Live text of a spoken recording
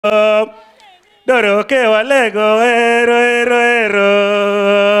Doro que valego ero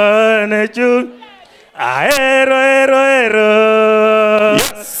nechu ero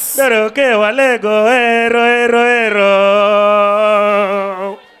yes. Doro que valego ero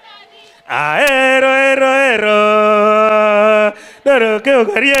Doro que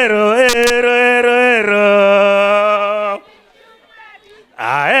ogariero ero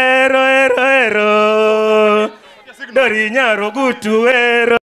Doriñaro gutu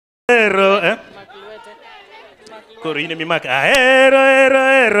ero Corine mi mac ero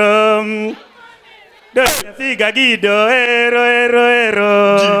Doriña siga guido ero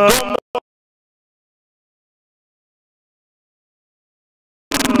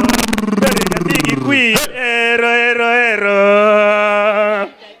Doriña sigi qui ero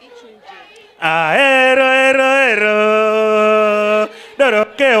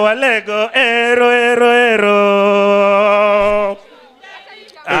Doro que valego ero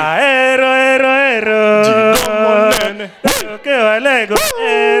Doro que valego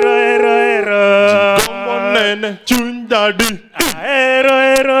ero Chundadi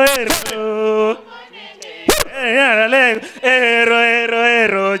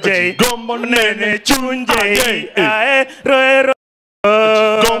ero Jay Gombo nene chunje ero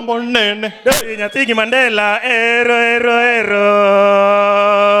Gombo nene Doriña tigi Mandela ero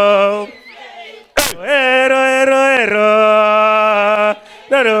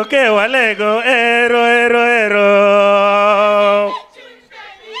Doro que valego ero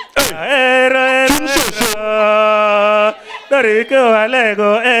Doro que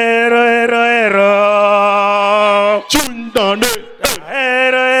valego ero Chundane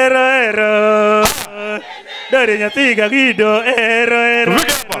ero Doriña tiga guido ero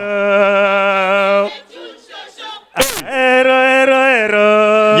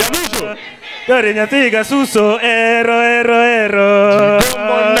Doriña tiga suso ero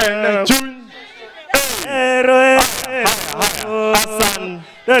Gombo nene chun Asan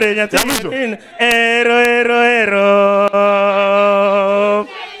Doriña tiga ero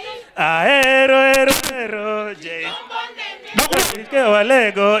Jay que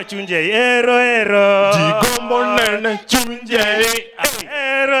valego chunje ero Gombo nene chunje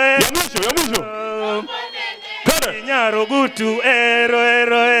ero Yamusho Nyaro gutu ero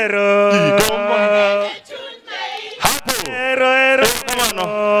Gombo hapo ero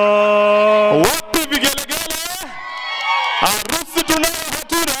wapi vigelegele harusi tunayo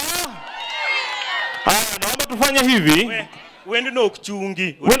hatuna naomba tufanye hivi wende no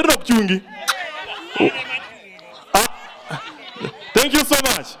kuchungi Thank you so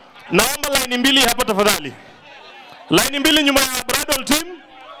much. Naomba line mbili hapa tafadhali. Line mbili nyuma ya bridal team.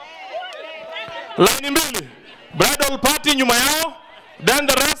 Line mbili. Bridal party nyuma yao. Then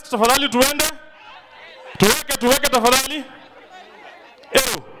the rest tafadhali tuende. Tuweke tafadhali.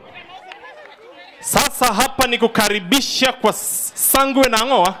 Sasa hapa ni kukaribisha kwa sangwe na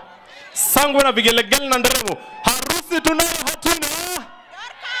ngoa. Sangwe na vigelegele na nderemo. Harusi tunayo hatuna.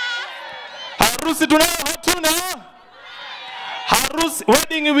 Harus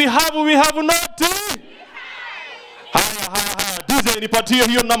wedding we have not. Haya DJ nipatie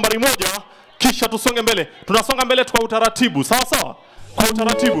hiyo nambari moja kisha tusonge mbele. Tunasonga mbele kwa utaratibu. Sawa? Kwa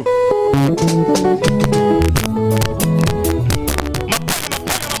utaratibu.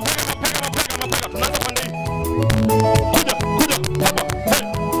 Tunaanza pande hii. Kuja hapa.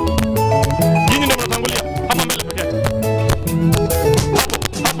 Nyinyi ndio mnatangulia. Hapa mbele pekee. Hapo.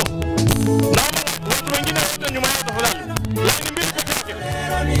 Na watu wengine wote nyuma yao tafadhali. Line mbili pekee yake.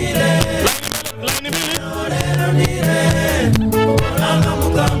 Line mbili.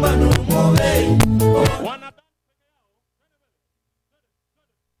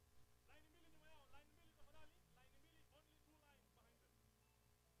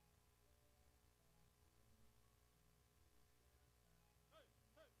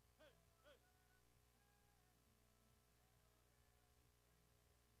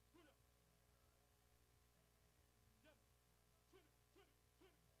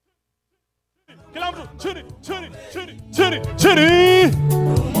 Kila mtu chini.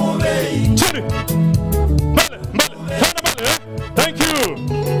 Mbele. Thank you.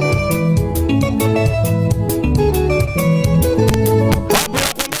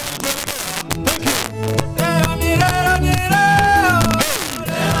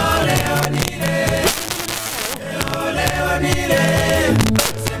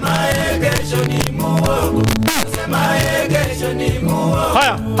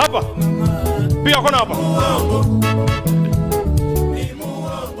 Haya, hapa. Pia kona hapa.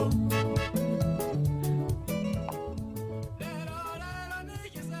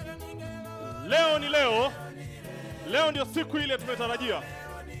 Leo ndio siku ile tumetarajia.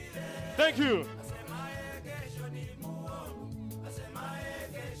 Thank you.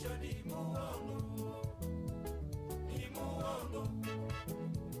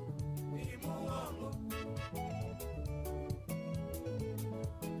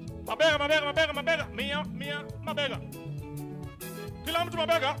 Mabega. Mia, mabega. Kila mtu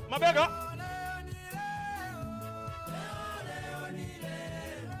mabega.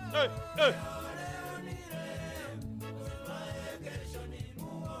 Hey.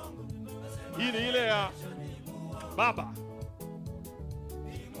 Hii ni ile ya baba.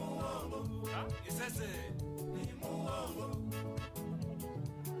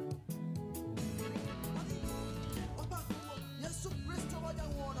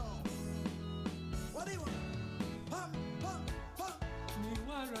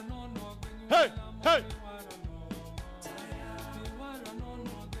 Hey.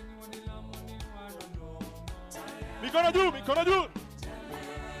 Mikono juu.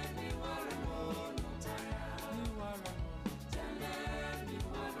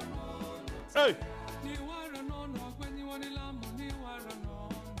 Hey.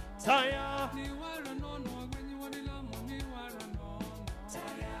 Saya.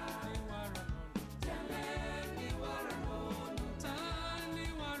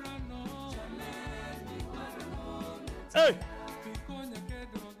 Hey.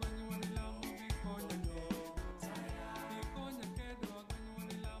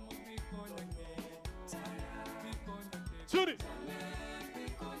 Chini.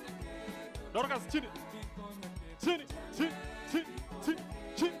 Dorcas, chini.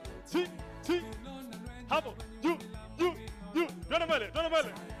 Hapo, juu. Twende mbele.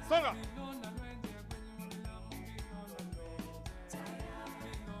 Songa.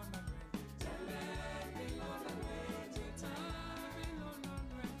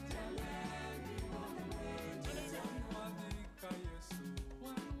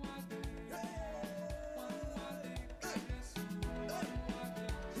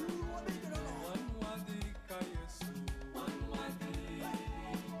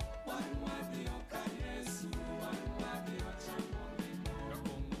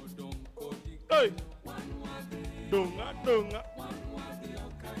 Hey. Dunga.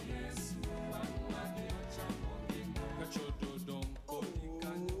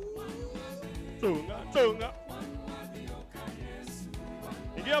 Dunga.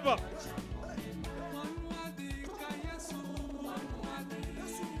 Ingia hapa.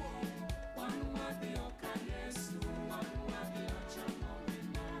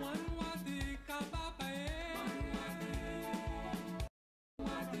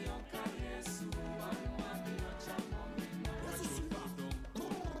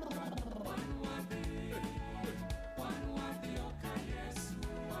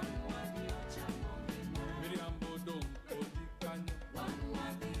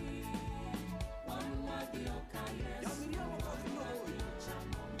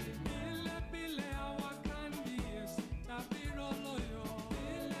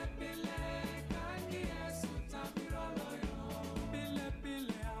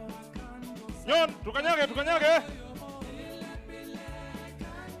 Yon, tukanyage.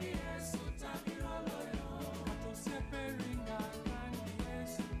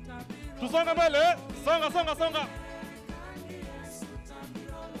 Tusonga mbele. Songa.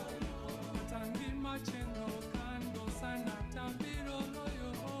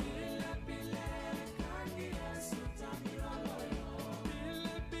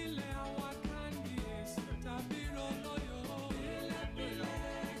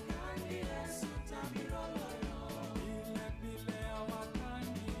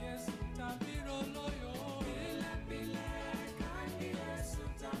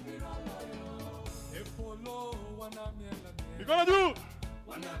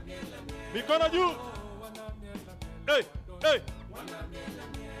 Mikono juu. Hey.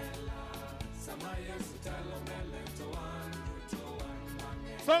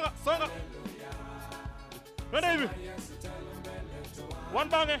 Songa. Twende hivi. One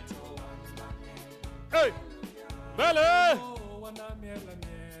bange. Hey. Mbele.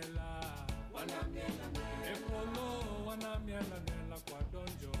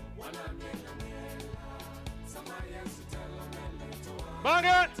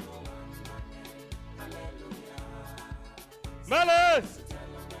 Bange. Mbele.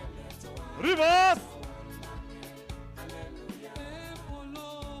 Reverse.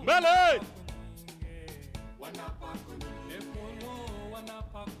 Mbele.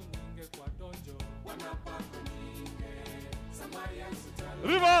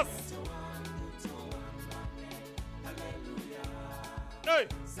 Reverse. Hey,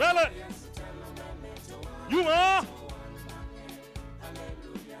 mbele. Yuma.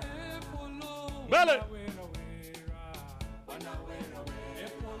 Bele.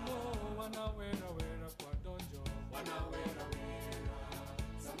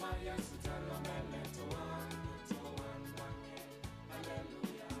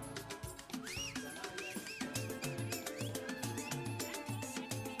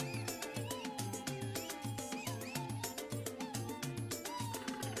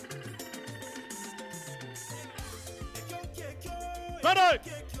 Bele.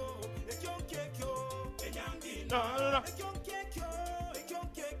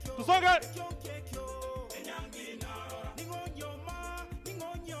 Tusonge.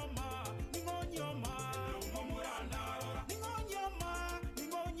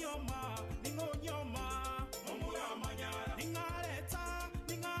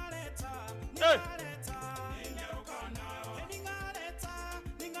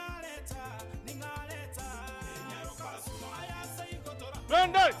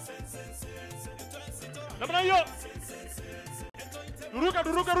 Rende. Namna hiyo. Ruka.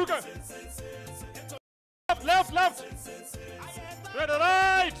 Left. To the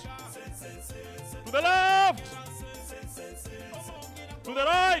right. To the left. To the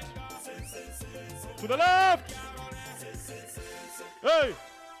right. To the left. Hey.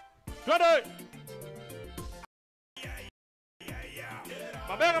 Twende.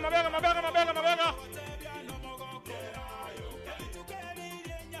 Mabega.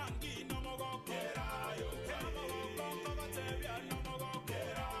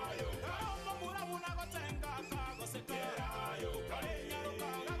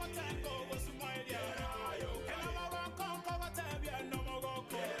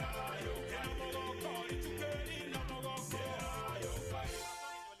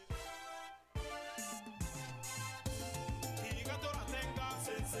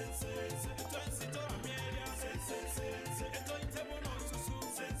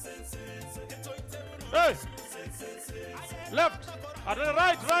 Hey! Left! And then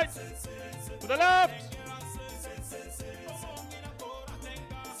right! To the left!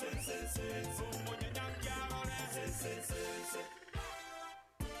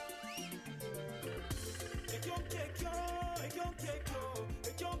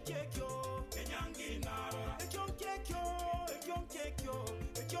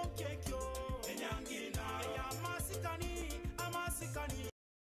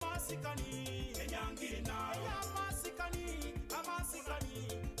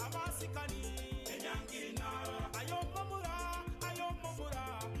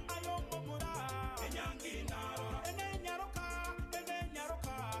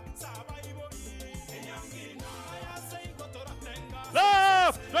 Left!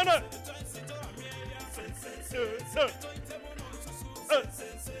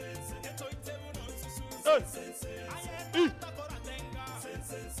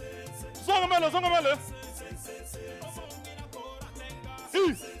 Songa mele.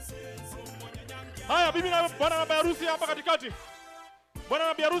 Haya, bibi na bwana na biharusi hapa katikati. Bwana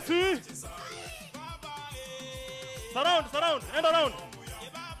na biharusi. Surround, end around.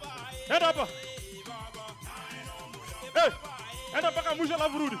 End hapa. Hey, enda mpaka mwisho la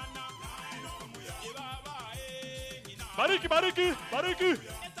vurudi. Bariki.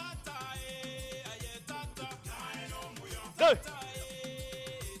 Hey.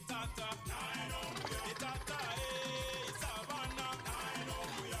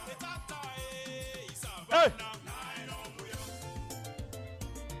 Hey.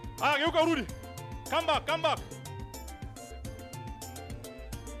 Geuka urudi. Come back.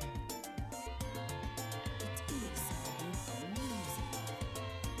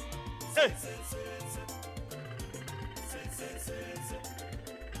 Hey.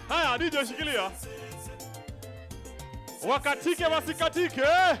 Haya, DJ shikilia. Wakatike wasikatike.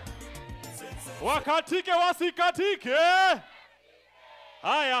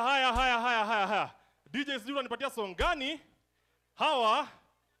 Haya. DJ sijui unanipatia song gani? Hawa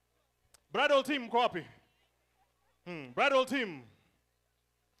bridal team mko wapi? Bridal team.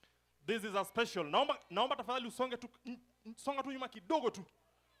 This is a special. Naomba tafadhali usonge tu, songa tu nyuma kidogo tu.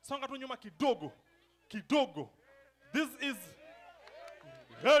 Songa tu nyuma kidogo. This is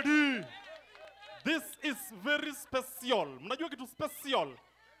ready. This is very special. Mnajua kitu special?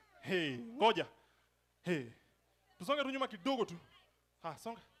 Hey, ngoja. Hey. Tusonge tu nyuma kidogo tu.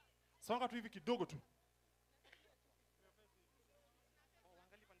 Songa tu hivi kidogo tu.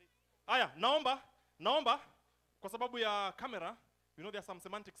 Aya, naomba kwa sababu ya kamera, you know there are some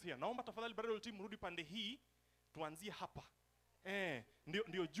semantics here. Naomba tafadhali bridal team rudi pande hii, tuanzie hapa.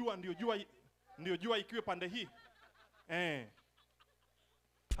 Ndio jua ikiwe pande hii.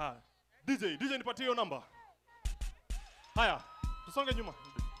 DJ nipatie hiyo namba. Haya, tusonge nyuma.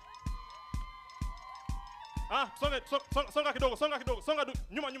 Songa kidogo, songa kidogo.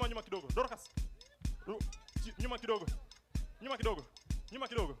 Nyuma kidogo. Dorcas. Nyuma kidogo.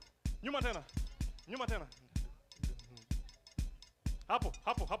 Nyuma tena.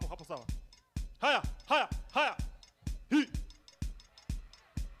 Hapo sawa. Haya. Hii.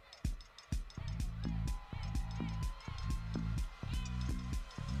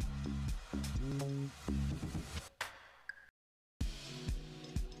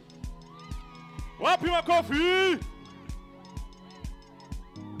 Wapi makofi?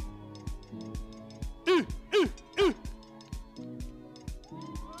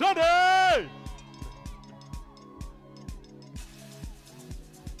 Today!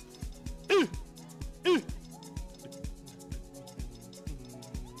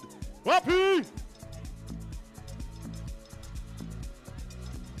 Wapi?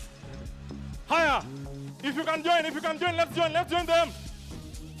 Higher! If you can join, let's join them!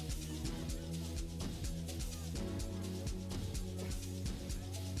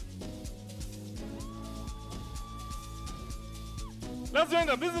 Let's join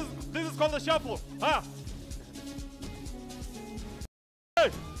them. This is called the shuffle.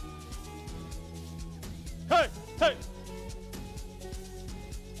 Hey.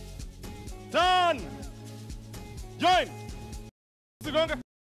 Done. Join.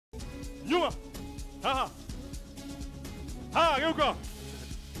 Nyuma. You go.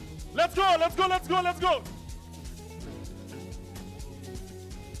 Let's go.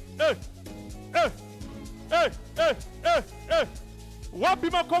 Hey. Wapi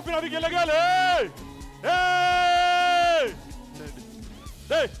makofi na vigelegele? Hey!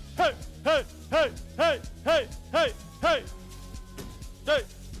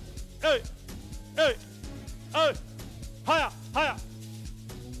 Haya.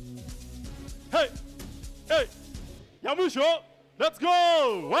 Hey! Ya mwisho, let's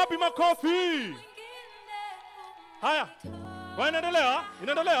go! Wapi makofi? Haya.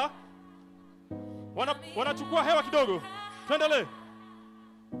 Inaendelea? Wanachukua hewa kidogo. Tuendelee.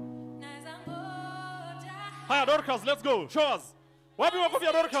 Haya, Dorcas, let's go. Show us. Wapi makofi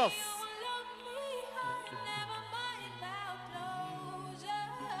ya Dorcas?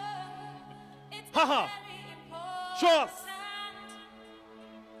 Haha. Show us.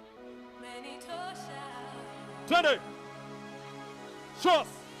 Twende. Show us.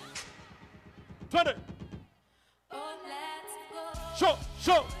 Twende. Show.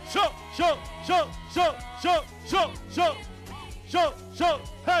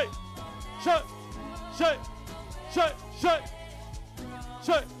 Hey.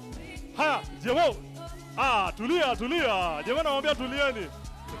 Shake. Haya, Jemo. Tulia. Jemo naomba tulieni.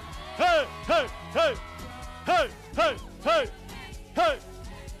 Hey.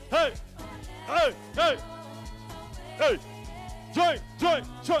 Join.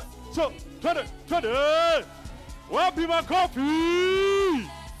 Twende. Wapi makofi?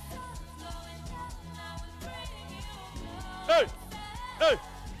 Hey.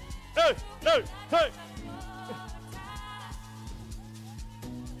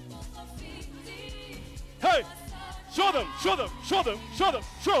 Hey, show them. Hey,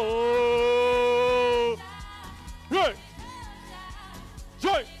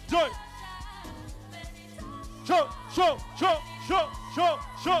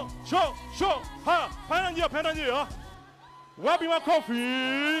 join. Show. Panda njia. Wapi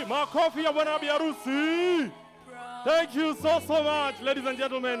makofi ya bwana biharusi. Thank you so much, ladies and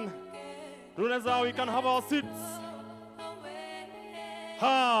gentlemen. Tunaweza, we can have our seats.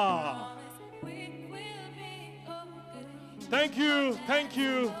 Thank you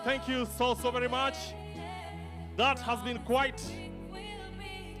so very much. That has been quite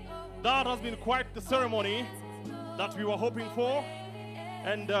the ceremony that we were hoping for.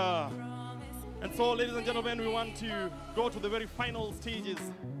 And so, ladies and gentlemen, we want to go to the very final stages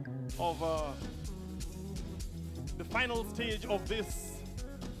of this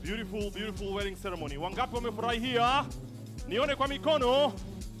beautiful wedding ceremony. Wangapi wamefurahia? Nione kwa mikono.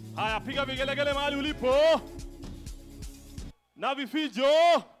 Haya, piga vigelegele mahali ulipo. Na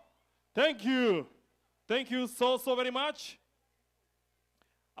vifijo. Thank you so very much.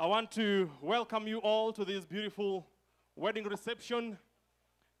 I want to welcome you all to this beautiful wedding reception,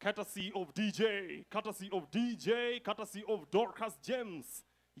 courtesy of Dorcas James,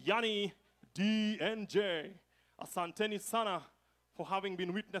 Yani DNJ. Asanteni sana for having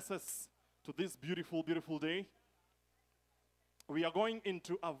been witnesses to this beautiful day. We are going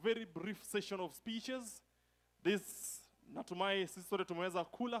into a very brief session of speeches. Natumai sisi sote tumeweza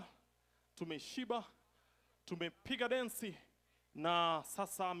kula, tumeshiba, tumepiga densi, na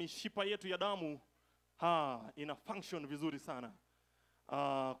sasa mishipa yetu ya damu ina function vizuri sana.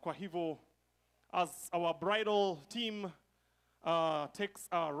 Kwa hivyo as our bridal team takes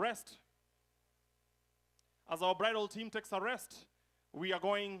a rest, we are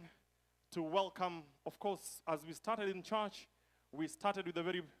going to welcome, of course, as we started in church, we started with the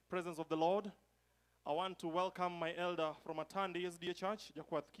very presence of the Lord. I want to welcome my elder from Atandi SDA Church,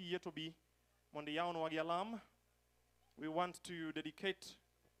 Jakwathki Yetobi, Mondiyaon Wagialam. We want to dedicate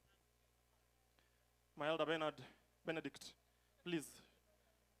my elder Benedict. Please,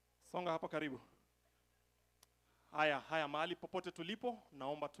 songa hapa karibu. Haya, mahali popote tulipo,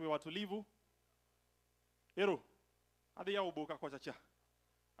 naomba tuwe watulivu. Ero, adi ya ubuka kwa chacha.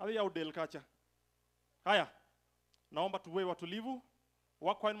 Adi ya udel kacha. Haya, naomba tuwe watulivu.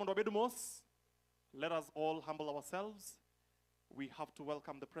 Wakwa mondo bedumos. Let us all humble ourselves. We have to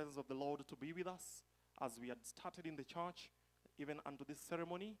welcome the presence of the Lord to be with us. As we had started in the church, even unto this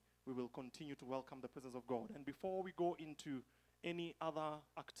ceremony, we will continue to welcome the presence of God. And before we go into any other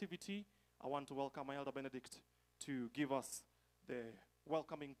activity, I want to welcome my elder Benedict to give us the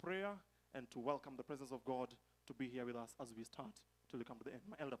welcoming prayer and to welcome the presence of God to be here with us as we start till we come to the end.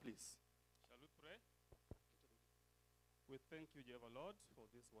 My elder, please. Shall we pray? We thank you, Jehovah Lord, for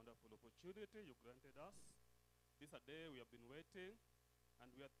this wonderful opportunity you granted us. This a day we have been waiting,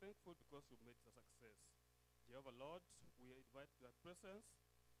 and we are thankful because you made it a success. Jehovah Lord, we invite your presence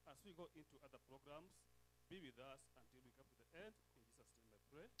as we go into other programs. Be with us until we come to the end. In Jesus' name I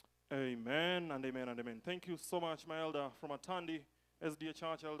pray. Amen and amen and amen. Thank you so much, my elder from Atandi SDA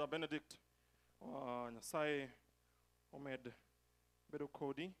Church, Elder Benedict. Nyasai omed bedo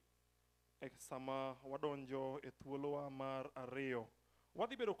kodi sama wadonjo ethuolowa mar ariyo.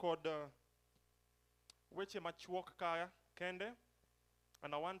 Wadhi bedo kod weche machuok kaya kende,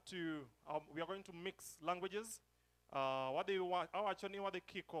 and I want to we are going to mix languages. Awacho ni wadhi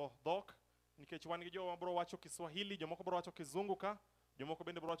kiko dhok nikech wan gi jowa bro wacho Kiswahili, jomoko bro wacho Kizungu ka, jomoko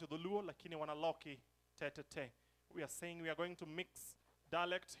bende bro wacho Dholuo, lakini wanaloki te. We are saying we are going to mix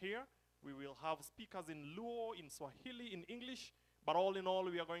dialect here. We will have speakers in Luo, in Swahili, in English, but all in all,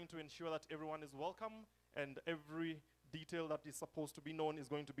 we are going to ensure that everyone is welcome and every detail that is supposed to be known is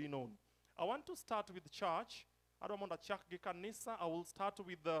going to be known. I want to start with church. I don't want to check Kanisa. I will start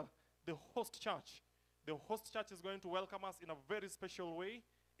with the host church. The host church is going to welcome us in a very special way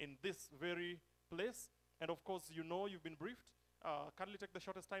in this very place. And of course, you know you've been briefed. Kindly take the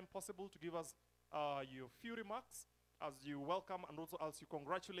shortest time possible to give us your few remarks as you welcome and also as you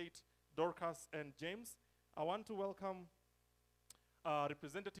congratulate Dorcas and James. I want to welcome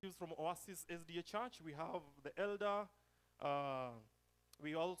representatives from Oasis SDA Church. We have the elder.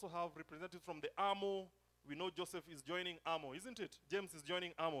 We also have representatives from the AMO. We know Joseph is joining AMO, isn't it? James is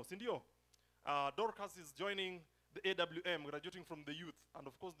joining AMO. Sindio? Dorcas is joining the AWM, graduating from the youth. And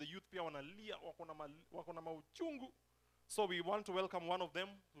of course, the youth pia wanalia wako na mauchungu. So we want to welcome one of them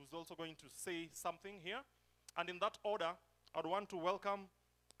who's also going to say something here. And in that order, I'd want to welcome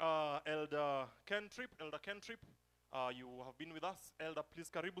Elder Kentrip. Elder Kentrip, you have been with us. Elder, please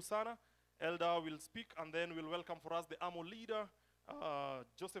karibu sana. Elder will speak, and then we'll welcome for us the AMO leader,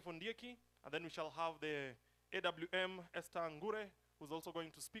 Joseph Ondieki, and then we shall have the AWM Esther Ngure, who's also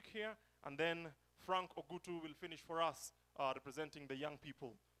going to speak here, and then Frank Ogutu will finish for us, representing the young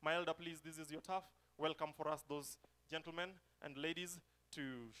people. My elder, please, this is your turf. Welcome for us those gentlemen and ladies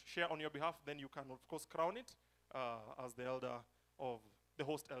to share on your behalf. Then you can, of course, crown it as the elder of the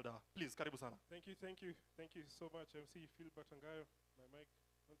host elder. Please, karibu sana. Thank you so much, MC Philbert Angayo. My mic,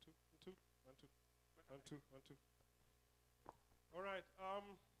 1, 2, 1, 2, 1, 2, 1, 2, 1, 2. All right.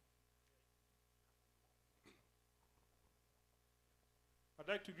 I'd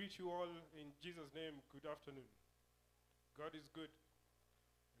like to greet you all in Jesus' name. Good afternoon. God is good,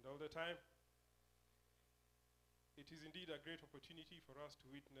 and all the time. It is indeed a great opportunity for us to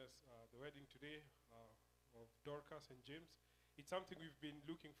witness the wedding today of Dorcas and James. It's something we've been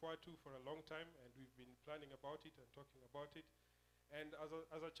looking forward to for a long time, and we've been planning about it and talking about it. And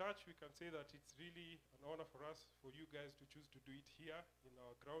as a church, we can say that it's really an honor for us, for you guys to choose to do it here in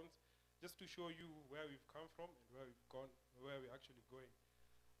our grounds, just to show you where we've come from and where we've gone, where we're actually going.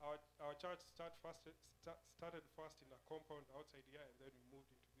 Our church started first in a compound outside here, and then we moved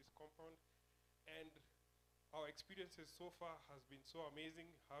into this compound. And our experiences so far has been so amazing,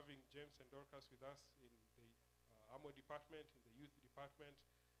 having James and Dorcas with us in the AMO department, in the youth department,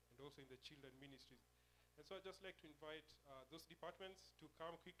 and also in the children ministries. And so I'd just like to invite those departments to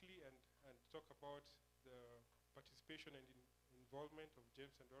come quickly and talk about the participation and involvement of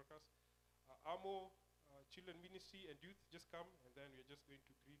James and Dorcas. AMO, children ministry and youth, just come, and then we're just going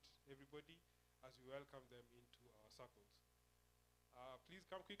to greet everybody as we welcome them into our circles. Please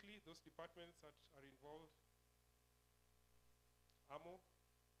come quickly, those departments that are involved. AMO,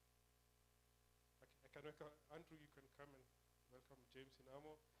 welcome Andrew. You can come and welcome James and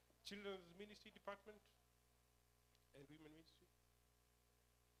Amo. Children's Ministry Department and Women Ministry.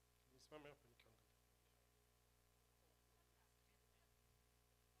 Miss Mama up and come.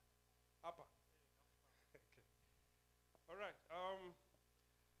 Upper. Okay. All right.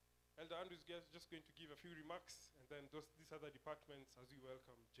 Elder Andrew is just going to give a few remarks, and then these other departments as we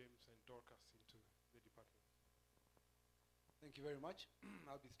welcome James and Dorcas into the department. Thank you very much.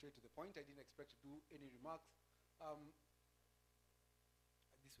 I'll be straight to the point. I didn't expect to do any remarks.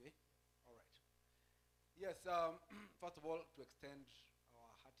 This way? All right. Yes, first of all, to extend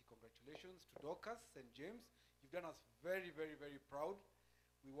our hearty congratulations to Dorcas and James. You've done us very, very, very proud.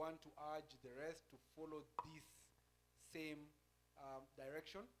 We want to urge the rest to follow this same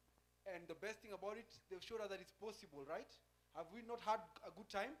direction. And the best thing about it, they've showed us that it's possible, right? Have we not had a good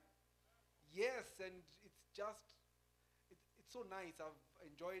time? Yes, and it's just, it's so nice. I've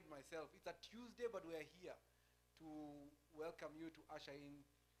enjoyed myself. It's a Tuesday, but we're here to welcome you, to usher in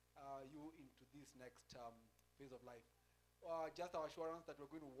you into this next phase of life. Just our assurance that we're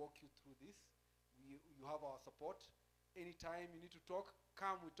going to walk you through this. You have our support. Anytime you need to talk,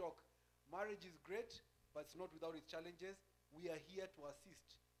 come, we talk. Marriage is great, but it's not without its challenges. We are here to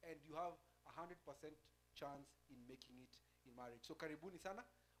assist, and you have 100% chance in making it in marriage. So karibuni sana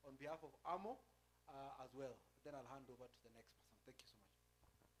on behalf of Amo as well. Then I'll hand over to the next person. Thank you so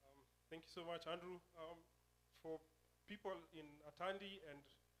much. Thank you so much, Andrew. For people in Atandi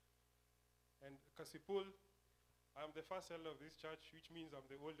and Kasipul, I'm the first elder of this church, which means I'm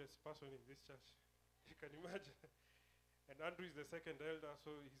the oldest person in this church. You can imagine. And Andrew is the second elder,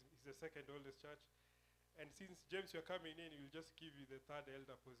 so he's the second oldest church. And since James, you're coming in, we'll just give you the third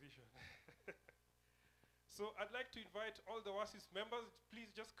elder position. So I'd like to invite all the WASIS members, please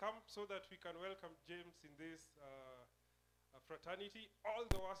just come so that we can welcome James in this fraternity. All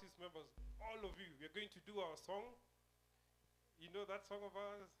the WASIS members, all of you, we're going to do our song. You know that song of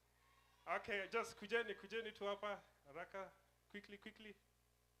ours? Okay, just kujeni tu hapa, haraka, quickly.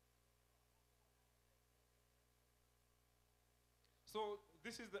 So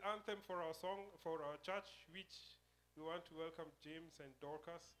this is the anthem for our song, for our church, which we want to welcome James and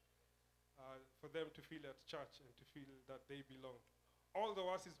Dorcas, for them to feel at church and to feel that they belong. All the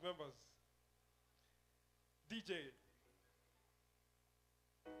WASIS members. DJ.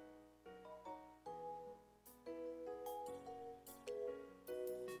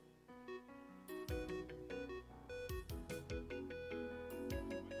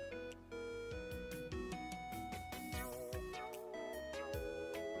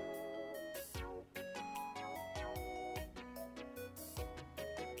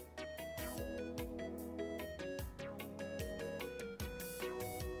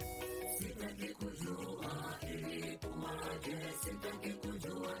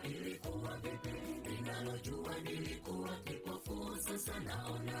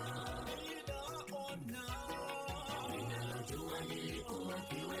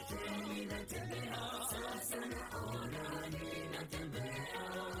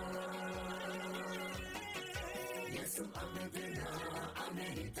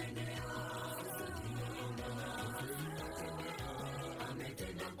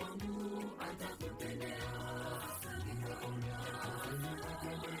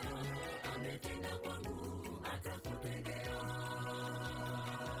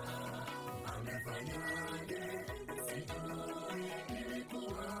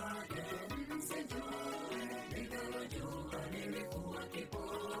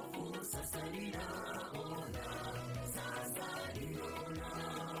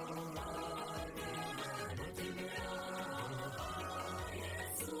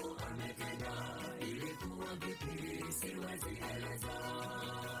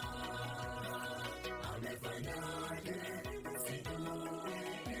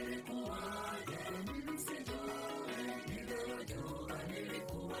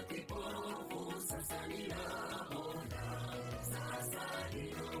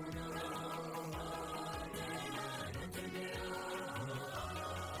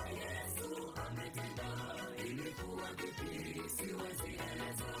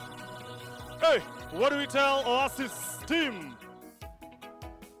 Hey, what do we tell Oasis team?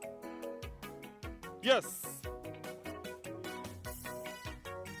 Yes.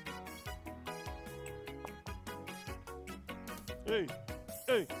 Hey.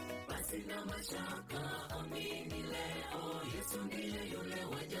 Hey.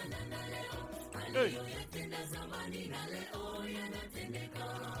 Hey.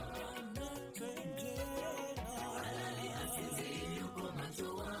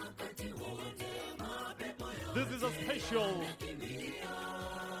 This is a special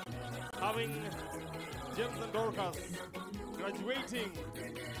having James and Dorcas graduating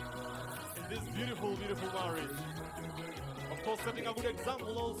in this beautiful, beautiful marriage. Of course, setting a good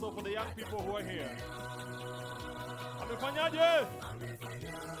example also for the young people who are here. Amefanyaje?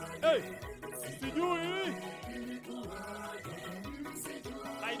 Hey, sijui.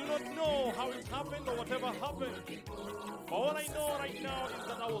 I do not know how it happened or whatever happened. But all I know right now is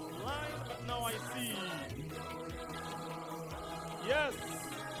that I was blind, but now I see. Yes.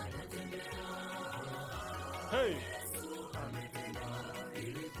 Hey.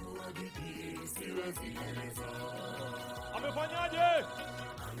 Amefanyaje?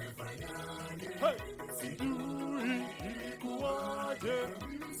 Hey. Sijui ilikuwaje.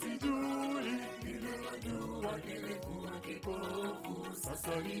 Sijui nilijua nilikuwa kipofu.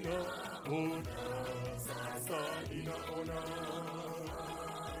 Sasa ninaona. Sasa ninaona.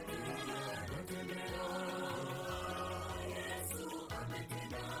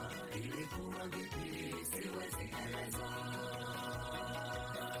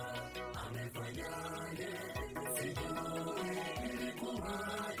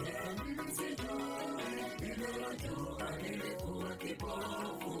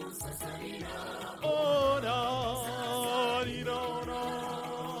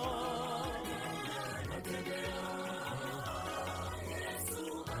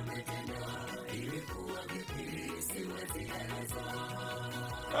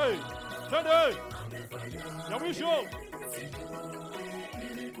 Hey, twende! Ya mwisho!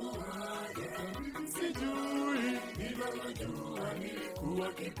 Sijui ila najua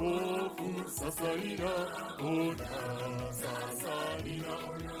nilikuwa kipofu, sasa ninaona, sasa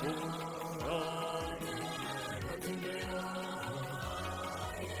ninaona.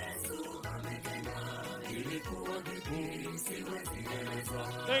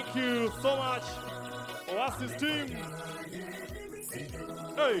 Thank you so much, Oasis team.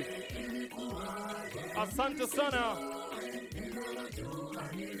 Hey, asante sana.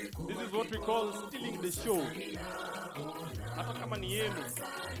 This is what we call stealing the show. Hata kama ni yenu,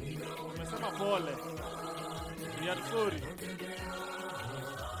 umesema pole. We are sorry.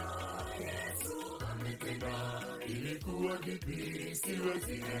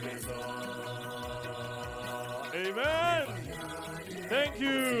 Amen. Thank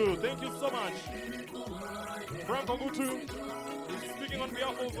you so much. Frank Ogutu is speaking on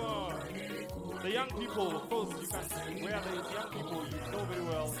behalf of the young people. Of course, you can, where there is young people, you know very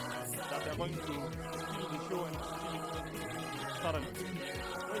well that they are going to steal the show and steal it thoroughly.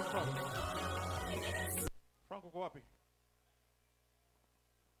 Where is Frank? Frank, uko wapi?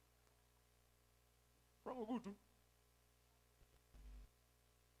 Frank Ogutu?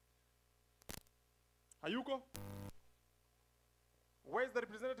 Hayuko? Where is the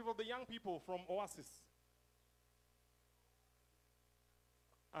representative of the young people from Oasis?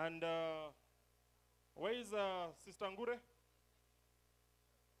 And where is Sister Ngure?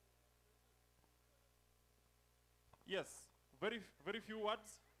 Yes, very few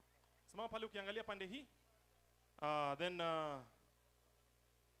words. Simama pale ukiangalia pande hii. Then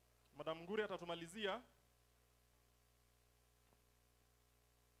Madam Ngure atatumalizia.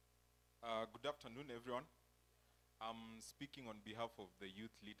 Good afternoon, everyone. I'm speaking on behalf of the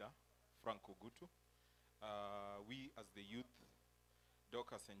youth leader, Frank Ogutu. We, as the youth,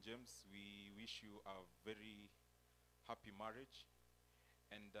 Dorcas and James, we wish you a very happy marriage.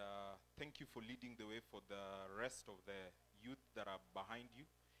 And thank you for leading the way for the rest of the youth that are behind you.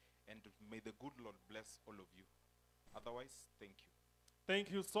 And may the good Lord bless all of you. Otherwise, thank you.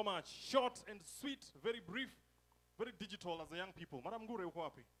 Thank you so much. Short and sweet, very brief, very digital as the young people. Madam Ngure, uko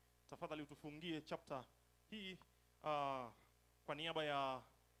wapi? Tafadhali utufungie chapter hii kwa niaba ya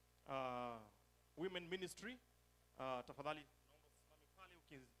Women Ministry. Tafadhali naomba usimame pale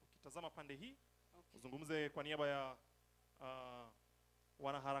ukitazama pande hii. Uzungumze kwa niaba ya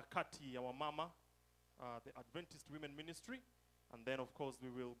wanaharakati ya wamama, the Adventist Women Ministry, and then of course we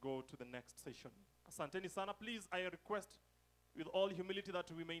will go to the next session. Asanteni sana. Please, I request with all humility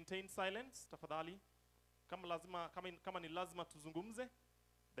that we maintain silence. Tafadhali, kama ni lazima tuzungumze,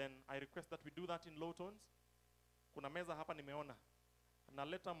 then I request that we do that in low tones. Kuna meza hapa nimeona.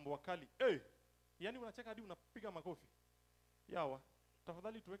 Naleta mbwakali. Hey! Yani unacheka hadi unapiga makofi. Yawa.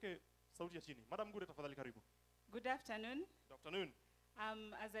 Tafadhali tuweke sauti ya chini. Madam Ngure, tafadhali karibu. Good afternoon. Good afternoon.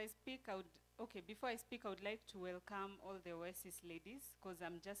 As I speak, before I speak, I would like to welcome all the Oasis ladies, because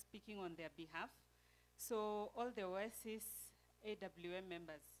I'm just speaking on their behalf. So all the Oasis AWM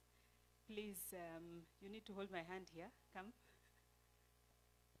members, please, you need to hold my hand here. Come.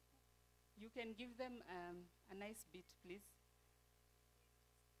 You can give them a nice beat, please,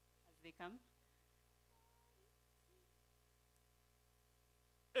 as they come.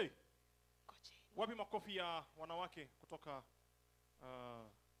 Hey. Goche. Wapi makofi ya wanawake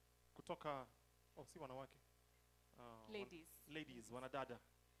kutoka oh, si wanawake. Ladies. Ladies, wanadada.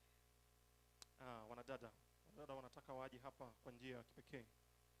 Wanadada. Wanadada wanataka waje hapa kwa njia ya kipekee.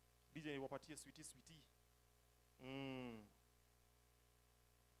 DJ wapatie sweetie.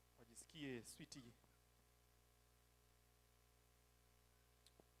 Wajisikie sweetie.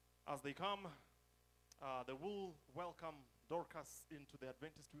 As they come, they will welcome Dorcas into the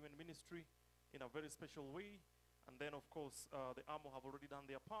Adventist Women Ministry in a very special way. And then, of course, the AMO have already done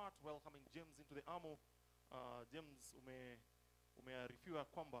their part, welcoming James into the AMO. James, umearifiwa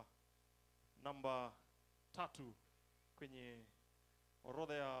kwamba namba 3 kwenye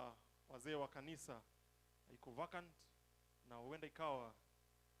orodha ya wazee wa kanisa iko vacant, na huenda ikawa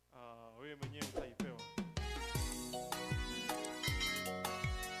wewe mwenyewe utaipewa.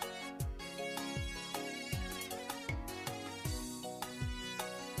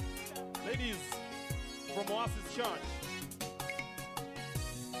 Ladies from Oasis Church.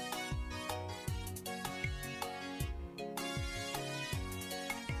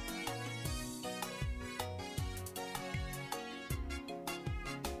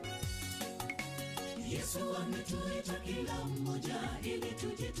 Yesu ametuita kila mmoja ili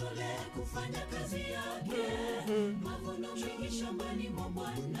tujitolee kufanya kazi yake. Mavuno mengi shambani mwa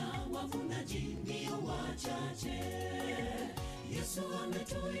Bwana, wavunaji ndio wachache. Yesu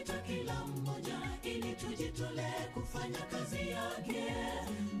ametuita kila mmoja ili tujitolee kufanya kazi yake.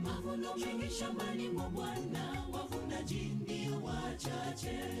 Mavuno mengi shambani mwa Bwana, wavunaji ndio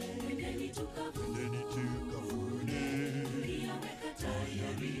wachache. Nendeni tukavune, tuyaweka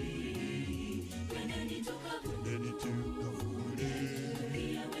tayari. Nendeni tukavune,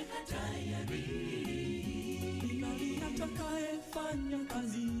 tuyaweka tayari. Nani atakayefanya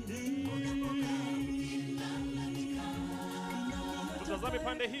kazi hii? Tutazame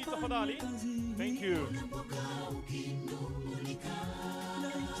pande hii tafadhali. Thank you.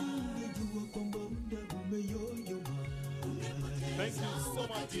 Thank you so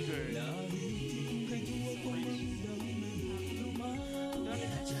much, DJ.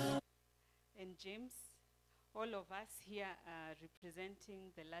 And James, all of us here are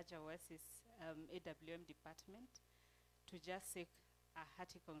representing the larger Oasis AWM department to just say a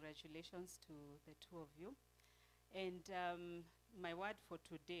hearty congratulations to the two of you. And my word for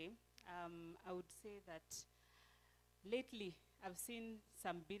today, I would say that lately I've seen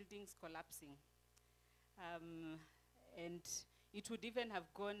some buildings collapsing. And it would even have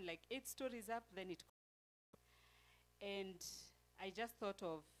gone like 8 stories up, then it. And I just thought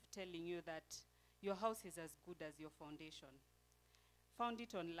of telling you that your house is as good as your foundation. Found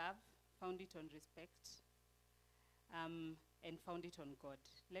it on love, found it on respect, and found it on God.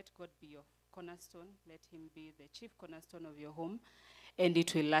 Let God be your cornerstone. Let him be the chief cornerstone of your home, and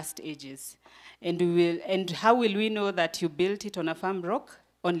it will last ages. And how will we know that you built it on a firm rock?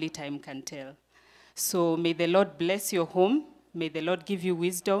 Only time can tell. So may the Lord bless your home. May the Lord give you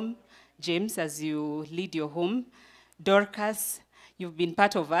wisdom, James, as you lead your home. Dorcas, you've been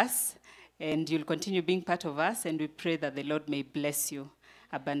part of us, and you'll continue being part of us, and we pray that the Lord may bless you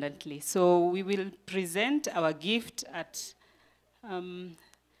abundantly. So we will present our gift at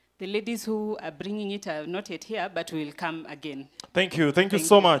the ladies who are bringing it are not yet here, but will come again. Thank you. Thank you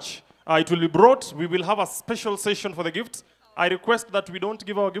so much. It will be brought. We will have a special session for the gifts. I request that we don't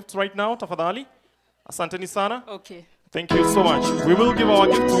give our gifts right now, tafadhali. Asanteni sana. Okay. Thank you so much. We will give our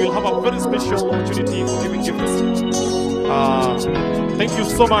gifts. We will have a very special opportunity for giving gifts. Thank you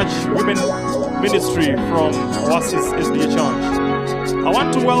so much, Women Ministry from Oasis SDA Church. I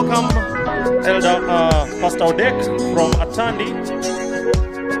want to welcome Elder Pastor Odek from Atandi.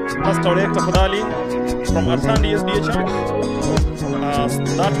 Pastor Odek tafadhali from Atandi SDA Church.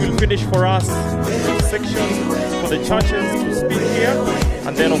 That will finish for us the section for the churches to speak here.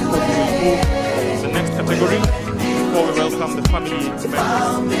 And then, of course, we will move to the next category before we welcome the family members.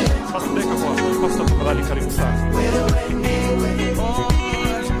 Pastor Odek kwa Pastor tafadhali karibu sana.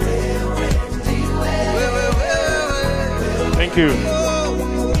 Thank you.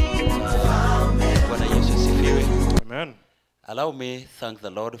 Amen. Allow me thank the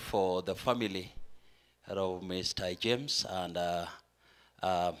Lord for the family of Mr. James and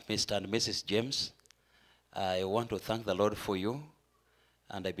Mr. and Mrs. James. I want to thank the Lord for you,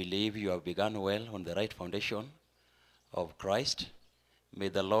 and I believe you have begun well on the right foundation of Christ. May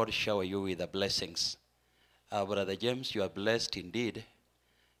the Lord shower you with the blessings. Brother James, you are blessed indeed,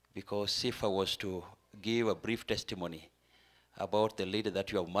 because if I was to give a brief testimony about the lady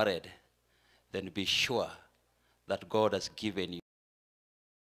that you have married, then be sure that God has given you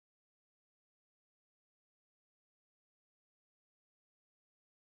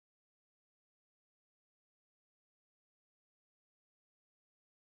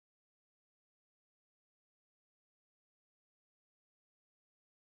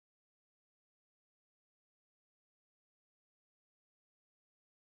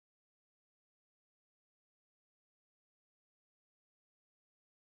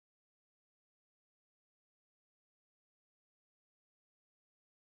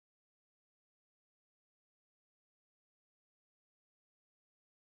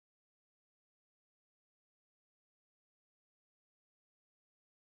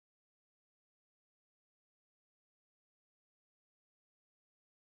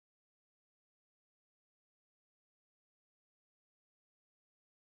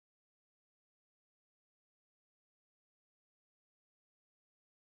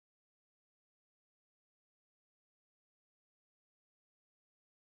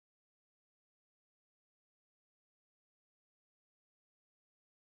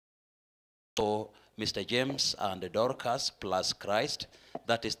So Mr. James and Dorcas plus Christ,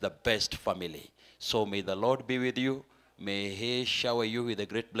 that is the best family. So may the Lord be with you. May he shower you with the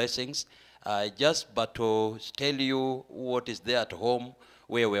great blessings. Just but to tell you what is there at home,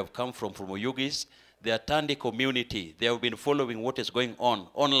 where we have come from Oyugis, the Atandi community, they have been following what is going on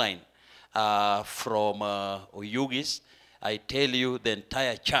online from Oyugis. I tell you, the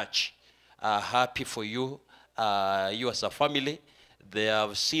entire church are happy for you. You as a family, they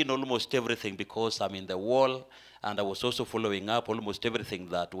have seen almost everything because I'm in the wall, and I was also following up almost everything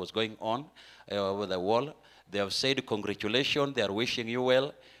that was going on over the wall. They have said congratulations, they are wishing you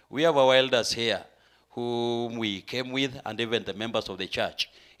well. We have our elders here whom we came with, and even the members of the church.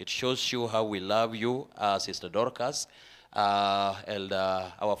 It shows you how we love you, Sister Dorcas,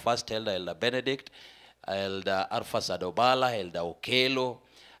 our first elder, Elder Benedict, Elder Alpha Sadobala, Elder Okelo,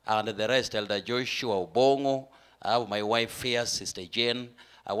 and the rest, Elder Joshua Obongo. I have my wife here, Sister Jane.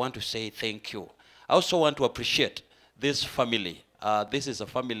 I want to say thank you. I also want to appreciate this family. This is a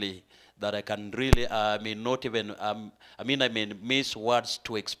family that I can really, I may miss words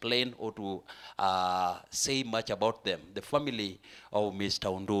to explain or to say much about them. The family of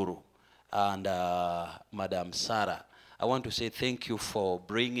Mr. Unduru and Madam Sarah. I want to say thank you for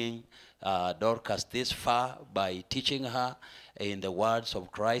bringing Dorcas this far by teaching her in the words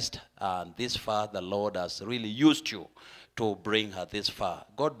of Christ. And this far, the Lord has really used you to bring her this far.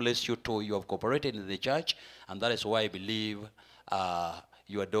 God bless you too. You have cooperated in the church, and that is why I believe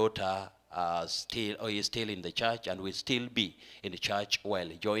your daughter is still in the church and will still be in the church while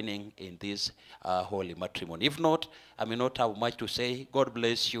joining in this holy matrimony. If not, I may not have much to say. God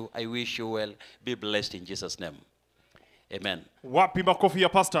bless you. I wish you well. Be blessed in Jesus' name. Amen. Wapi makofi ya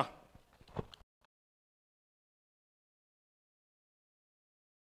pastor?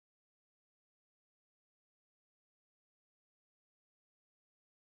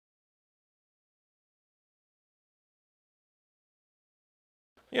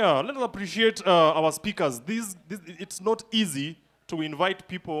 Yeah, let us appreciate our speakers. It's not easy to invite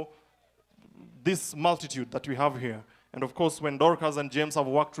people, this multitude that we have here. And of course, when Dorcas and James have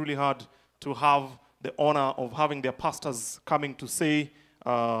worked really hard to have the honor of having their pastors coming to say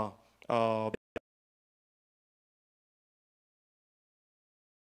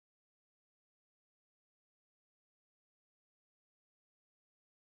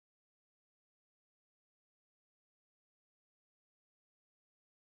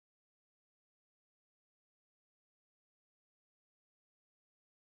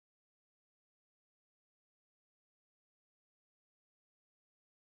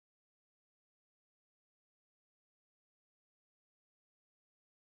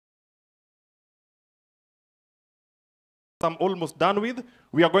I'm almost done with.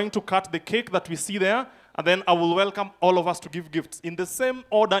 We are going to cut the cake that we see there, and then I will welcome all of us to give gifts. In the same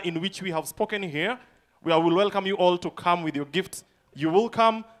order in which we have spoken here, I will welcome you all to come with your gifts. You will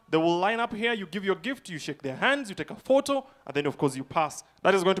come, they will line up here, you give your gift, you shake their hands, you take a photo, and then of course you pass.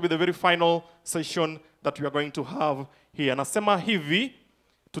 That is going to be the very final session that we are going to have here. Nasema hivi,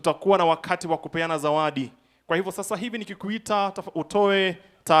 tutakuwa na wakati wa kupeana zawadi. Kwa hivyo sasa hivi nikikuita utoe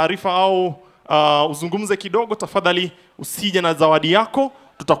taarifa au uzungumze kidogo, tafadhali usije na zawadi yako.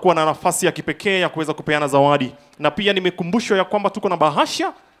 Tutakuwa na nafasi ya kipekee ya kuweza kupeana zawadi. Na pia nimekumbushwa ya kwamba tuko na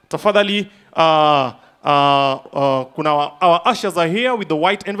bahasha. Tafadhali kuna our ushers are here with the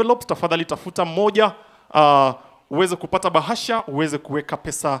white envelopes. Tafadhali tafuta mmoja uweze kupata bahasha, uweze kuweka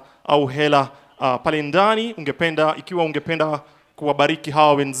pesa au hela pale ndani. Ikiwa ungependa kuwabariki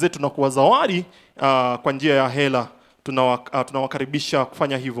hawa wenzetu na kuwazawadi kwa njia ya hela, tunawakaribisha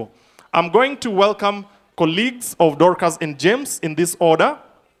kufanya hivyo. I'm going to welcome colleagues of Dorcas and James in this order.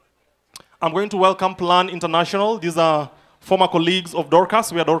 I'm going to welcome Plan International. These are former colleagues of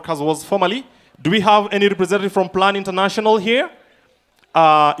Dorcas, where Dorcas was formerly. Do we have any representative from Plan International here?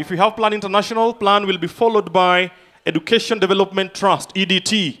 If we have Plan International, Plan will be followed by Education Development Trust,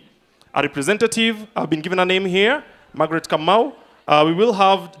 EDT. A representative, I've been given a name here, Margaret Kamau. We will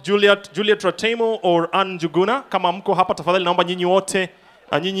have Juliet Ratemo or Ann Juguna. Kama mko hapa tafadhali naomba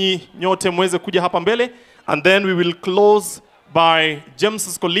nyinyi nyote mweze kuja hapa mbele. And then we will close by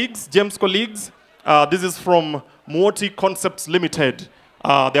James' colleagues. James' colleagues, this is from Muoti Concepts Limited.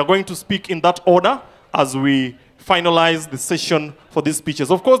 They are going to speak in that order as we finalize the session for these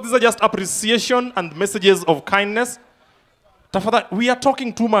speeches. Of course, these are just appreciation and messages of kindness. Tafadhali, we are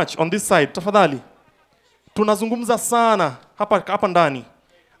talking too much on this side. Tafadhali, tunazungumza sana hapa ndani,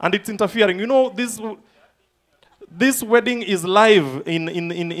 and it's interfering. You know, this wedding is live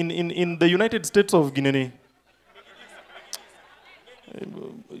in the United States of Guinea.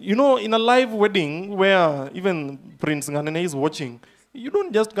 You know, in a live wedding where even Prince Nganene is watching, You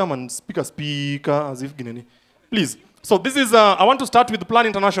don't just come and speak a speaker as if gineni. Please. So this is, I want to start with Plan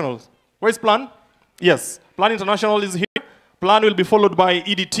International. Where's Plan? Yes, Plan International is here. Plan will be followed by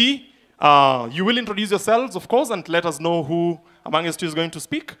EDT. You will introduce yourselves, of course, and let us know who among us is going to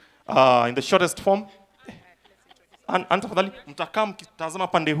speak in the shortest form.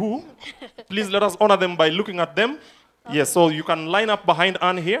 Please let us honor them by looking at them. Yes, so you can line up behind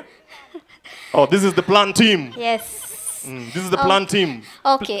Anne here. Oh, this is the Plan team. Yes. This is the Plan team.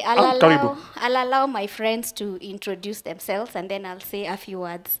 Okay, I'll allow my friends to introduce themselves and then I'll say a few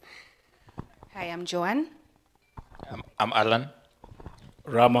words. Hi, I'm Joanne. I'm Alan.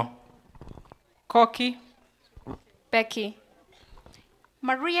 Rama. Koki. Becky.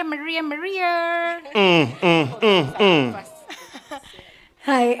 Maria.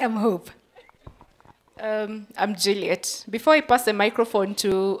 Hi, I'm Hope. I'm Juliet. Before I pass the microphone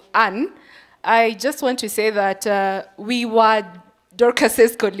to Anne, I just want to say that we were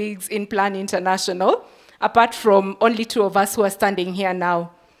Dorcas's colleagues in Plan International, apart from only 2 of us who are standing here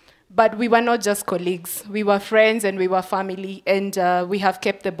now. But we were not just colleagues. We were friends and we were family, and we have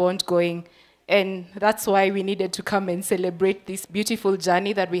kept the bond going. And that's why we needed to come and celebrate this beautiful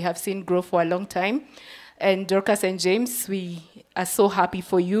journey that we have seen grow for a long time. And Dorcas and James, we are so happy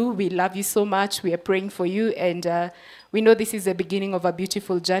for you. We love you so much. We are praying for you. And we know this is the beginning of a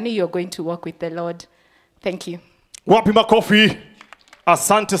beautiful journey. You're going to walk with the Lord. Thank you. Wapi makofi.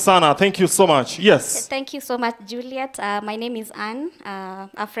 Asante sana. Thank you so much. Yes. Thank you so much, Juliet. My name is Anne,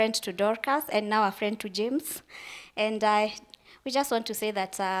 a friend to Dorcas, and now a friend to James. And we just want to say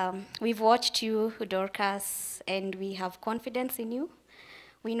that we've watched you, Dorcas, and we have confidence in you.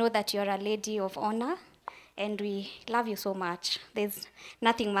 We know that you're a lady of honor, and we love you so much. There's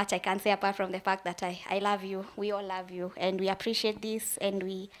nothing much I can say apart from the fact that I love you. We all love you, and we appreciate this, and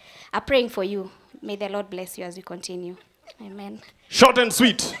we are praying for you. May the Lord bless you as you continue. Amen. Short and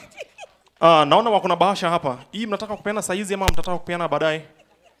sweet. Naona wako na bahasha hapa. Hii mnataka kupeana saizi ama mtataka kupeana baadaye?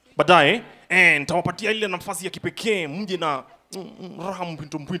 Baadaye, nitawapatia ile nafasi ya kipekee mje na raha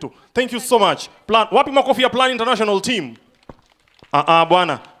mpwito. Thank you so much. Plan, wapi makofi ya Plan International team?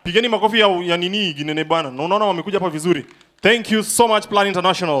 Bwana, pigeni makofi ya nini ginene bwana. Naona wamekuja hapa vizuri. Thank you so much Plan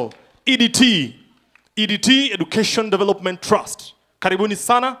International. EDT Education Development Trust. Karibuni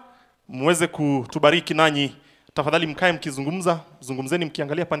sana. Muweze kutubariki nanyi. Tafadhali mkae mkizungumza, zungumzeni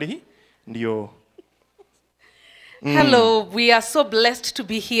mkiangalia pande hii. Ndio. Hello, we are so blessed to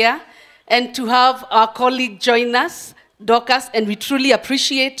be here and to have our colleague join us, Dorcas, and we truly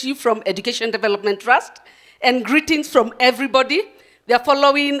appreciate you from Education Development Trust. And greetings from everybody. They are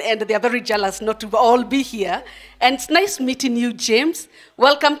following and they are very jealous not to all be here. And it's nice meeting you, James.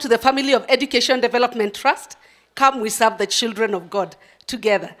 Welcome to the family of Education Development Trust. Come, we serve the children of God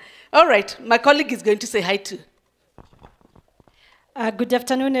together. All right, my colleague is going to say hi too. Good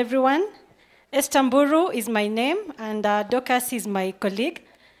afternoon, everyone. Estamburu is my name, and Dorcas is my colleague.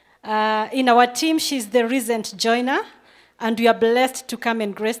 In our team, she's the recent joiner, and we are blessed to come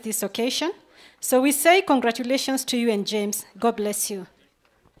and grace this occasion. So we say congratulations to you and James. God bless you.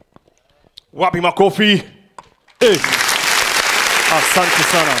 Wapi makofi. Hey. Asante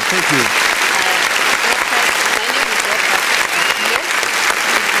sana. Thank you.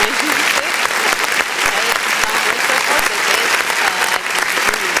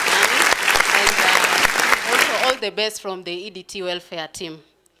 The best from the EDT welfare team.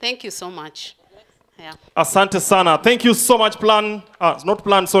 Thank you so much. Yeah. Asante sana. Thank you so much, Plan. Not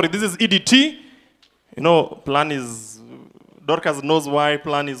Plan, sorry. This is EDT. You know, Plan is... Dorcas knows why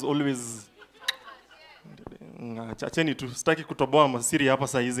Plan is always... Chacheni tu. Sitaki kutoboa masiri hapa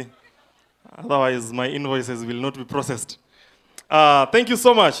saizi. Otherwise, my invoices will not be processed. Thank you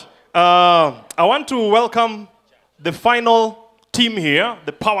so much. I want to welcome the final team here,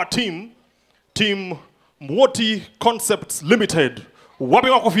 the power team. Team Mwoti Concepts Limited. Wapi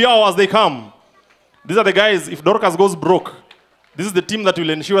makofi yao as they come. These are the guys, if Dorcas goes broke, this is the team that will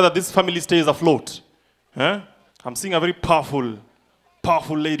ensure that this family stays afloat. I'm seeing a very powerful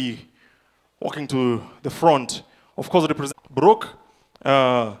lady walking to the front. Of course, represent broke.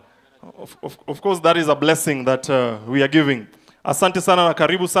 Of course, that is a blessing that we are giving. Asante sana na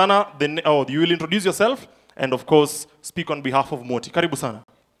karibu sana. Then, you will introduce yourself and, of course, speak on behalf of Mwoti. Karibu sana.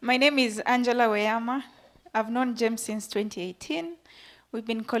 My name is Angela Weyama. I've known James since 2018. We've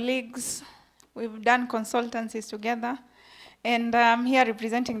been colleagues. We've done consultancies together. And I'm here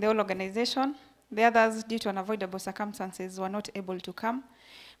representing the whole organization. The others, due to unavoidable circumstances, were not able to come.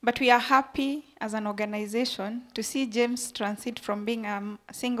 But we are happy as an organization to see James transit from being a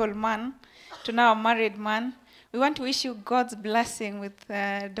single man to now a married man We want to wish you God's blessing with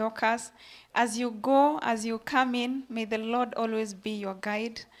Dorcas. As you go, as you come in, may the Lord always be your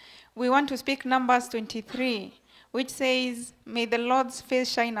guide. We want to speak Numbers 23, which says, may the Lord's face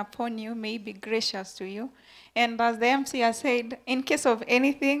shine upon you, may he be gracious to you. And as the MC has said, in case of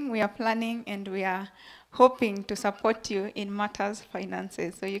anything, we are planning and we are hoping to support you in matters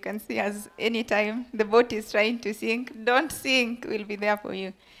finances. So you can see us anytime the boat is trying to sink, don't sink, we'll be there for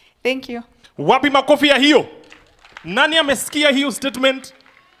you. Thank you. Wapi makofi ya hiyo? Nani amesikia hiyo statement?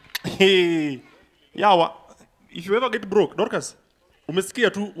 Hey. Yawa, if you ever get broke, Dorcas, umesikia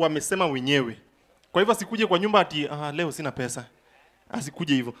tu wamesema wenyewe. Kwa hivyo sikuje kwa nyumba ati leo sina pesa.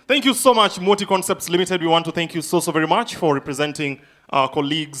 Asikuje hivyo. Thank you so much, Multi Concepts Limited. We want to thank you so very much for representing our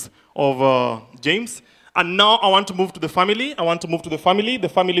colleagues of James. And now I want to move to the family. The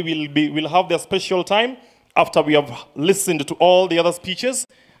family will have their special time after we have listened to all the other speeches.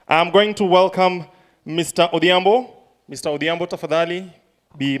 I'm going to welcome Mr. Odhiambo. Mr. Odhiambo, tafadhali,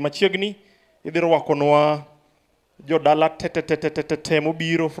 bi machiegni. Idhiro wakonwa jodala te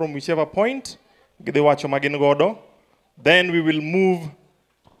mobiro from whichever point. Gide wacho magin godo. Then we will move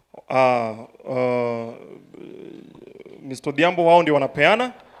Mr. Odhiambo, wao ndio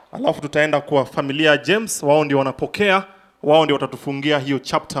wanapeana. Alafu tutaenda kwa familia James, wao ndio wanapokea, wao ndio watatufungia hiyo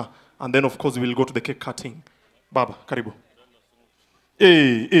chapter, and then of course we will go to the cake cutting. Baba, karibu.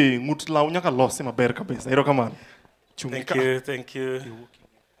 Ngutla unyaka losi maber kabisa. Hero kamani. Thank you.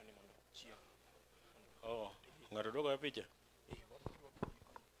 Oh, ngarodoga picha.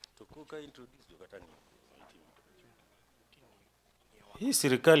 Tukuka introduce yokatani. Hii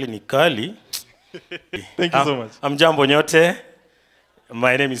serikali ni kali. Thank you so much. Amjambo nyote.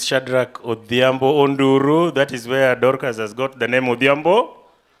 My name is Shadrach Odhiambo Onduru. That is where Dorcas has got the name Odhiambo.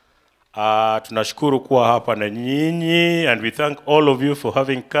 Tunashukuru kuwa hapa na nyinyi, and we thank all of you for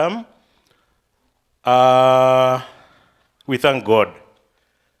having come. We thank God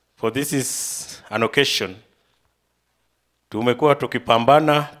for this is an occasion. Tumekuwa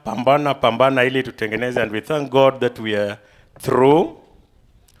tukipambana ili tutengeneze, and we thank God that we are through.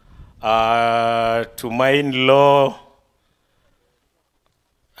 To my in-law,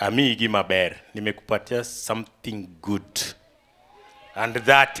 Amigi maber, nimekupatia something good. And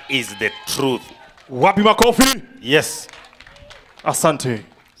that is the truth. Wapi makofi? Yes. Asante.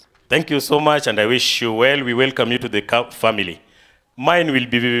 Thank you so much, and I wish you well. We welcome you to the family. Mine will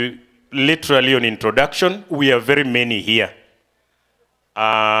be literally an introduction. We are very many here.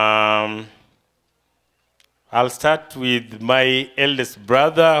 I'll start with my eldest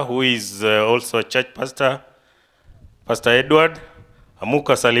brother, who is also a church pastor, Pastor Edward.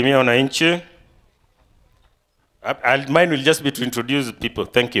 Amuka salimia wananchi. Mine will just be to introduce people.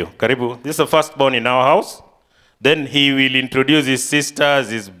 Thank you. Karibu. This is the firstborn in our house. Then he will introduce his sisters,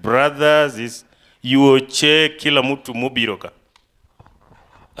 his brothers, his yuoche, kila mtu mubiroka.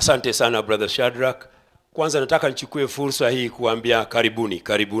 Asante sana brother Shadrach. Kwanza nataka nichukue fursa hii kuambia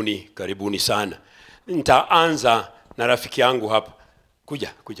karibuni sana. Nitaanza na rafiki yangu hapa.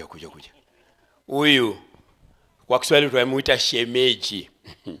 Kuja. Huyu kwa Kiswahili tunamuita shemeji.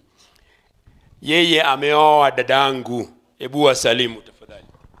 Yeye ameoa dadangu. Hebu wasalimu tafadhali.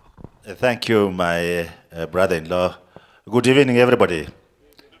 Thank you, my brother-in-law. Good evening, everybody.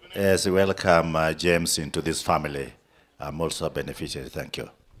 As we welcome James into this family, I'm also a beneficiary. Thank you.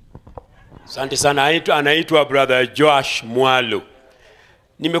 Asante sana. Anaitwa brother Josh Mwalo.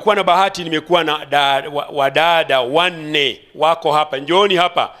 Nimekuwa na bahati, nimekuwa na wadada 4 wako hapa. Njooni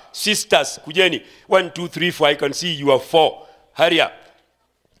hapa. Sisters, kujeni. 1, 2, 3, 4. I can see you are 4. Hurry up.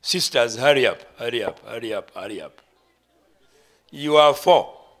 Sisters, hurry up. You are 4.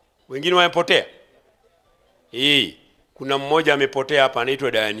 Wengine wamepotea? Kuna mmoja amepotea hapa,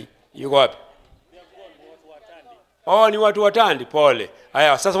 anaitwa Dani. Yuko wapi? Oh, ni watu watandi, pole.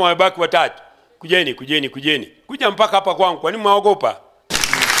 Haya, sasa wamebaki 3. Kujeni. Kuja mpaka hapa kwangu. Kwani mwaogopa?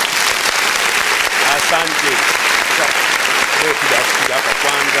 Asante. Kuja hapa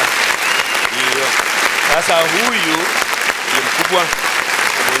kwanza. Hiyo. Sasa huyu ni mkubwa,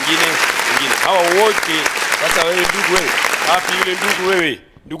 mwingine. Hawa wote. Sasa wewe ndugu wewe. Wapi yule ndugu wewe?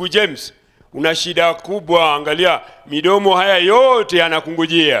 Ndugu James, una shida kubwa, angalia midomo haya yote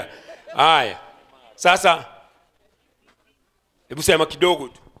yanakungojea. Haya. Sasa hebu sema kidogo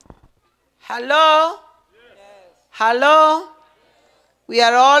tu. Hello. We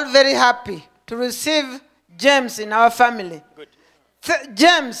are all very happy to receive James in our family. Good.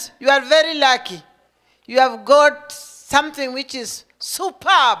 James, you are very lucky. You have got something which is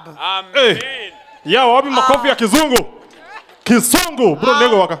superb. Amen. Wapi makofi ya kizungu? Kisungu, bro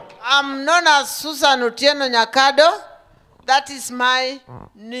nego waka. I'm known as Susan Otieno Nyakado. That is my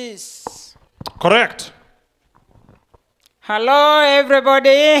niece. Correct. Hello,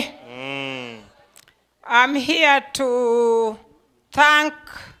 everybody. I'm here to thank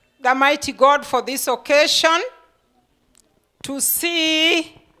the mighty God for this occasion, to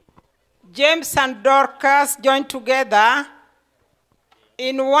see James and Dorcas join together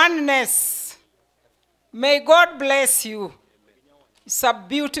in oneness. May God bless you. It's a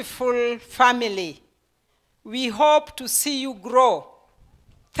beautiful family. We hope to see you grow.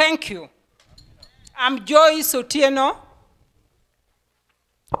 Thank you. I'm Joyce Otieno.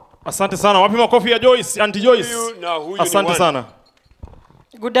 Asante sana. Wapi makofi ya Joyce, Auntie Joyce? Asante sana.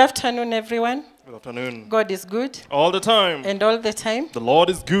 Good afternoon, everyone. Good afternoon. God is good. All the time. And all the time. The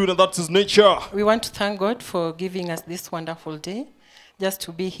Lord is good and that's his nature. We want to thank God for giving us this wonderful day, just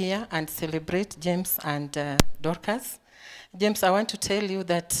to be here and celebrate James and Dorcas. James, I want to tell you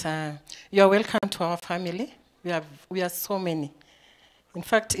that you are welcome to our family. We are so many. In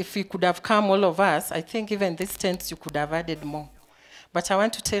fact, if we could have come all of us, I think even this tent you could have added more. But I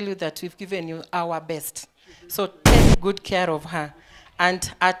want to tell you that we've given you our best. So take good care of her. And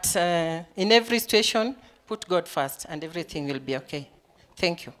in every situation, put God first and everything will be okay.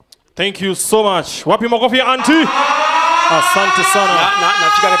 Thank you. Thank you so much. Wapi makofi ya Auntie? Asante sana.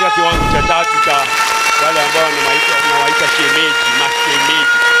 Nafika katika kiwango cha tatu cha wale ambao nawaita shemeji, mashemeji.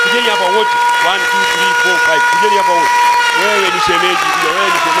 Kujeni hapa wote. 1, 2, 3, 4, 5. Kujeni hapa wote. Wewe ni shemeji, wewe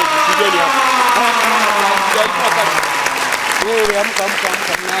ni shemeji. Kujeni hapa. Wewe amka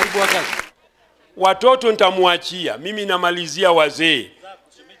mnaharibu wakati. Watoto nitamuachia. Mimi namalizia wazee.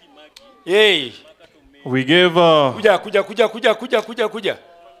 Hey. We gave kuja.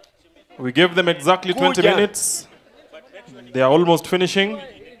 We gave them exactly 20 minutes. They are almost finishing.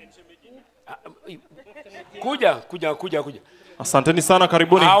 Kuja. Asanteni sana,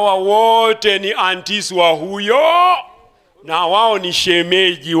 karibuni. Hawa wote ni aunties wa huyo na wao ni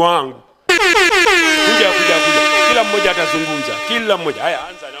shemeji wangu. Kuja. Kila mmoja atazungumza. Kila mmoja. Haya,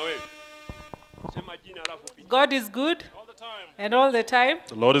 anza na wewe. Sema jina alafu. God is good. All the time. And all the time.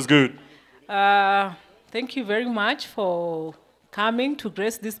 The Lord is good. Thank you very much for coming to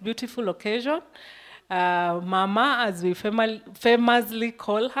grace this beautiful occasion. Mama, as we famously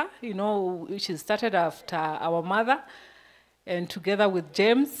call her, you know, she started after our mother. And together with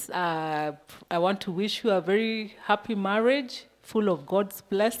James, I want to wish you a very happy marriage, full of God's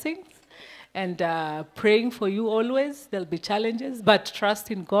blessings. And praying for you always. There'll be challenges, but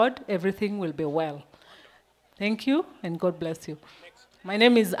trust in God, everything will be well. Thank you, and God bless you. My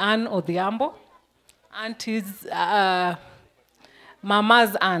name is Ann Odhiambo. Aunt is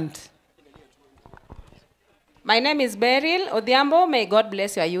Mama's aunt. My name is Beryl Odhiambo. May God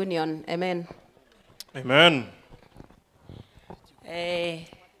bless your union. Amen. Amen.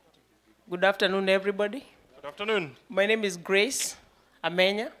 Good afternoon, everybody. Good afternoon. My name is Grace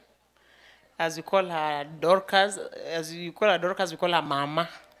Amenya. As you call her Dorcas, we call her Mama.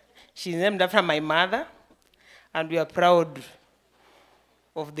 She's named after my mother, and we are proud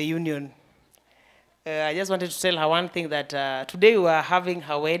of the union. I just wanted to tell her one thing, that today we are having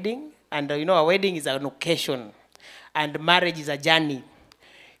her wedding, and you know, a wedding is an occasion, and marriage is a journey.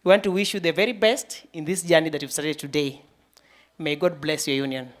 We want to wish you the very best in this journey that you've started today. May God bless your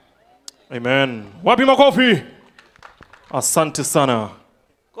union. Amen. Wapi makofi? Asante sana.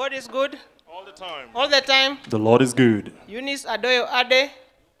 God is good. All the time. All the time. The Lord is good. Eunice Adoyo Ade,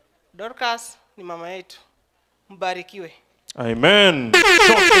 Dorcas ni mama yetu. Mbarikiwe. Amen.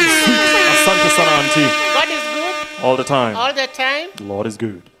 Short and sweet. Asante sana, Auntie. God is good. All the time. All the time. The Lord is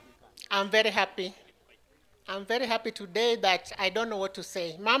good. I'm very happy. I'm very happy today that I don't know what to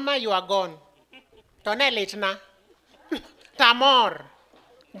say. Mama, you are gone. Tone litna. Tamor.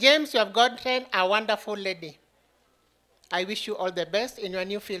 James, you have gotten a wonderful lady. I wish you all the best in your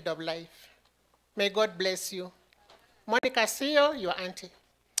new field of life. May God bless you. Monica Sio, your auntie.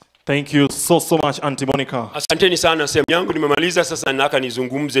 Thank you so much, Auntie Monica. Asanteni sana, sehemu yangu nimemaliza, sasa nataka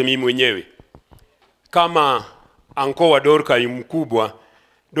nizungumze mimi mwenyewe. Kama anko wa Dorka mkubwa,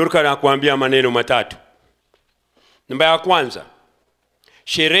 Dorka anakuambia maneno matatu. Namba ya kwanza,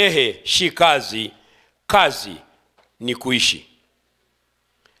 sherehe si kazi, kazi ni kuishi.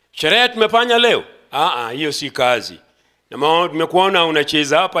 Sherehe tumefanya leo? Hiyo si kazi. Na maana tumekuona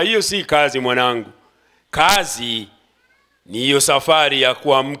unacheza hapa, hiyo si kazi mwanangu. Kazi ni hiyo safari ya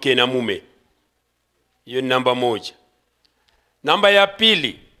kuwa mke na mume. Hiyo ni namba moja. Namba ya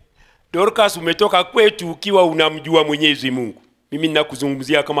pili, Dorcas umetoka kwetu ukiwa unamjua Mwenyezi Mungu. Mimi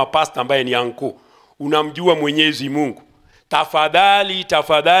ninakuzungumzia kama pastor ambaye ni anko. Unamjua Mwenyezi Mungu.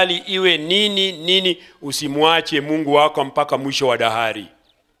 Tafadhali iwe nini usimwache Mungu wako mpaka mwisho wa dahari.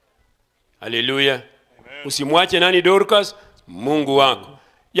 Haleluya. Usimwache nani Dorcas? Mungu wako.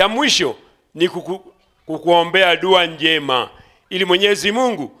 Ya mwisho ni kukuombea dua njema ili Mwenyezi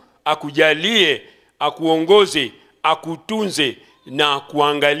Mungu akujalie, akuongoze, akutunze na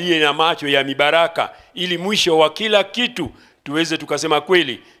kuangalie na macho ya mibaraka ili mwisho wa kila kitu tuweze tukasema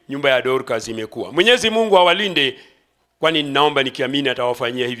kweli nyumba ya Dorcas imekuwa. Mwenyezi Mungu awalinde, kwani ninaomba nikiamini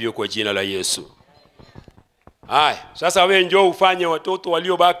atawafanyia hivyo kwa jina la Yesu. Haya, sasa wewe njoo ufanye watoto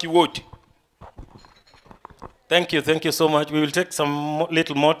waliobaki wote. Thank you so much. We will take some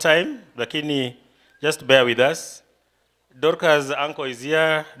little more time, lakini just bear with us. Dorcas' uncle is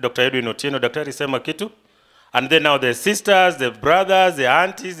here, Dr. Edwin Otieno. Daktari sema kitu. And then now the sisters, the brothers, the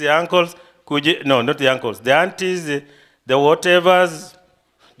aunties, the uncles, no, not the uncles, the aunties, the whatevers,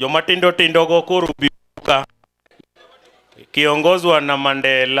 Jomatindo Tindogo Kurubiuka, kiongozwa na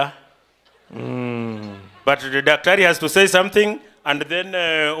Mandela. But the daktari has to say something, and then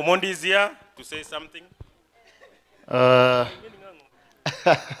Umondi is here to say something.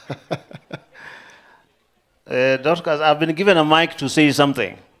 Dorcas, I've been given a mic to say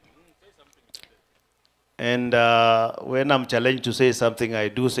something. And when I'm challenged to say something, I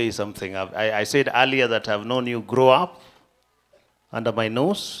do say something. I said earlier that I've known you grow up under my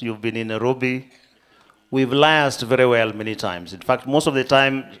nose. You've been in Nairobi. We've liaised very well many times. In fact, most of the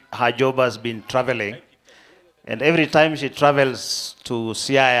time, her job has been traveling. And every time she travels to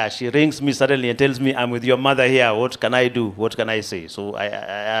Siaya, she rings me suddenly and tells me, I'm with your mother here. What can I do? What can I say? So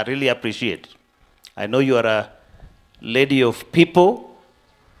I really appreciate. I know you are a lady of people.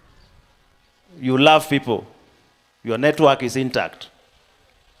 You love people. Your network is intact.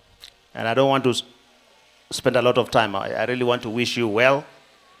 And I don't want to spend a lot of time. I really want to wish you well.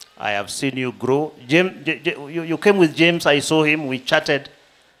 I have seen you grow. You came with James. I saw him. We chatted.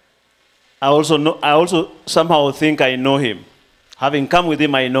 I also somehow think I know him. Having come with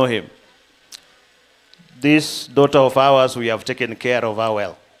him, I know him. This daughter of ours, we have taken care of her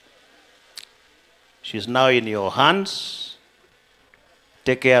well. She's now in your hands.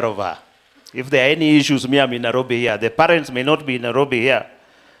 Take care of her. If there are any issues, me, I'm in Nairobi here. The parents may not be in Nairobi here,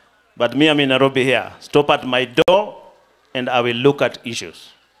 but me, I'm in Nairobi here. Stop at my door, and I will look at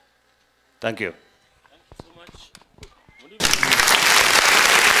issues. Thank you.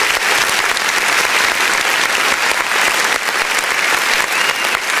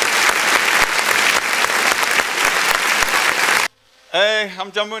 Hey,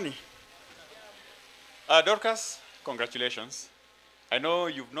 I'm Jamboni. Dorcas, congratulations. I know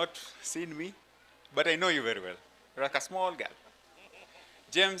you've not seen me, but I know you very well. You're like a small girl.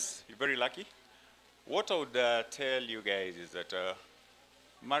 James, you're very lucky. What I would tell you guys is that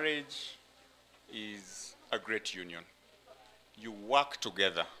marriage is a great union. You work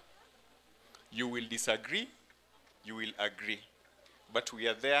together. You will disagree, you will agree, but we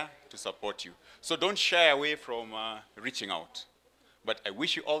are there to support you. So don't shy away from reaching out. But I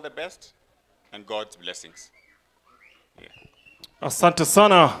wish you all the best and God's blessings. Yeah. Asante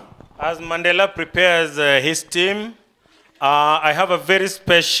sana. As Mandela prepares his team, I have a very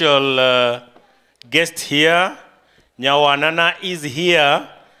special guest here. Nyawanana is here.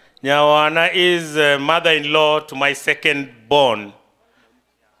 Nyawana is mother-in-law to my second born.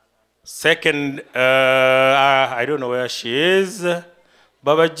 I don't know where she is.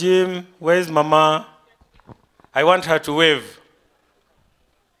 Baba Jim, where's Mama? I want her to wave.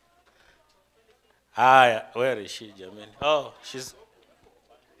 Where is she, Jamani? Oh, she's...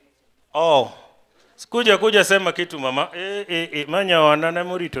 Oh. Kuja sema kitu mama. Manya wanana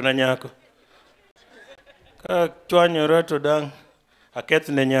murito na nyako. Chwanyo rato dang. Aketh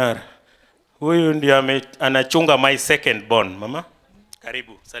nenyara. Huyu ndiye anachunga my second born, mama.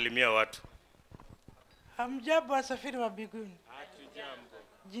 Karibu, salimia watu. Hamjambo wasafiri wa mbinguni.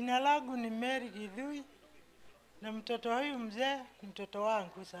 Jina langu ni Mary Githui na mtoto huyu mzee ni mtoto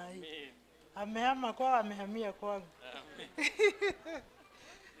wangu saa hii. Amehama kwao, amehamia kwangu.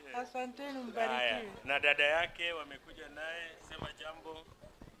 Asanteni, mbarikiwe. Na dada yake wamekuja naye, sema jambo.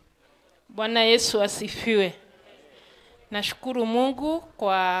 Bwana Yesu asifiwe. Nashukuru Mungu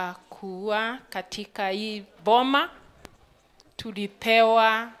kwa kuwa katika hii boma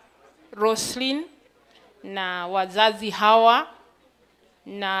tulipewa Roslyn na wazazi hawa,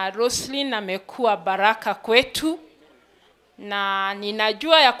 na Roslyn amekuwa baraka kwetu, na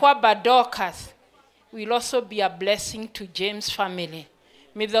ninajua ya kwamba Dorcas will also be a blessing to James' family.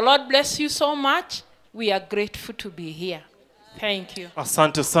 May the Lord bless you so much. We are grateful to be here. Thank you.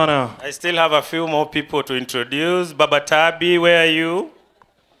 Asante sana. I still have a few more people to introduce. Baba Tabi, where are you?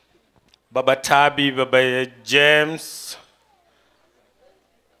 Baba Tabi, Baba James.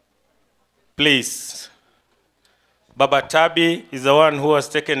 Please. Baba Tabi is the one who has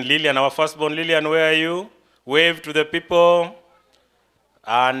taken Lillian, our firstborn. Lillian, where are you? Wave to the people.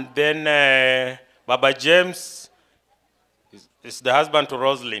 And then Baba James is the husband to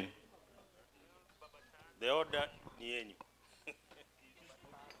Roslyn. The order ni yenyu.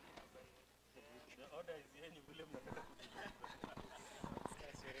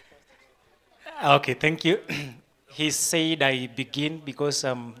 Okay, thank you. He said I begin because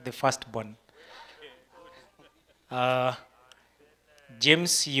I'm the firstborn.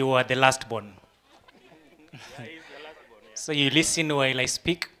 James, you are the lastborn. So you listen while I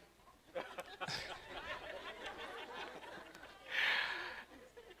speak.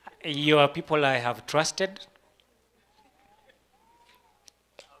 You are people I have trusted.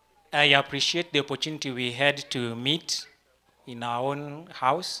 I appreciate the opportunity we had to meet in our own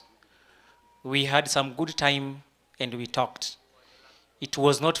house. We had some good time and we talked. It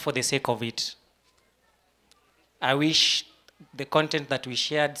was not for the sake of it. I wish the content that we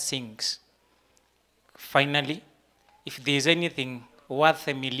shared sings. Finally, if there's anything worth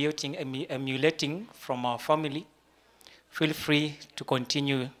emulating from our family, feel free to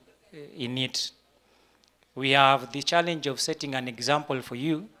continue in it. We have the challenge of setting an example for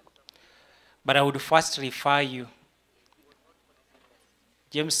you, but I would first refer you.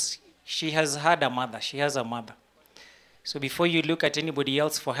 James, she has had a mother. She has a mother. So before you look at anybody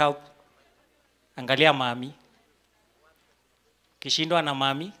else for help, angalia mami. Kishindwa na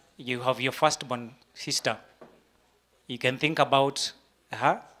mami, you have your firstborn sister. You can think about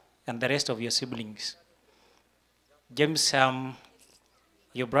her and the rest of your siblings. James,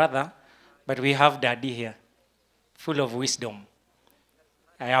 your brother, but we have daddy here, full of wisdom.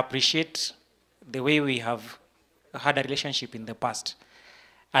 I appreciate the way we have had a relationship in the past.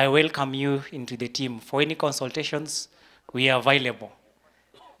 I welcome you into the team. For any consultations, we are available.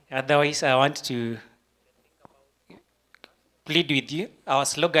 Otherwise, I want to plead with you. Our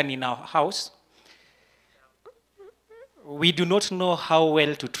slogan in our house, we do not know how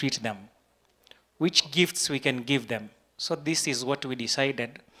well to treat them, which gifts we can give them. So this is what we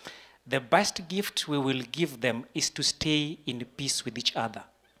decided. The best gift we will give them is to stay in peace with each other.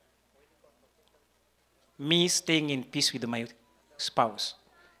 Me staying in peace with my spouse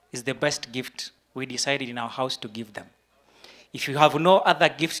is the best gift we decided in our house to give them. If you have no other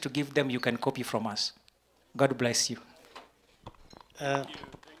gifts to give them, you can copy from us. God bless you.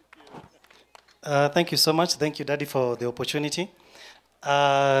 Thank you so much. Thank you, Daddy, for the opportunity.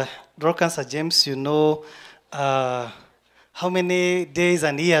 Dorcas and James, you know how many days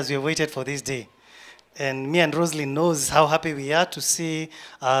and years we have waited for this day. And me and Roslyn knows how happy we are to see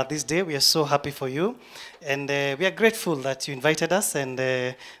this day. We are so happy for you. And we are grateful that you invited us. And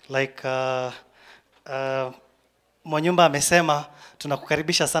like Mwanyumba amesema,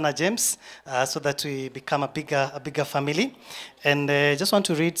 tunakukaribisha sana James, so that we become a bigger family. And just want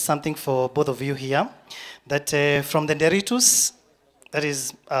to read something for both of you here. That from the Deritus, that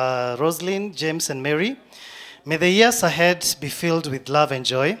is Roslyn, James, and Mary. May the years ahead be filled with love and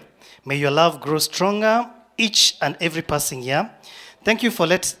joy. May your love grow stronger each and every passing year. Thank you for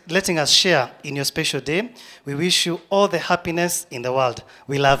letting us share in your special day. We wish you all the happiness in the world.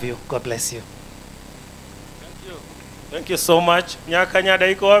 We love you. God bless you. Thank you so much. Nyakanyada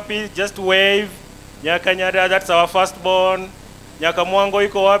iko wapi? Just wave. Nyakanyada, that's our firstborn. Nyakamwango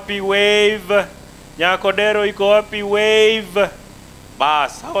iko wapi? Wave. Nyakodero iko wapi? Wave.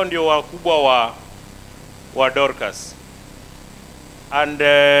 Bas, hao ndio wakubwa wa Dorcas. And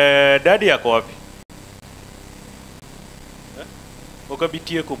daddy yako wapi?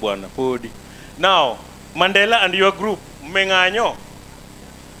 Ukabitie ko bwana podi. Now, Mandela and your group, mmenganyo.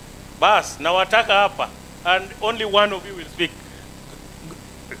 Bas, nawataka hapa. And only one of you will speak.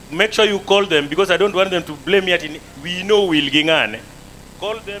 Make sure you call them, because I don't want them to blame me. We know we'll gingane.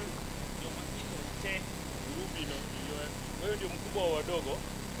 Call them.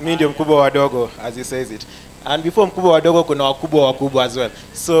 Mi ndio mkubwa wadogo, as he says it. And before mkubwa wadogo, kuna wakubwa as well.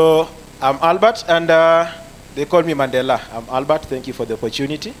 So I'm Albert, and they call me Mandela. I'm Albert. Thank you for the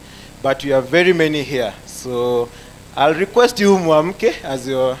opportunity. But we are very many here, so I'll request you muamke as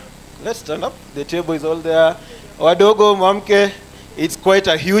your. Let's stand up. The table is all there. Wadogo, muamke. It's quite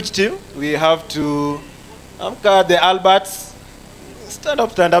a huge team. We have to amka the Alberts. Stand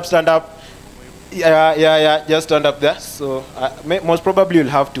up, stand up, stand up. Yeah. Just stand up there. So most probably you'll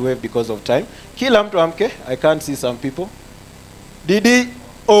have to wave because of time. Kila mtu amke. I can't see some people. Didi.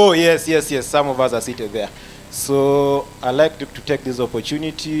 Oh yes. Some of us are seated there. So I'd like to take this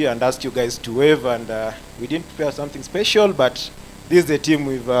opportunity and ask you guys to wave. And we didn't prepare something special, but this is the team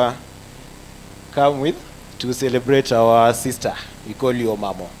we've come with to celebrate our sister. We call you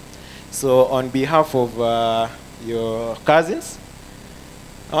Mamo. So on behalf of your cousins,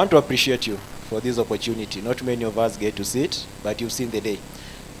 I want to appreciate you for this opportunity. Not many of us get to see it, but you've seen the day.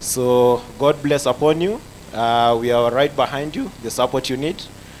 So God bless upon you. We are right behind you, the support you need.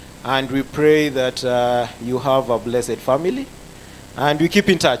 And we pray that you have a blessed family. And we keep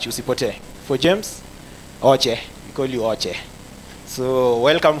in touch, usipote. For James, Oche. We call you Oche. So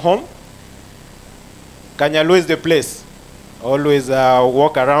welcome home. Kanyalo is the place. Always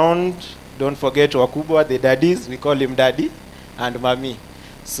walk around. Don't forget Wakubwa, the daddies. We call him daddy and mommy.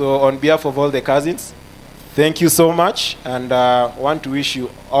 So on behalf of all the cousins, thank you so much, and want to wish you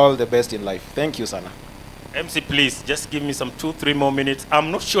all the best in life. Thank you, Sana. MC, please, just give me some 2-3 more minutes.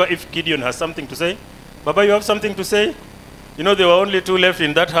 I'm not sure if Gideon has something to say. Baba, you have something to say? You know, there were only 2 left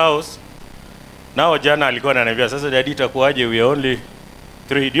in that house. Now, jana alikuwa ananiambia, sasa daddy itakuwaje, we are only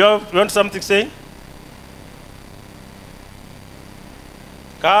 3. Do you want something to say?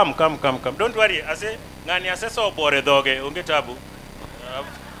 Come. Don't worry. I say, ngani aseso bore doge, unge tabu.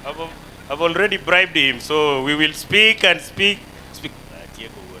 I've already bribed him, so we will speak and speak.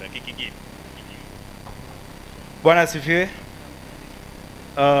 Bwana asifiwe.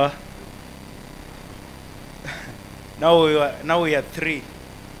 Now we are 3.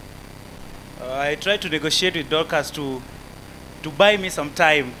 I tried to negotiate with Dorcas to buy me some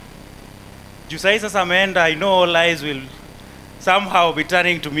time. Juu sahi sasa ameenda, I know all eyes will somehow be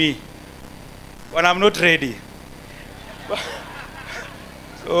turning to me when I'm not ready.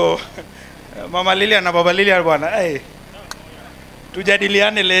 So, Mama Lilian na Baba Lilian bwana, hey,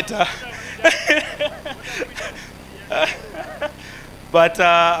 tujadiliane later. But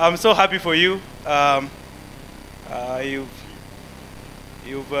I'm so happy for you.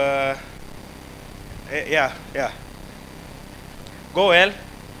 You've yeah. Go well,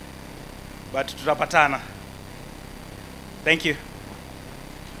 but tutapatana. Thank you.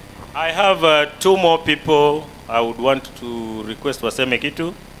 I have 2 more people I would want to request waseme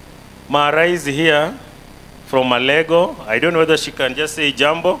kitu. Mara is here from Malego. I don't know whether she can just say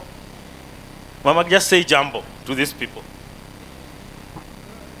jambo. Mama, just say jambo to these people.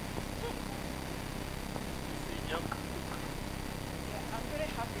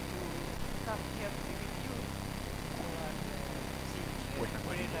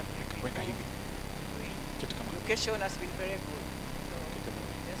 Education has been very good. So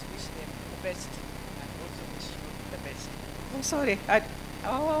just wish them the best and also wish you the best. Oh, sorry.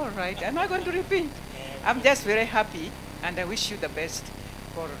 All right. I'm not going to repeat. I'm just very happy and I wish you the best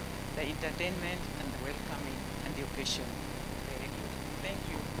for the entertainment and the welcoming and the occasion. Very good. Thank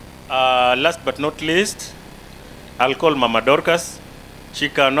you. Last but not least, I'll call Mama Dorcas. She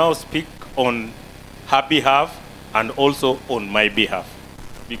can now speak on her behalf and also on my behalf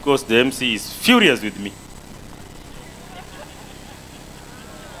because the MC is furious with me.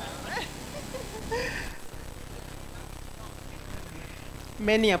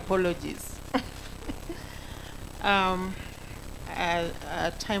 Many apologies. At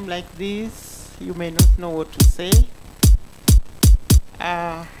a time like this, you may not know what to say.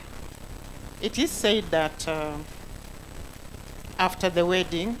 It is said that after the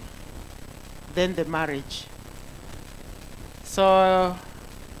wedding, then the marriage. So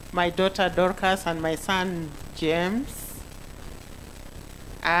my daughter Dorcas and my son James,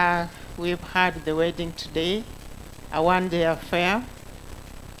 we've had the wedding today, a 1-day affair.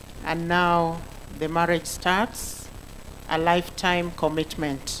 And now the marriage starts, a lifetime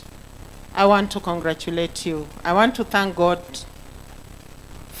commitment. I want to congratulate you. I want to thank God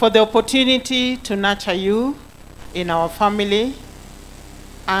for the opportunity to nurture you in our family.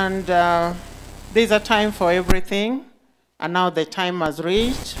 And there's a time for everything. And now the time has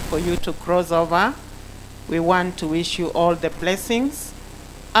reached for you to cross over. We want to wish you all the blessings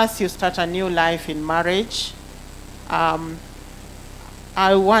as you start a new life in marriage.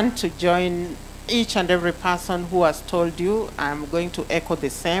 I want to join each and every person who has told you, I'm going to echo the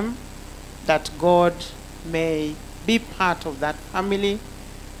same, that God may be part of that family.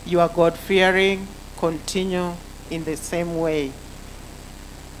 You are God-fearing, continue in the same way.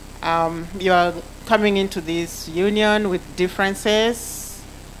 You are coming into this union with differences.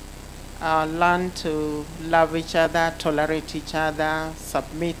 Learn to love each other, tolerate each other,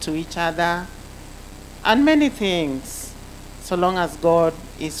 submit to each other, and many things. So long as God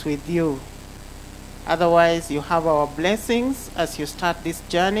is with you. Otherwise, you have our blessings as you start this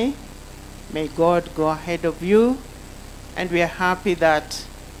journey. May God go ahead of you. And we are happy that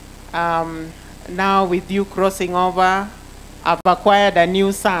now with you crossing over, I've acquired a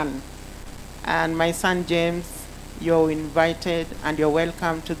new son. And my son James, you're invited and you're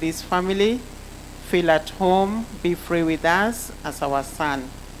welcome to this family. Feel at home, be free with us as our son.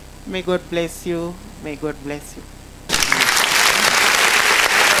 May God bless you. May God bless you.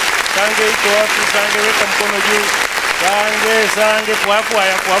 Sange iko wapi? Sange weka mkono juu. Sange,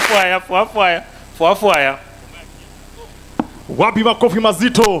 fuafuaya. Wapi makofi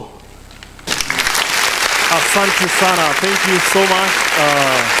mazito. Asante sana. Thank you so much,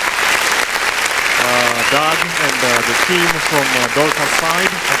 Doug and the team from Dorcas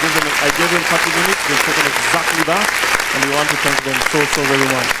side. I gave them 30 minutes. They've taken exactly that. And we want to thank them so very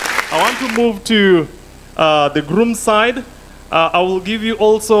much. I want to move to the groom side. I will give you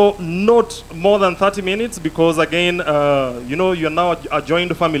also not more than 30 minutes because again, you're now a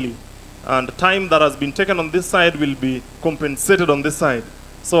joined family. And the time that has been taken on this side will be compensated on this side.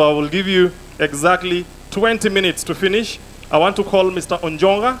 So I will give you exactly 20 minutes to finish. I want to call Mr.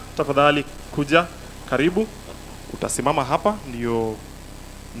 Onyango. Tafadhali kuja, karibu. Utasimama hapa, ndio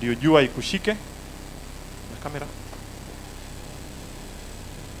jua ikushike. Na kamera.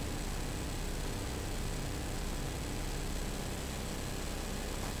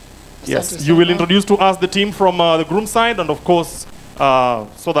 Yes, you will introduce to us the team from the groom side and of course,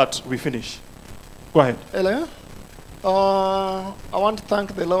 so that we finish. Go ahead. Hello. I want to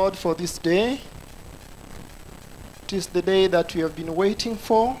thank the Lord for this day. It is the day that we have been waiting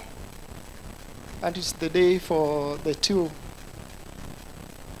for, and it's the day for the two,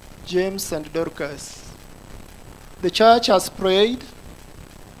 James and Dorcas. The church has prayed,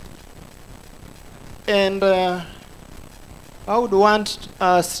 and I would want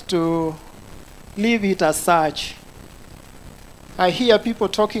us to leave it as such. I hear people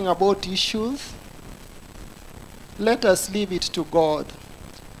talking about issues. Let us leave it to God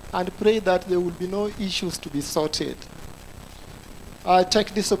and pray that there will be no issues to be sorted. I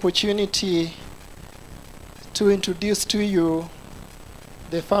take this opportunity to introduce to you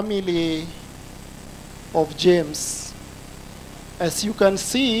the family of James. As you can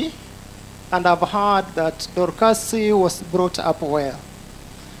see, and I've heard that Dorcas was brought up well.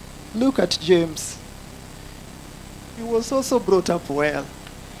 Look at James. He was also brought up well.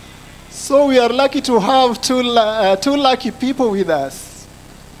 So we are lucky to have two lucky people with us.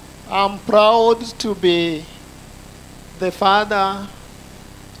 I'm proud to be the father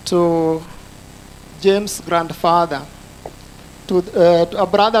to James' grandfather, a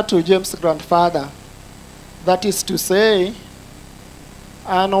brother to James' grandfather. That is to say,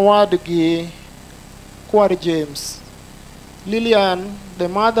 Anwadgi Kwar James. Lillian, the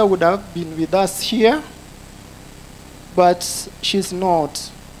mother, would have been with us here, but she's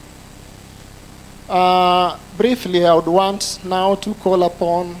not. Briefly, I would want now to call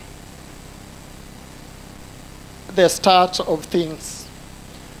upon the start of things.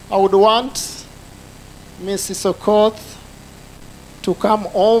 I would want Mrs. Okoth to come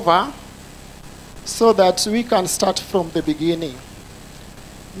over so that we can start from the beginning.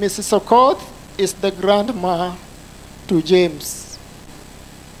 Mrs. Okoth is the grandma to James.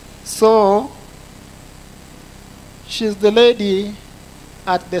 So, she's the lady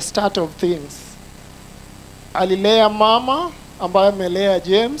at the start of things. Alilea mama ambaye amelea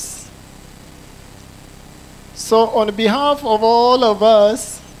James. So on behalf of all of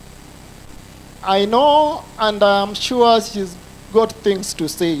us, I know and I'm sure she's got things to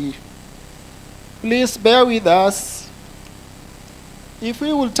say. Please bear with us. If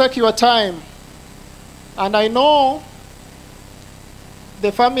we will take your time, and I know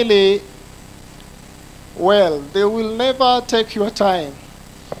the family well, they will never take your time.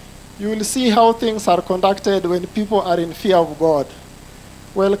 You will see how things are conducted when people are in fear of God.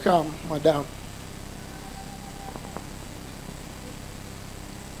 Welcome, Madam.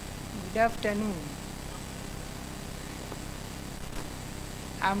 Good afternoon.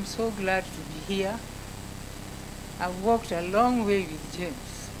 I'm so glad to be here. I've walked a long way with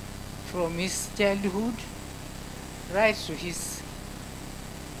James, from his childhood right to his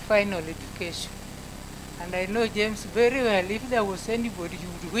final education. And I know James very well. If there was anybody you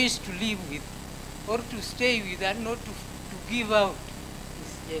would wish to live with or to stay with and not to give out,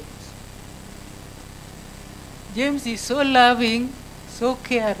 it's James. James is so loving, so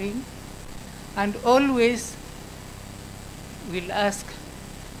caring, and always will ask,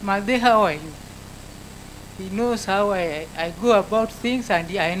 Mother, how are you? He knows how I go about things, and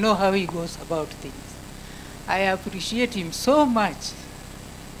I know how he goes about things. I appreciate him so much.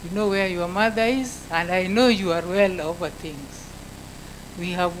 You know where your mother is, and I know you are well over things.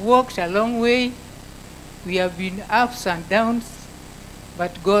 We have walked a long way. We have been ups and downs,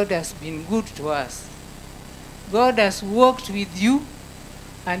 but God has been good to us. God has walked with you,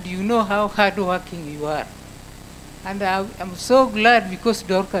 and you know how hardworking you are. And I'm so glad because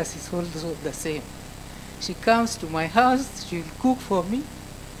Dorcas is also the same. She comes to my house, she'll cook for me.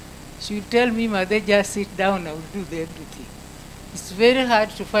 She'll tell me, Mother, just sit down, I will do everything. It's very hard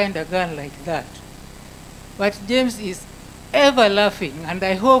to find a girl like that. But James is ever laughing, and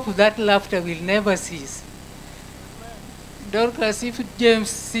I hope that laughter will never cease. Dorcas, if James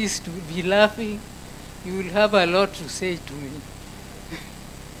ceased to be laughing, you will have a lot to say to me.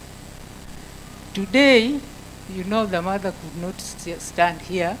 Today, you know the mother could not stand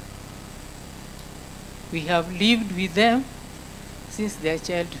here. We have lived with them since their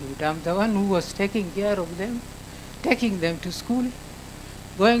childhood. I'm the one who was taking care of them, taking them to school,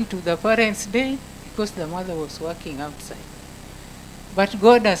 going to the parents' day because the mother was working outside. But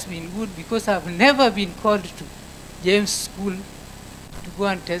God has been good because I've never been called to James' school to go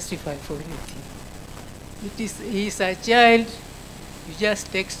and testify for anything. He's a child, you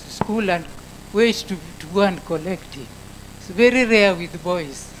just take to school and wait to go and collect him. It's very rare with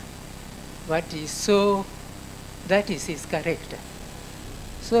boys, but that is his character.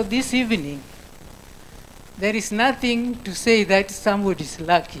 So this evening, there is nothing to say that somebody is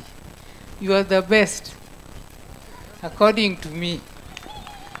lucky. You are the best, according to me.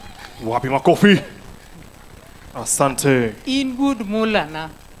 Wapi makofi. Asante. In good mulana.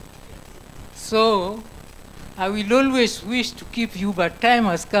 So, I will always wish to keep you, but time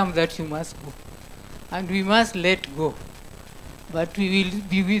has come that you must go. And we must let go. But we will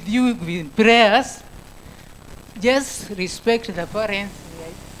be with you with prayers. Just respect the parents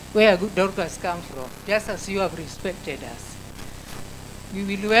where Dorcas come from, just as you have respected us. We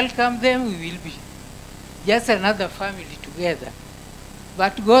will welcome them, we will be just another family together.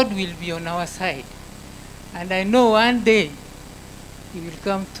 But God will be on our side. And I know one day He will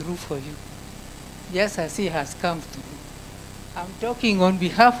come through for you, just as He has come through. I'm talking on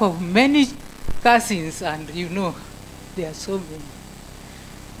behalf of many cousins, and you know, there are so many.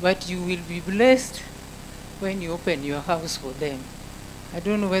 But you will be blessed when you open your house for them. I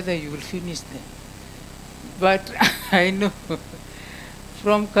don't know whether you will finish them. But I know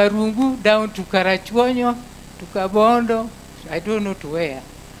from Karungu down to Karachuonyo, to Kabondo, I don't know to where.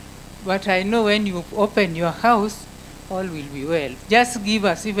 But I know when you open your house, all will be well. Just give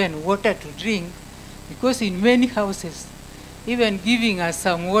us even water to drink, because in many houses, even giving us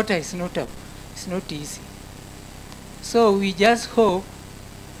some water is not easy. So we just hope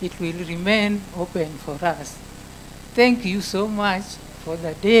it will remain open for us. Thank you so much for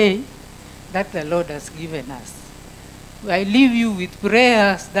the day that the Lord has given us. I leave you with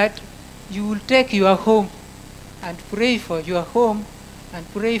prayers that you will take your home and pray for your home and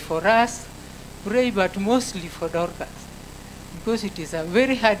pray for us. Pray, but mostly for Dorcas, because it is a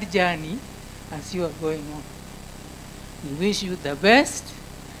very hard journey as you are going on. We wish you the best,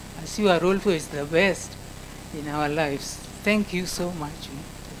 as you are always the best in our lives. Thank you so much.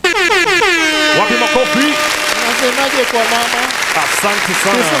 Wapi makofi. Nasemaje kwa mama? Asante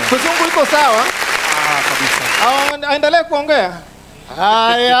sana. Kuzungu iko sawa? Kabisa. Aendelee kuongea.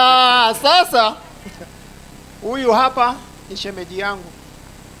 Haya, sasa huyu hapa ni shemeji yangu.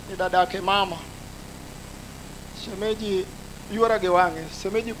 Ni dada yake mama. Shemeji yuarage wange,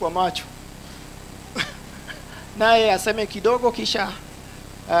 shemeji kwa macho. Naye aseme kidogo, kisha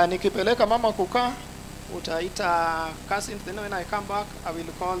nikipeleka mama kukaa, utaita cousins. Then when I come back, I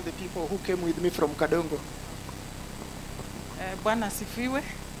will call the people who came with me from Kadongo. Bwana asifiwe.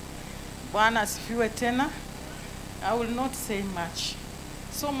 Bwana asifiwe tena. I will not say much.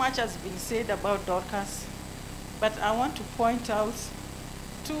 So much has been said about Dorcas, but I want to point out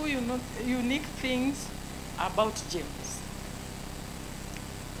two unique things about James.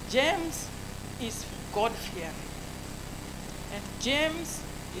 James is God-fearing, and James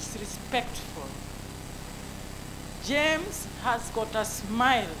is respectful. James has got a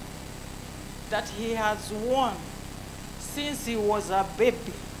smile that he has worn since he was a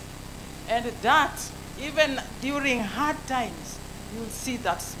baby, and that even during hard times, you'll see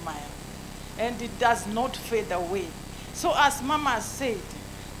that smile, and it does not fade away. So as Mama said,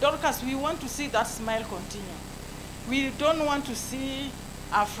 Dorcas, we want to see that smile continue. We don't want to see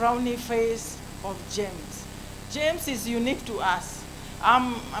a frowny face of James. James is unique to us.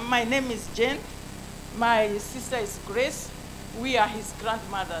 My name is Jane. My sister is Grace. We are his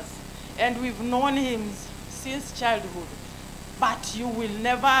grandmothers, and we've known him since childhood. But you will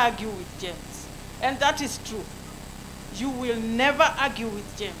never argue with James, and that is true. You will never argue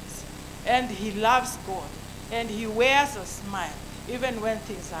with James, and he loves God, and he wears a smile even when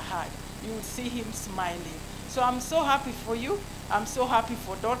things are hard. You will see him smiling. So I'm so happy for you. I'm so happy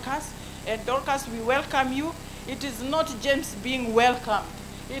for Dorcas. And Dorcas, we welcome you. It is not James being welcomed.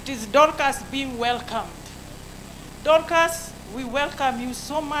 It is Dorcas being welcomed. Dorcas, we welcome you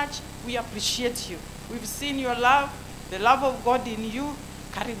so much. We appreciate you. We've seen your love, the love of God in you.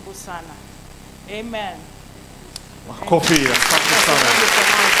 Karibu sana. Amen. Makofi, asante sana.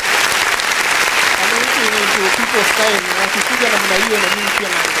 people style, na wakikuja namna hiyo na mimi pia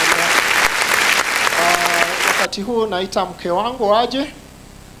naendelea. Wakati huu naita mke wangu aje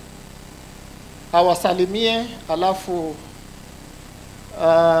awasalimie, alafu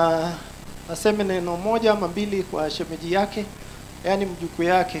aseme neno moja ama mbili kwa shemeji yake, yani mjukuu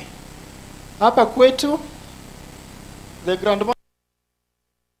yake. Hapa kwetu the grandmother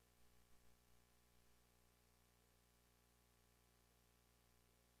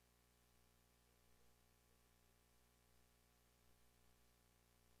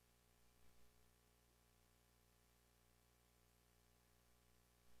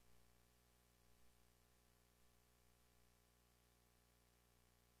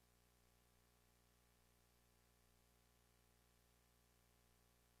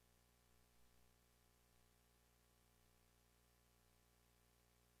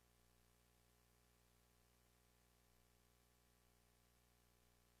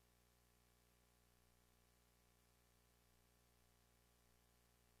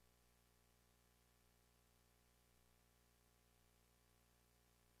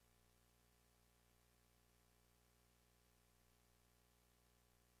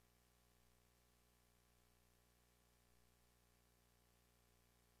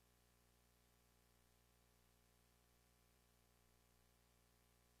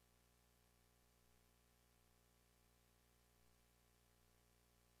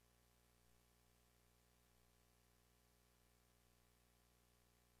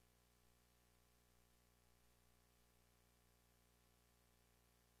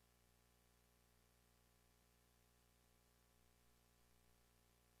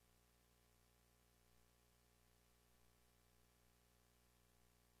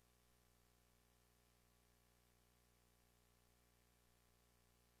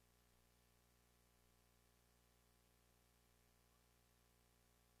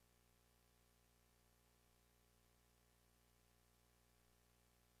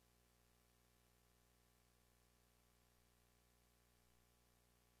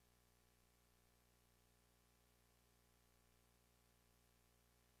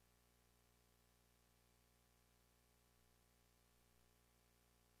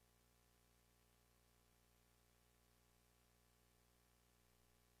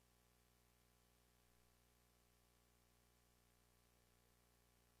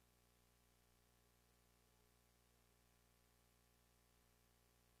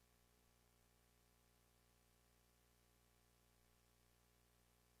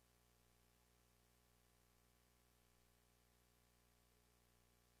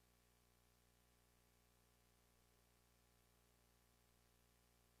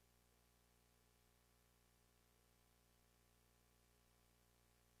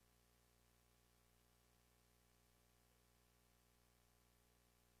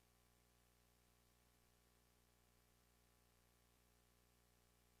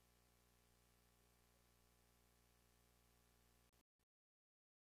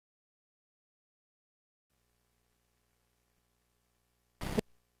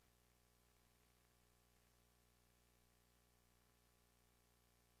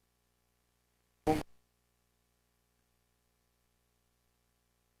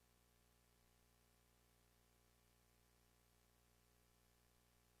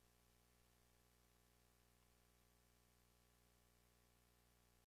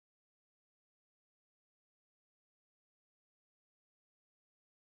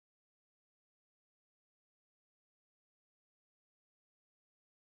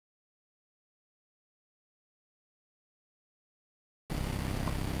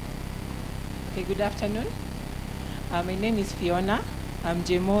Okay, good afternoon. My name is Fiona. I'm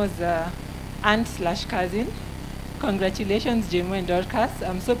Jemo's aunt/cousin. Congratulations, Jemo and Dorcas.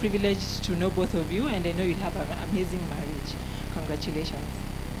 I'm so privileged to know both of you, and I know you'll have an amazing marriage. Congratulations.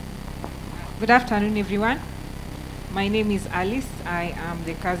 Good afternoon, everyone. My name is Alice. I am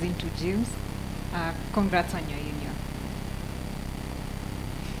the cousin to James. Congrats on your union.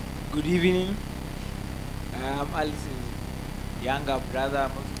 Good evening. I'm Alice's younger brother.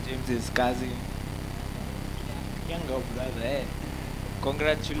 I'm also James's cousin. Younger brother, eh?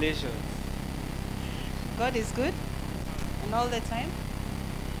 Congratulations. God is good, and all the time.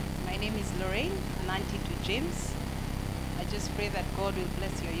 My name is Lorraine, an auntie to James. I just pray that God will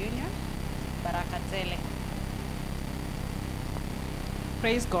bless your union. Barakatele.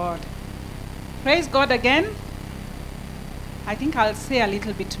 Praise God. Praise God again. I think I'll say a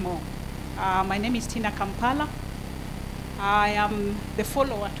little bit more. My name is Tina Kampala. I am the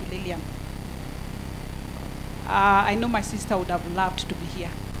follower to Lillian. I know my sister would have loved to be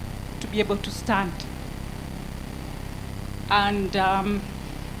here, to be able to stand. And the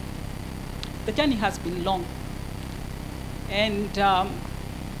journey has been long. And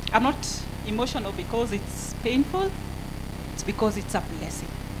I'm not emotional because it's painful, it's because it's a blessing.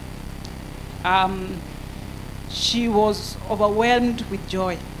 She was overwhelmed with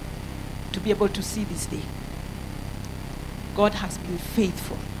joy to be able to see this day. God has been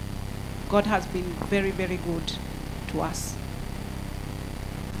faithful. God has been very, very good to us.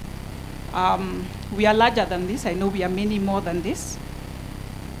 We are larger than this. I know we are many more than this.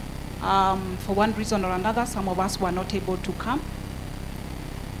 For one reason or another, some of us were not able to come,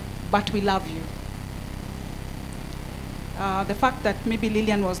 but we love you. The fact that maybe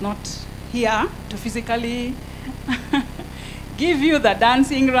Lillian was not here to physically give you the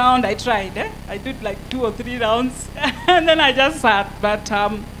dancing round, I tried. I did like 2 or 3 rounds, and then I just sat. But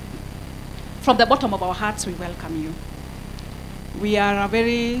from the bottom of our hearts, we welcome you. We are a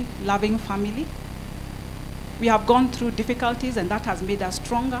very loving family. We have gone through difficulties, and that has made us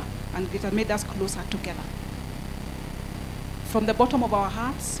stronger, and it has made us closer together. From the bottom of our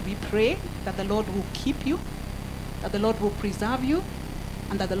hearts, we pray that the Lord will keep you, that the Lord will preserve you,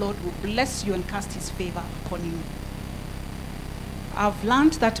 and that the Lord will bless you and cast his favor upon you. I've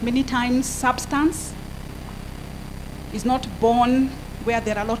learned that many times substance is not born where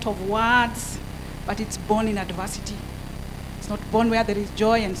there are a lot of words, but it's born in adversity. It's not born where there is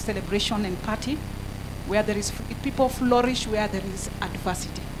joy and celebration and party, where there is people flourish where there is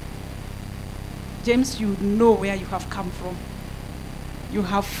adversity. James, you know where you have come from. You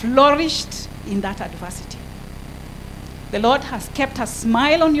have flourished in that adversity. The Lord has kept a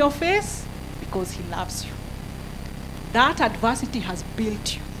smile on your face because he loves you. That adversity has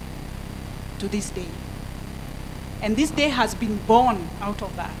built you to this day. And this day has been born out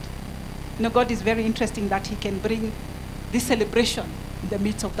of that. You know, God is very interesting that he can bring this celebration in the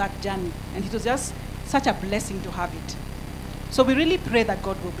midst of that journey. And it was just such a blessing to have it. So we really pray that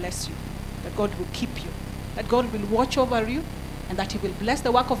God will bless you, that God will keep you, that God will watch over you, and that he will bless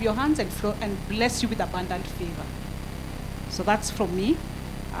the work of your hands and bless you with abundant favor. So that's from me.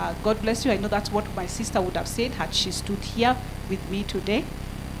 God bless you. I know that's what my sister would have said had she stood here with me today.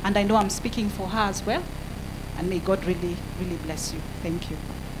 And I know I'm speaking for her as well. And may God really, really bless you. Thank you.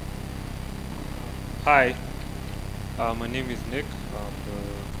 Hi, my name is Nick. I'm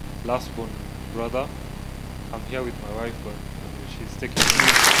the last born brother. I'm here with my wife, but she's taking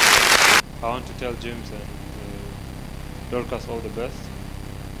leave. I want to tell James and Dorcas all the best.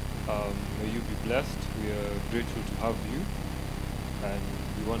 May you be blessed. We are grateful to have you, and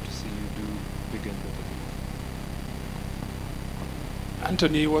we want to see you do big and better things.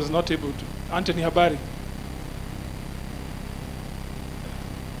 Anthony was not able to. Anthony, habari.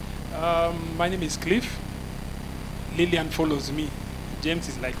 My name is Cliff. Lillian follows me. James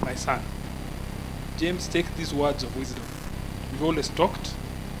is like my son. James, take these words of wisdom. We've always talked.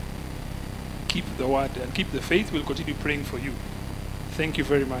 Keep the word and keep the faith. We'll continue praying for you. Thank you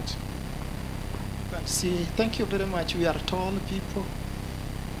very much. See, thank you very much. We are tall people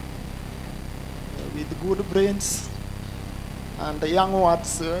with good brains and the young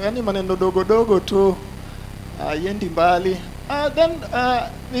words. Any maneno dogo dogo tu yendi mbali. Then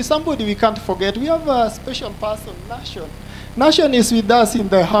there's somebody we can't forget. We have a special person, Nation. Nation is with us in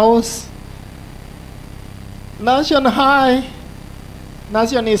the house. Nation, hi.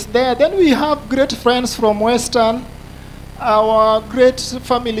 Nation is there. Then we have great friends from Western. Our great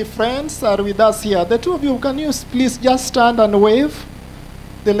family friends are with us here. The two of you, can you please just stand and wave?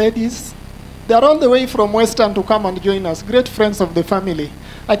 The ladies. They are all the way from Western to come and join us. Great friends of the family.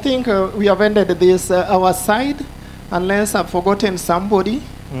 I think we have ended this our side, unless I've forgotten somebody.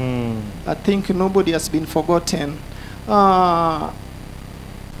 I think nobody has been forgotten.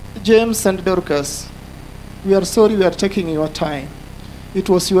 James and Dorcas, we are sorry we are taking your time. It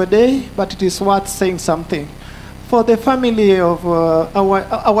was your day, but it is worth saying something. For the family of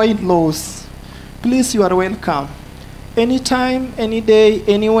our in-laws, please, you are welcome. Anytime, any day,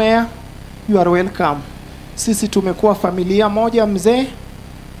 anywhere, you are welcome. Sisi tumekuwa familia moja mzee,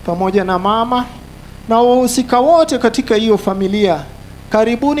 pamoja na mama, na wahusika wote katika hiyo familia.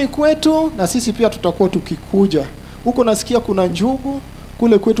 Karibuni kwetu, na sisi pia tutakuwa tukikuja. Huko nasikia kuna njugu,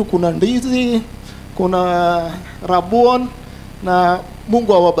 kule kwetu kuna ndizi, kuna rabuon, na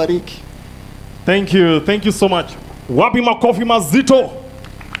Mungu awabariki. Thank you so much. Wapi makofi mazito.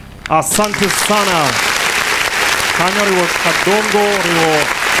 Asante sana. Kanyari was Kadongo,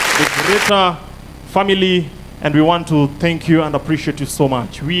 the greater family, and we want to thank you and appreciate you so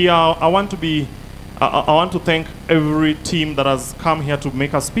much. I want to thank every team that has come here to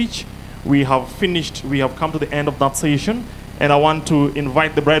make a speech. We have finished, we have come to the end of that session, and I want to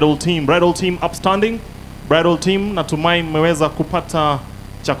invite the bridal team. Bridal team upstanding. Bridal team, natumai mmeweza kupata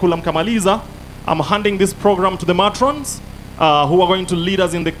chakula mkamaliza. I'm handing this program to the matrons. who are going to lead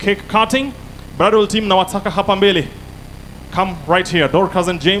us in the cake cutting. Bridal team, nawataka hapa mbele. Come right here. Dorcas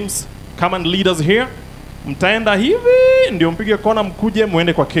and James, come and lead us here. Mtaenda hivi, ndio mpige kona mkuje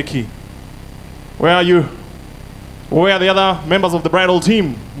muende kwa keki. Where are you? Where are the other members of the bridal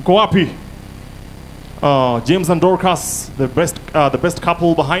team? Mko wapi? James and Dorcas, the best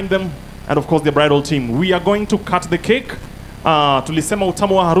couple behind them, and of course the bridal team. We are going to cut the cake. Tulisema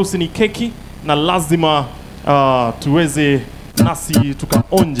utamu wa harusi ni keki, na lazima tuweze nasi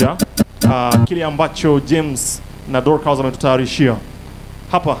tukaonja kile ambacho James na Dorcas wametutayarishia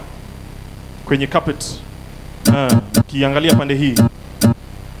hapa kwenye carpet. Kiangalia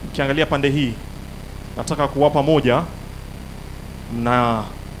pande hii, nataka kuwapa moja na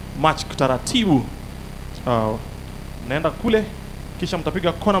match taratibu. Naenda kule, kisha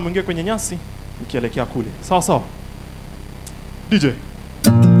mtapiga kona mwingie kwenye nyasi mkielekea kule. Sawa sawa. DJ.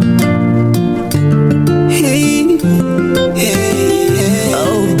 Hey, hey,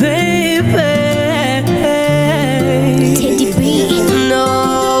 oh baby, Teddy B. No.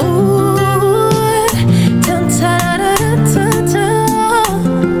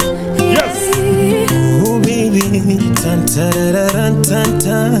 Yes. Oh baby,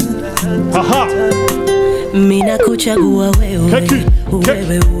 haha. Mina kuchagua wewe,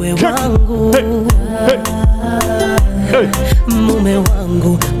 wewe uwe wangu, mume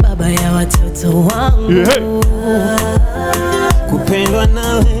wangu, baba ya watoto wangu. Kupendwa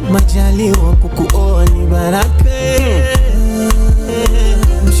nawe, majaliwa kukuoa ni baraka.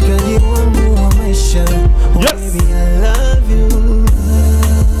 Mshikaji wangu wa maisha, oh baby I love you.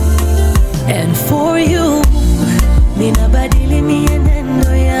 And for you, mina badili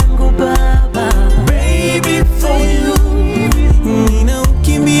mienendo yangu baba. Baby for you, mina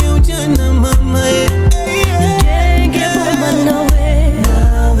ukimbia ujana mama. Nijenge boma nawe,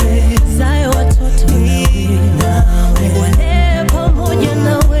 zae watoto nawe, wale pamoja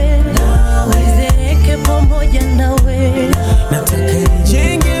nawe, zeeke pamoja nawe. Nataka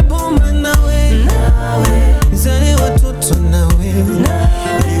nijenge boma nawe, zae watoto nawe,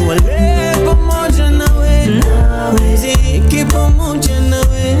 wale pamoja nawe, zeeke pamoja nawe.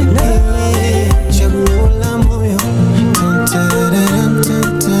 Chaguo la moyo, chaguo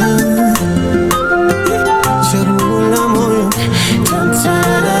la moyo,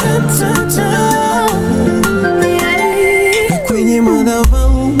 kwenye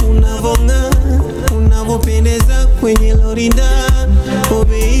madhabahu unavong'aa, unavopendeza kwenye lorinda. Oh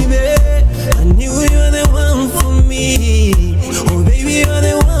baby, I knew you're the one for me. Oh baby, you're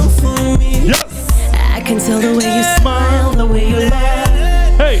the one for me. Yes. I can tell the way you smile, the way you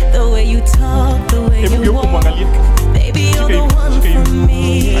laugh, the way you talk, the way you walk. Baby, you're the one for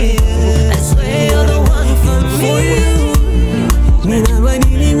me. I swear you're the one for me.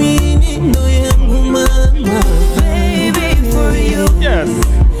 Ninabadili mienendo yangu mama. Baby, for you. Yes.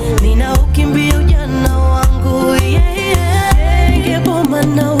 Nina ukimbia ujana wangu. Ngeboma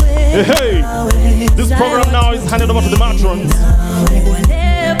nawe. Hey. This program now is handed over to the matrons.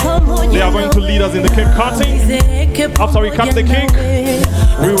 They are going to lead us in the cake cutting. After we cut the cake,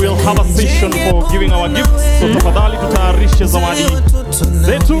 we will have a session for giving our gifts. So tafadhali tutayarishe zawadi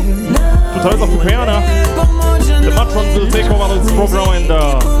zetu, tutaweza kupeana. The matrons will take over this program and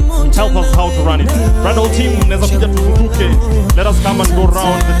help us how to run it. Bridal team, mnaweza kuja tufunguke. Let us come and go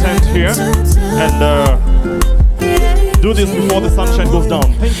around the tent here and do this before the sunshine goes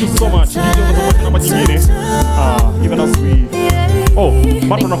down. Thank you so much. Even as we... Oh,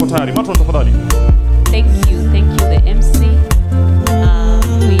 matron ako tayari. Matron tafadhali. Thank you, the MC.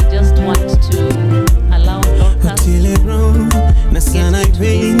 We just want to allow Dorcas to get to this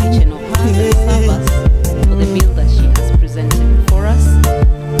kitchen of hers and serve us for the meal that she has presented for us.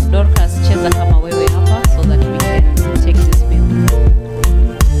 Dorcas, cheza kama wewe hapa so that we can take this meal.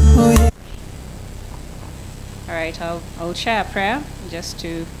 All right, I'll share a prayer just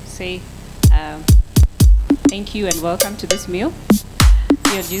to say thank you and welcome to this meal.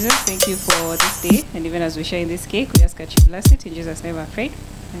 Dear Jesus, thank you for this day, and even as we share in this cake, we ask that you bless it. In Jesus' name I pray.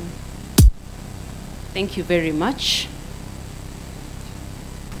 Thank you very much.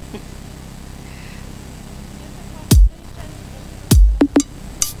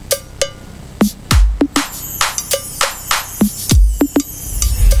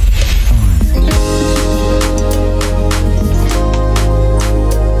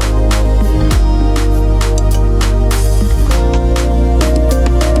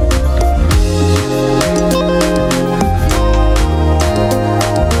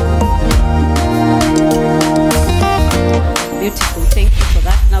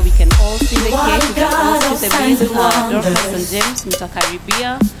 Dorcas and James,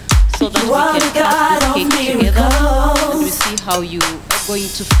 mtakaribia so that we can cut this cake together and we see how you are going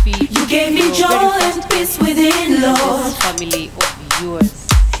to feed You gave me your joy very and first peace within, Lord. this family of yours.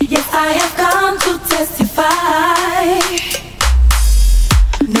 Yes, I have come to testify.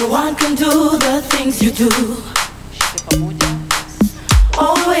 No one can do the things you do.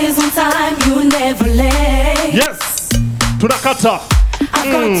 Always on time, you never late. Yes, tunakata.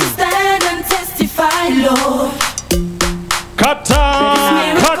 I've got to stand and testify, Lord. Kata,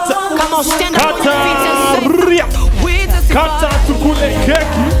 kata, Come on, stand up on your feet and say, ria. Kata tukule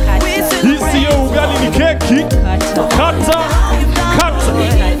keki. Hii sio ugali ni keki. Kata, kata,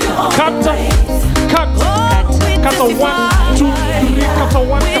 kata, kata. Kata 1, 2, 3, kata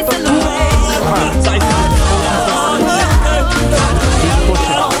 1, kata 2.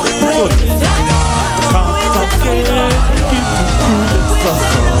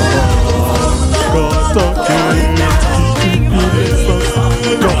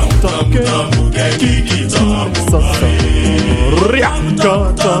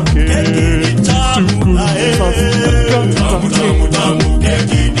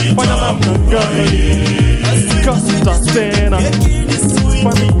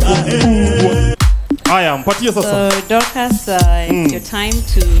 Aya, mpatie sasa. So Dorcas, it's your time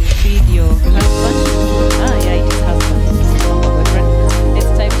to feed your husband. Yeah, it is husband.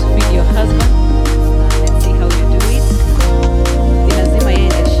 It's time to feed your husband. Let's see how you do it. Ni lazima yeye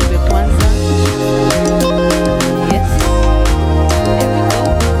ndiye ashibe kwanza. Yes. There we go.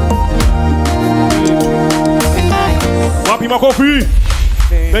 Very nice. Wapi makofi?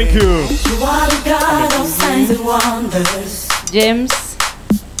 Thank you. You are the God of signs and wonders. James,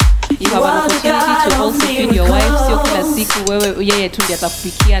 you have an opportunity to also feed your wife. Sio kila siku wewe yeye tu ndiye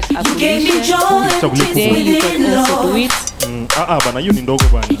atakupikia akulishe. Today you can also do it. Bana hiyo ni ndogo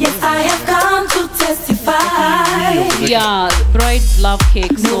bana. Yes, I have come to testify. Yeah, brides love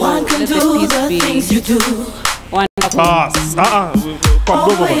cake, so No one can let the do piece the be things you do. wonderful. Kwa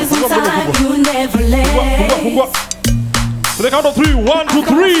mdogo Always on bana. time, you never late. To the count of 3, 1, 2,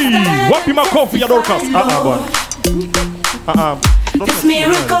 3. Wapi makofi ya Dorcas? Bwana. This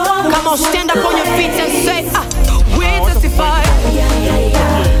miracle. Come on, stand up on your feet and say, we testify.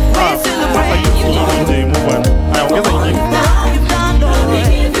 We celebrate.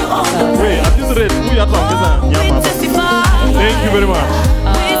 Thank you very much.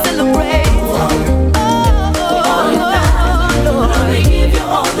 We celebrate. We give you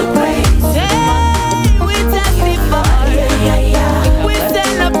all the praise. Yeah, we testify. We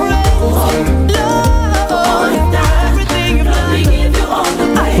celebrate. Lord, everything you've done. We give you all the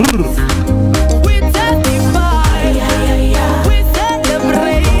praise. We testify. We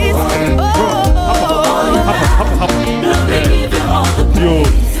celebrate. We give you all the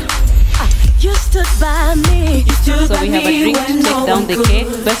praise. You stood by me. So we have a drink to take down the cake.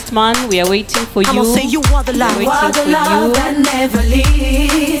 Best man, we are waiting for Come you. on, say you are the love. We You are are the waiting for love you. that never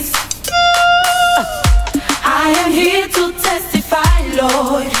leaves. I am here to testify,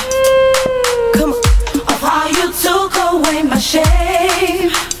 Lord. Come on. Of how you took away my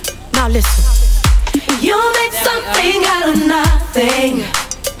shame. Now listen. You made something out of nothing.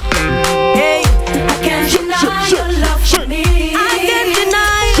 Hey, I can't deny your love for me. I can't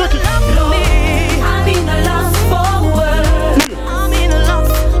deny your love for me. I'm in a lost for world. I'm in a love.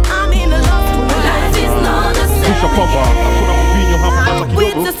 Life is not the Kisha same. kwamba hakuna mvinyo hapa hata We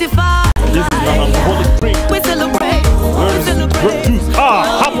kidogo. testify. This is an alcoholic drink. We celebrate. Where is grape juice?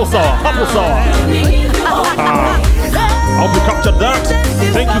 Hapo sawa, hapo sawa. I hope you captured that.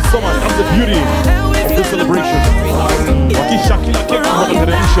 Thank you so much. That's the beauty of this celebration. Wakisha kila keki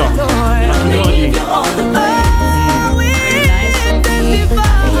wanateremsha na kinywaji.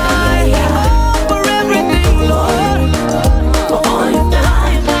 For everything, Lord.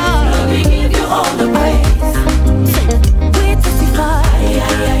 We give you all the praise. We testify.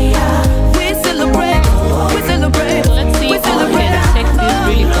 We celebrate. We celebrate. Let's see We if we celebrate. can take this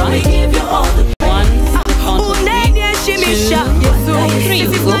really We fast. give you all the One, count of 3, 2, 3.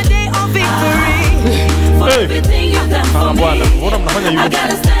 This is Go. my day of victory. Hey. everything you've done for me. Bwana, mbona mnafanya I hivyo?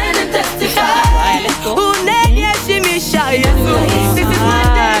 gotta stand and testify. Alright, let's go. Unanieshimisha Yesu. This is my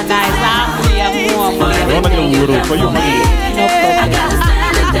day. Naona ni uhuru, kwa hiyo fanya hivyo. No problem.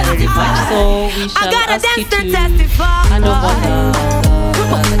 So we I shall gotta ask you dance and to testify. hand over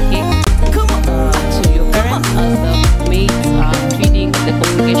the cake to your parents as the maids are feeding the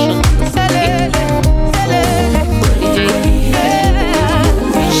congregation the cake. So DJ,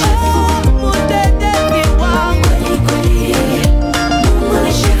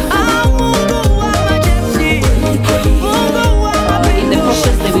 in the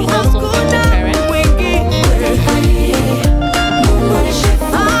process they will also feed the parents.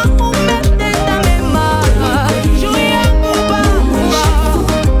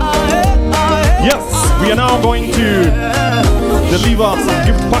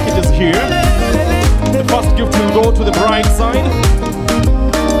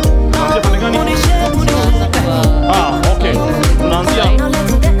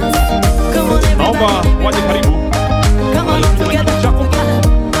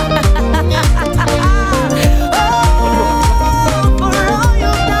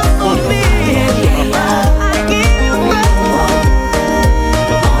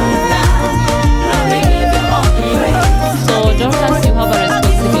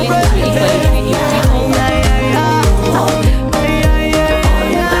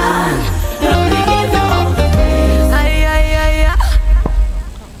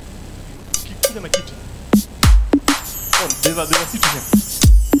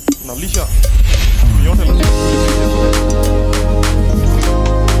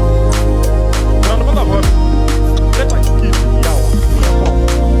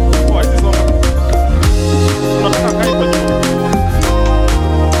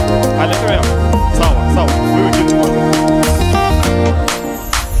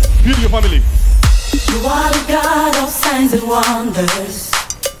 Feed your family. You are the God of signs and wonders.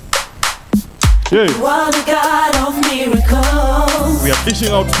 Yeah. You are the God of miracles. We are dishing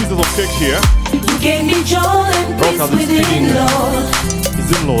out pieces of cake here. You gave me joy and peace Dorcas is within, feeding Lord.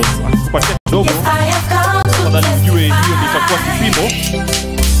 his in-laws. Akupatia kidogo. Yes, I have come to Tafadhali mjue hiyo itakuwa kipimo.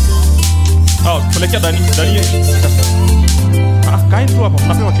 Pelekea Dani. Kaeni tu hapa,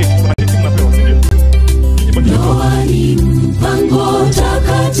 mnapewa keki. Kuna keki mnapewa, si ndio? Ndoa ni mpango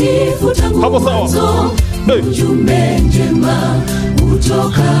takatifu tangu mwanzo. Ujumbe njema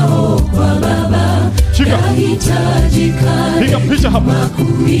utokao kwa Baba. Yahitajika hekima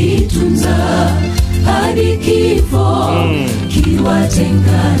kuitunza hadi kifo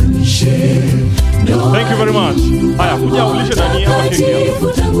kiwatenganishe. Thank you very much. Haya, kuja ulishe Dani hapa keki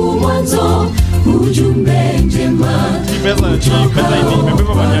hapa. Tangu mwanzo ujumbe njema meza hii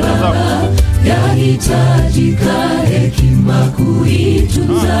imebeba manyanya zako. Yahitajika hekima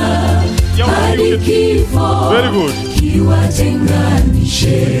kuitunza hadi kifo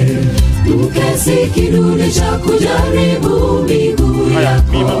kiwatenganishe. Mkesi kidude cha kujaribu miguu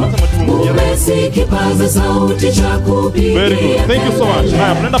yako. Mumesi kipaza sauti cha kupigia. Very good. Thank you so much.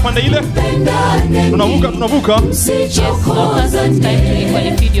 Haya, tunaenda pande ile. Tunavuka. Yes, Dorcas, it's time to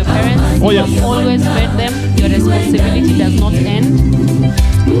equally feed your parents. Oh, yes. You have always fed them. Your responsibility does not end.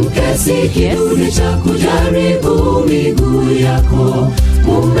 Mkesi kidude cha kujaribu miguu yako.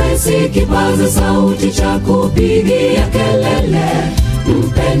 Mumesi kipaza sauti cha kupigia kelele.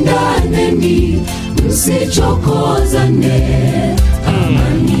 Mpendaneni, msichokozane.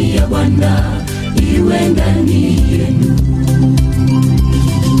 Amani ya Bwana iwe ndani yenu.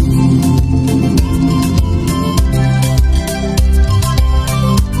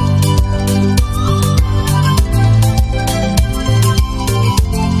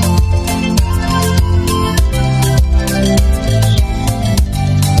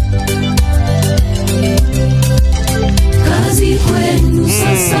 Kazi kwenu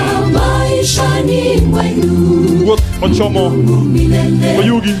sasa maishani mwenu. Ochomo,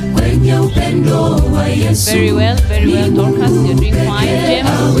 Oyugi. Kwenye upendo wa Yesu. Very well, Dorcas. You're doing fine. James,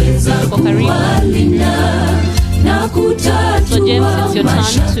 for Karim. So James, it's your turn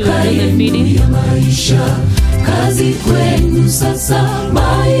to do the feeding. Kazi kwenu sasa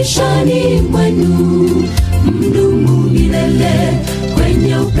maishani mwenu. Mdumu milele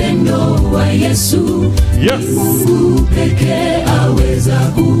kwenye upendo wa Yesu. Yes. Mungu pekee aweza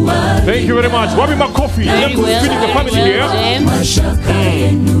kuwa. Thank you very much. Wapi makofi? Let's feed the family here. Mashaka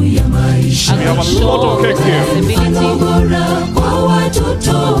yenu ya maisha. We have a lot of cake here. Bora kwa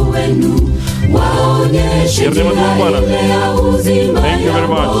watoto wenu. Waonyeshe njia ile ya uzima ya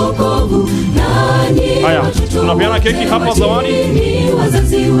wokovu. Haya, tunapeana keki hapa zawadi.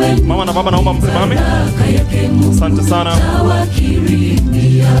 Mama na baba naomba msimame. Asante sana.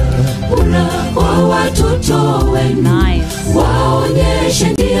 Kwa watoto wenu. Waonyeshe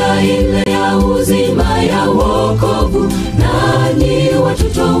njia ile ya uzima ya wokovu. Nani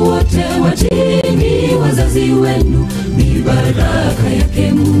watoto wote watini wazazi wenu. Ni baraka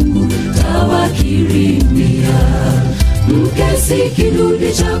yake Mungu tawakirimia. Mkesi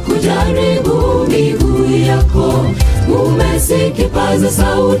kidude cha kujaribu miguu yako. Mumesi kipaza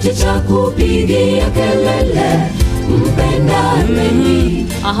sauti cha kupigia kelele. Mpendaneni,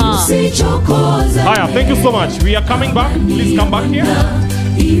 msichokozane. Haya, thank you so much. We are coming back. Please come back here.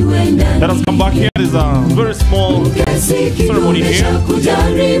 Let us come back here. There's a very small ceremony here.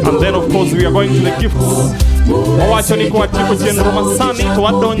 And then of course we are going to the gifts. Owacho ni kwa chipo chenro masani to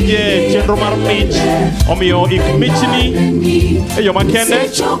wadonje chenro mar mich. Omiyo ik michni eyo makende.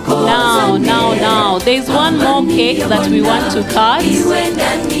 Now. There's one more cake that we want to cut.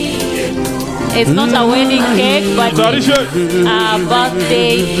 It's not a wedding cake, but it's a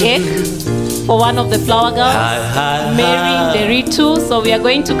birthday cake for one of the flower girls, Mary Deritu. So we are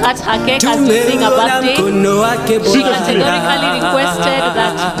going to cut her cake as we sing a birthday. She categorically requested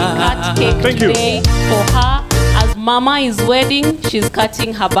that we cut cake today for her. As Mama is wedding, she's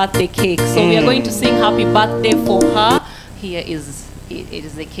cutting her birthday cake. So we are going to sing happy birthday for her. Here is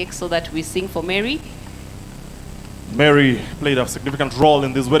the cake so that we sing for Mary. Mary played a significant role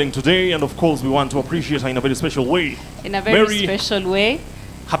in this wedding today, and of course we want to appreciate her in a very special way. In a very special way.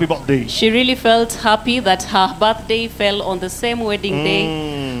 Happy birthday. She really felt happy that her birthday fell on the same wedding day,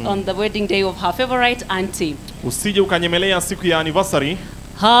 on the wedding day of her favorite auntie. Usije ukanyemelea siku ya anniversary.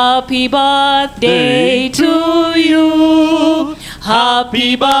 Happy birthday to you.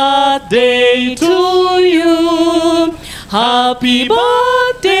 Happy birthday to you. Happy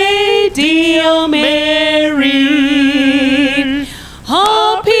birthday, dear Mary.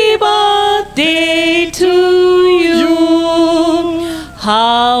 Happy birthday to you.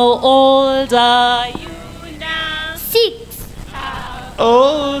 How How old are you now? 6.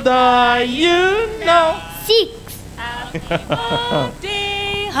 Old are you now? 6.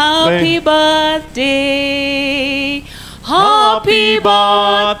 Happy birthday. Happy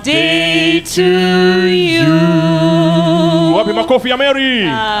birthday to you. Happy makofi ya Mary.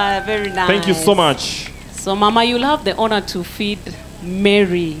 Very nice. Thank you so much. So, Mama, you'll have the honor to feed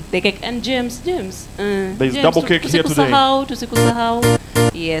Mary the cake. And James. There's James, double cake here today. Tusikusahau.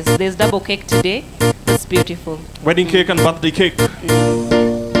 Yes, there's double cake today. That's beautiful. Wedding cake and birthday cake.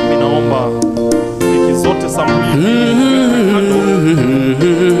 Minaomba keki zote sampuli.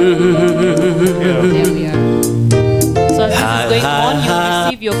 There we are. So as this is going on, you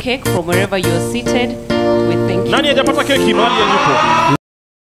receive your cake from wherever you are seated. We thank you. Nani hajapata keki mahali yuko?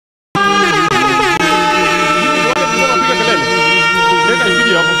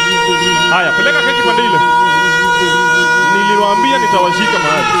 Haya, peleka keki pande ile. Niliwaambia nitawashika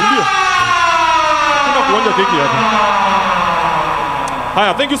mahali, ndio? Kuna kuonja keki hapa.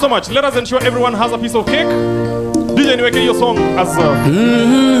 Haya, thank you so much. Let us ensure everyone has a piece of cake. DJ, niweke your song as I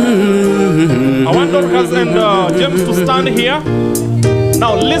want Dorcas and James to stand here.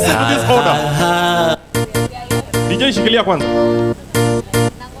 Now listen to this order. DJ shikilia kwanza.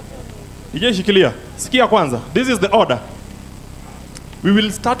 DJ shikilia. Sikia kwanza. This is the order. We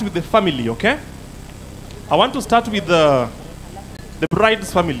will start with the family, okay? I want to start with the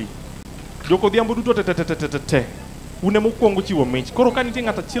bride's family. Joko Odhiambo duto te. Une mokwongo chiwo mich. Koro ka nitie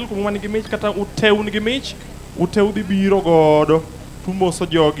ng'ata achiel kuom nigi mich kata uteu nigi mich, uteu dhi biro godo tumoso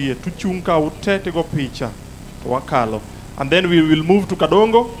jogie tuchung' ka ute tego picha to wakalo. And then we will move to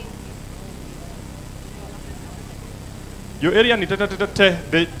Kadongo. Your area ni te.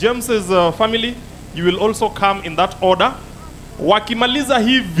 The James's family, you will also come in that order. Wakimaliza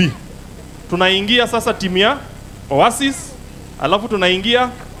hivi tunaingia sasa timu ya Oasis, alafu tunaingia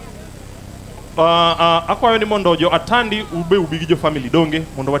akwayo ni mondo jo atandi ube ubigijo family donge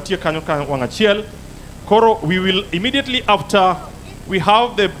mondo watie kanyo ka wangachiel. Koro we will immediately after we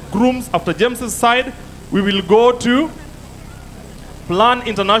have the grooms after James's side, we will go to Plan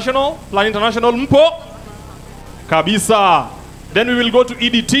International mpo kabisa. Then we will go to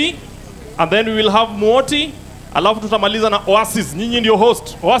EDT and then we will have Muoti. Alafu tutamaliza na Oasis. Nyinyi ndio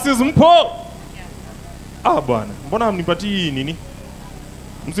host. Oasis mpo? Ah bwana, mbona hamnipatii nini?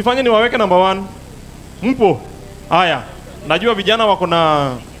 Msifanye niwaweke number 1. Mpo? Haya, najua vijana wako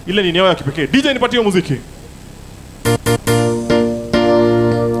na ile nini yao ya kipekee. DJ nipatie muziki.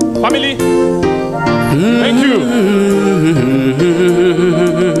 Family. Thank you.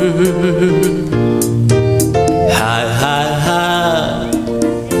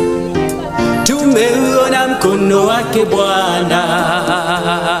 Tumeona mkono wake Bwana.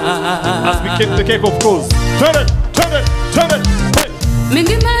 As we kick the cake, of course. Turn it. Hey.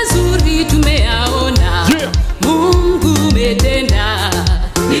 Mengi mazuri tumeyaona. Yeah. Mungu umetenda.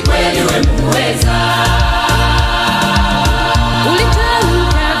 Ni kweli wewe muweza.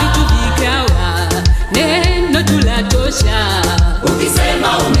 Ulitamka vitu vikawa. Neno tulatosha.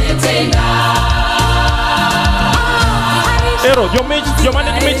 Ukisema umetenda. Ero, your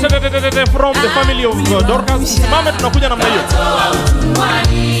management from the family of Dorcas. Mama tunakuja namna hiyo.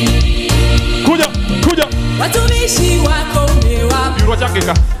 Kuja. Watumishi wako umewapa. Biro chake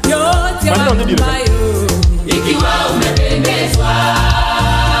ka. Yote ambayo ikiwa umependezwa.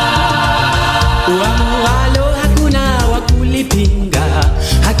 Uamualo hakuna wa kulipinga.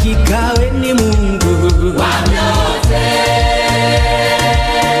 Hakika wewe ni Mungu wa yote.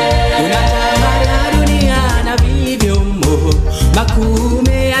 Unatawala dunia na vilivyomo. Makuu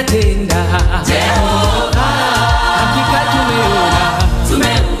umeyatenda. Jehova. Hakika tumeona.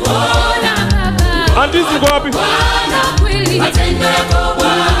 Andizi go wapi? Matendo yako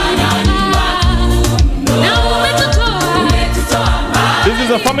Bwana ni makuu. Na umetutoa. This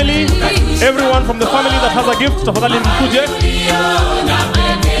is a family. Everyone from the family that has a gift, tafadhali mkuje.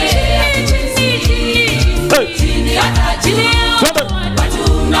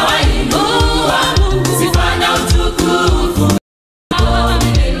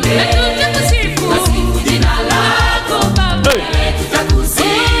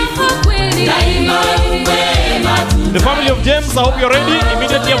 The family of James, I hope you're ready.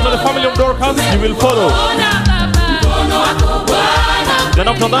 Immediately after the family of Dorcas, you will follow. Then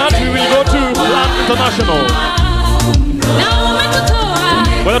after that, we will go to Plan International.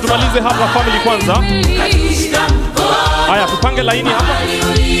 Ngoja tumalize hapa family kwanza. Haya, tupange laini hapa.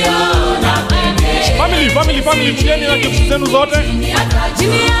 Family, mjeni na gifts zenu zote.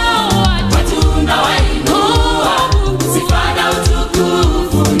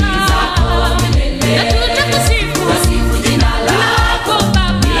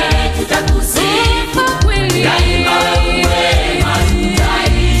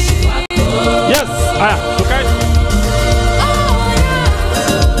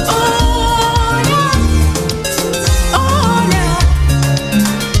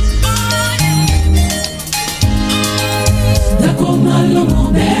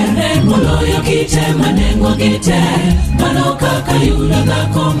 manengo gite mano kaka yudo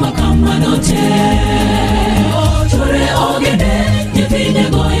dhako makamano te chore ogede nyithinde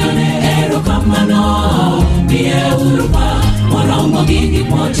goyone erokamano miye urupa moromo gi gik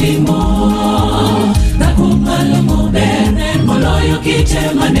motimo dhako malong'o ber moloyo kite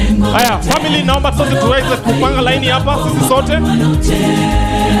manengo. Haya, family, naomba sote tuweze kupanga laini hapa sisi sote.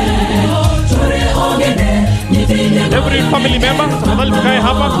 Every family member, tafadhali tukae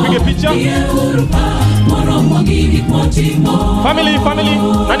hapa tupige picha. Family,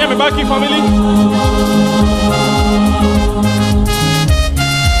 nani amebaki family?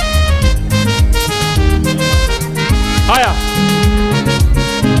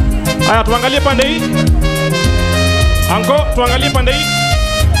 Haya, tuangalie pande hii. Anko, tuangalie pande hii.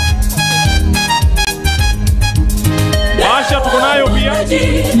 Asha tuko nayo pia.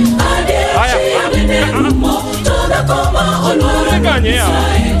 Haya. Ganye.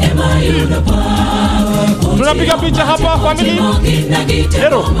 Tunapiga picha hapa family.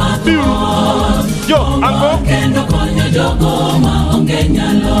 Hero. Yo, Anko.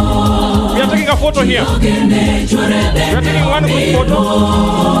 We are taking a photo here. We are taking one good photo.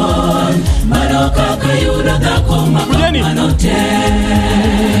 Kujeni.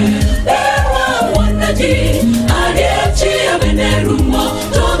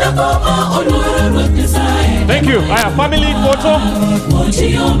 Thank you. Haya, family photo.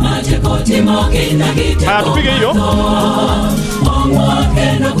 Haya, tupige hiyo.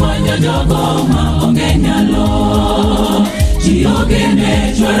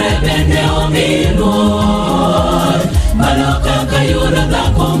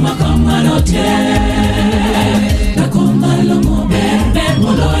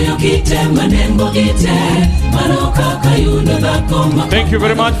 Thank you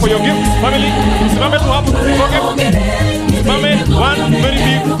very much for your gifts, family. Simame tu hapo tusipoke. Simame, one very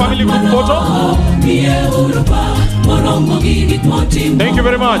big family group photo. Thank you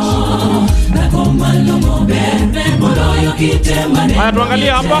very much. Haya, tuangalie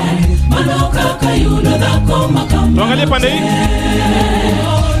hapa. Tuangalie pande hii.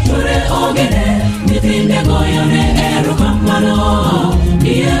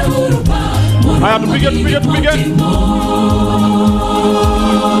 Haya, tupige.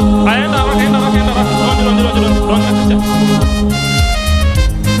 Aenda raka. Tuangalie.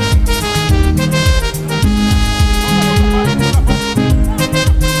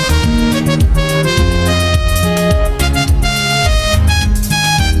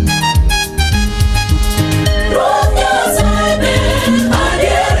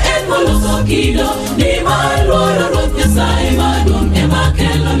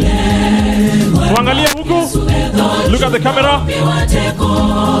 Tuangalie huku. Look at the camera.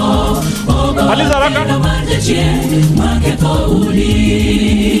 Aliza raka.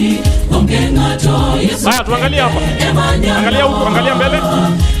 Haya, tuangalie hapa. Angalia huku, angalia mbele.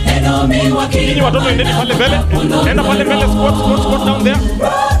 Ninyi watoto endeni pale mbele. Enda pale mbele, squat down there.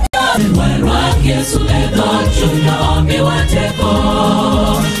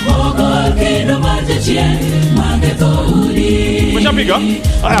 Meshapiga?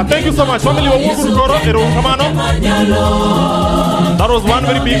 Thank you so much. Family wa Mungu Rukoro, Kamano. That was one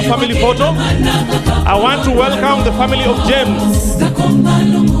very big family photo. I want to welcome the family of James.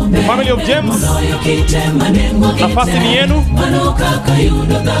 The family of James. Nafasi ni yenu.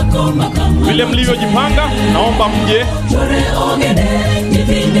 Vile mlivyojipanga, naomba mje.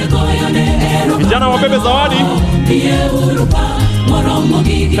 Vijana wabebe zawadi.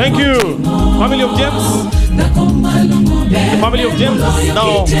 Thank you. Family of James. The family of James, now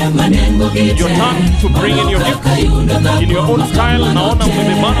your turn to bring in your gift in your own style. Naona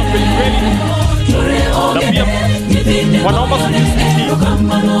mmebebana kweli. Na pia wanaomba sisi.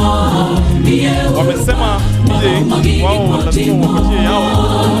 Wamesema je, wao lazima wapatie yao.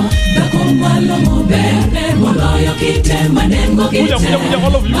 Kuja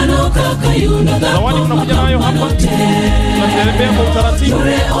all of you. Zawadi mnakuja nayo hapa. Tunatembea kwa utaratibu.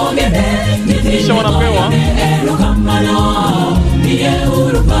 Kisha wanapewa.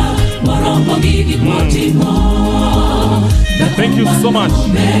 Thank you so much.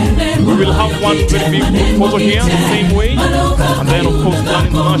 We will have one very big group photo here, the same way. And then of course Plan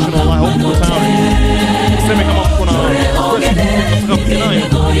International, I hope you're tired. Seme kama kuna question nataka kunayo.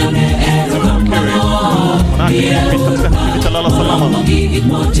 Sema mkewe. Manake nitalala salama.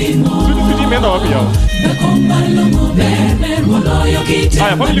 Sisi imeenda wapi yao?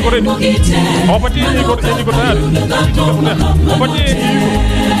 Haya, family iko ready. Wapatie niko tayari. Wapatie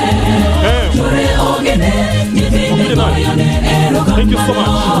thank you so much.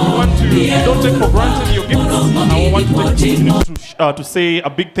 Don't take for granted your gifts. I want to take to say a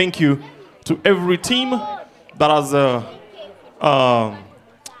big thank you to every team that has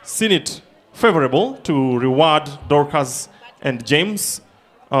seen it favorable to reward Dorcas and James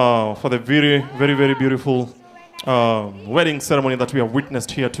for the very, very, very beautiful wedding ceremony that we have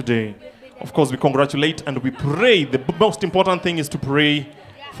witnessed here today. Of course, we congratulate and we pray. The most important thing is to pray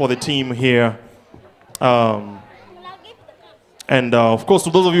for the team here. Of course,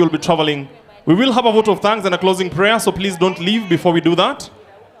 to those of you who will be traveling, we will have a vote of thanks and a closing prayer, so please don't leave before we do that.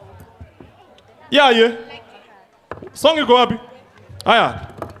 Yeah. Song iko wapi? Aya.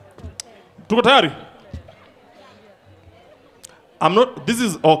 Tuko tayari? I'm not, this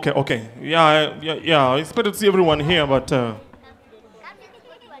is, okay. Yeah, I expected to see everyone here, but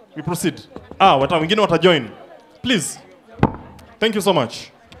we proceed. Wengine watajoin. Please. Thank you so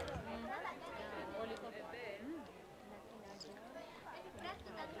much.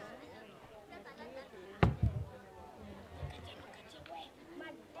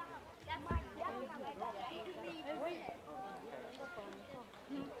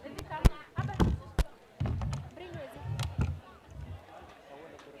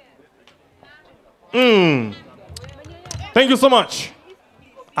 Thank you so much.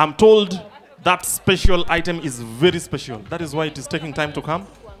 I'm told that special item is very special. That is why it is taking time to come.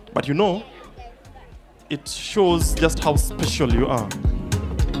 But you know, it shows just how special you are.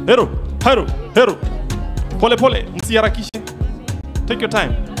 Hero. Pole, msiharakishe. Take your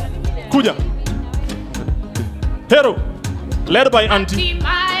time. Kuja. Hero. Led by Auntie.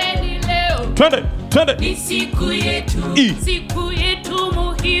 Twende. Ni siku yetu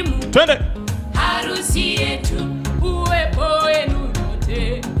muhimu. Twende. Harusi yetu, uwepo wenu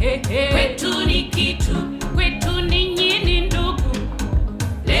wote. Kwetu ni kitu, kwetu ninyi ni ndugu.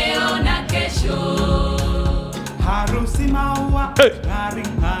 Leo na kesho. Harusi maua,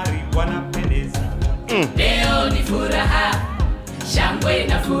 ng'ari wanapendeza. Leo ni furaha, shangwe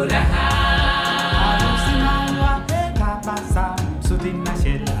na furaha. Harusi maua, tabasamu, sudi na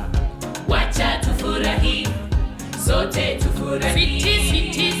shela. Wacha tufurahi, sote tufurahi.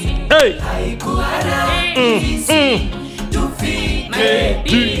 Sweetie. Hey. Haikuwa rahisi,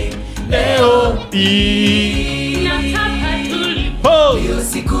 tufike leo hii. Nataka tulipo, hiyo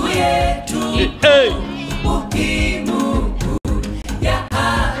siku yetu muhimu ya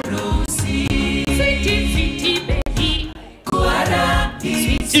harusi. Sweetie baby, kuwa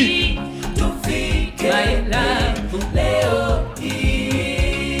rahisi, tufike leo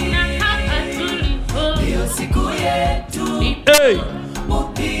hii. Nataka tulipo, hiyo siku yetu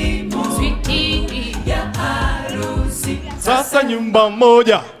muhimu ya harusi. Sasa nyumba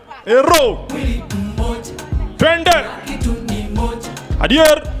moja. Ero. Mwili mmoja. Twende. Kitu ni moja.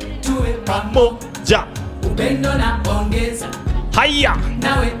 Adier. Tuwe pamoja. Upendo na ongeza. Haya.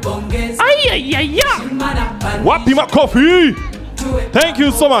 Nawe ongeza. Ayayaya. Wapi makofi? Thank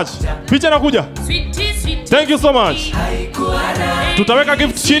you so much. Picha nakuja. Thank you so much. Tutaweka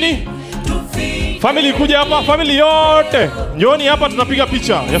gift chini. Family kuja hapa, family yote. Njoni hapa tunapiga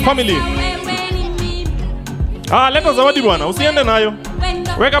picha ya family. Leta zawadi bwana, usiende nayo.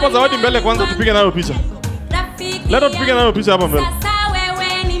 Weka hapa zawadi mbele kwanza tupige nayo picha. Leta tupige nayo picha hapa mbele.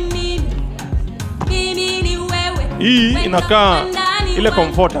 Hii inakaa ile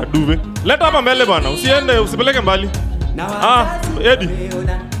comforter duve. Leta hapa mbele bwana, usiende, usipeleke mbali. Edi.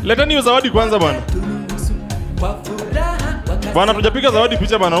 Leta niyo zawadi kwanza bwana. Bwana tujapiga zawadi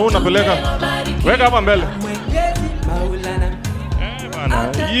picha bwana, huu unapeleka. Weka hapa mbele. Bwana,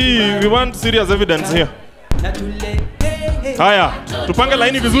 we want serious evidence here. Haya, tupange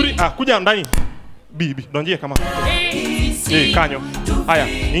laini vizuri. Kuja ndani. Bibi, donjie kama. Kanyo. Haya,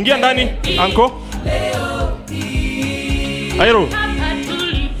 ingia ndani, anko. Airo.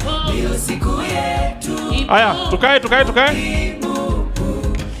 Haya, tukae.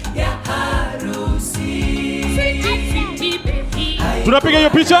 Tunapiga hiyo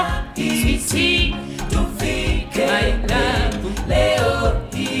picha.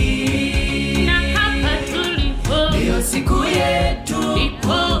 Siku yetu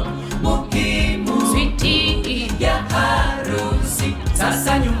muhimu ya harusi.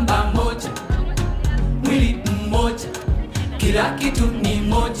 Sasa nyumba moja, mwili mmoja, kila kitu ni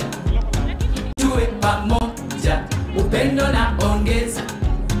moja. Tuwe pamoja, upendo na ongeza,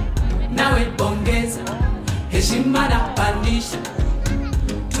 nawe ongeza, heshima na pandisha.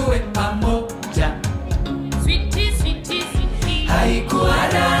 Tuwe pamoja. Haikuwa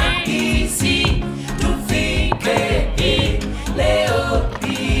rahisi, tufike leo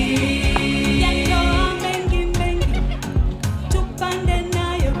hii.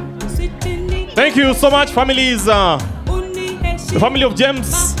 Thank you so much, families. The family of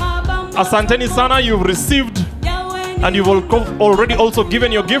James, asanteni sana. You've received and you've already also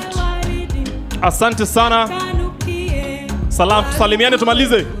given your gift. Asante sana. Salimiane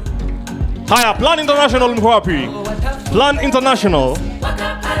tumalize. Haya, Plan International mko wapi? Plan International.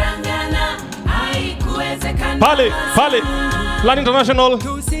 Pale. Plan International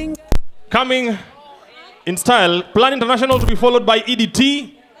coming in style. Plan International to be followed by EDT.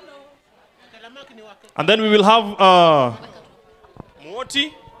 And then we will have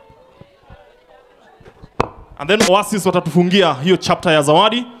Mwoti. And then Oasis watatufungia hiyo chapter ya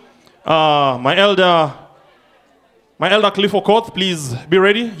zawadi. My elder Cliff Okoth, please be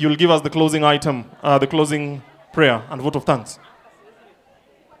ready. You'll give us the closing item, the closing prayer and vote of thanks.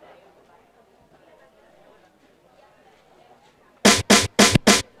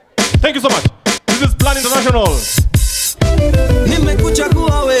 Thank you so much. This is Plan International.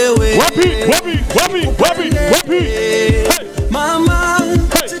 Nimekuchagua wewe. Wapi. Hey. Mama,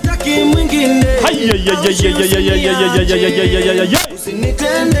 sitaki mwingine.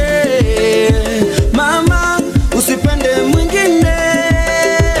 Usinitende. Mama, usipende mwingine.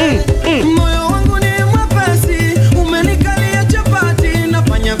 Moyo wangu ni mwepesi, umenikalia chapati,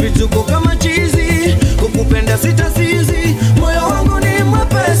 nafanya vituko kama chizi, kukupenda sitasizi. Moyo wangu ni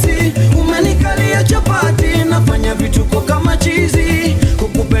mwepesi, umenikalia chapati, nafanya vituko kama chizi,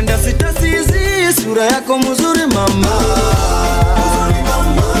 kukupenda sitasizi. Sura yako mzuri mama.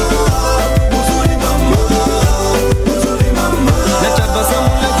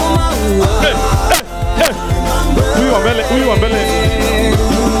 Huyu wa mbele.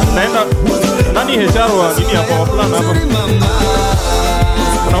 Naenda nani HR wa nini hapa wa plan hapa?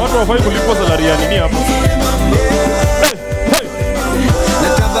 Kuna watu wafai kulipwa salary ya nini hapa?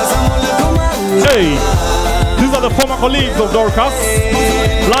 Hey. These are the former colleagues of Dorcas.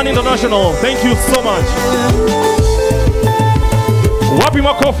 Plan International. Thank you so much. Wapi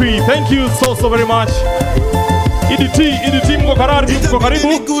makofi. Thank you so very much. EDT mko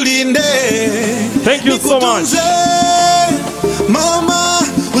karibu. Thank you so much. Mama,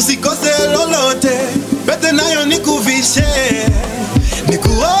 usikose lolote, bete nayo nikuvishe.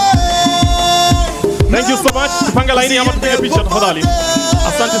 Thank you so much. Tupange laini hapa tupige picha tafadhali.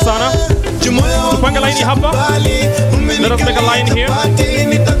 Asante sana. Tupange laini hapa. Let us make a line here.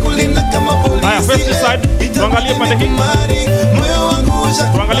 Haya, first this side. Tuangalie pande hii.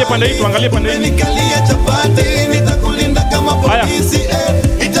 Tuangalie pande hii.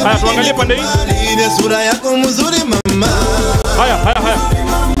 Haya, tuangalie pande hii. Sura yako mzuri mama. Haya.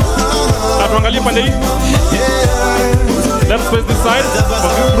 Tuangalie pande hii. Let's face this side for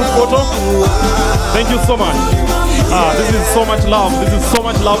this group photo. Thank you so much. This is so much love. This is so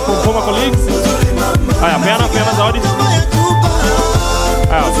much love from former colleagues. Haya, peana zawadi.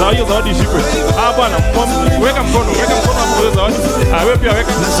 Haya, zawadi shikwe. Bwana, weka mkono hapo zawadi. Wewe pia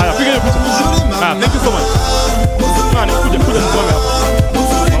weka. Haya, piga hiyo picha. Thank you so much. Kuja tusimame hapa.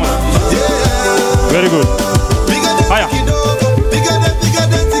 Very good. Haya.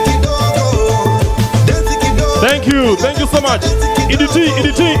 Thank you so much.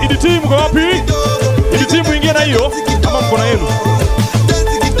 EDT mko wapi? EDT muingie na hiyo ama mko na yenu?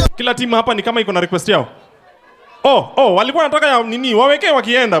 Kila timu hapa ni kama iko na request yao. Walikuwa wanataka ya nini? Wawekee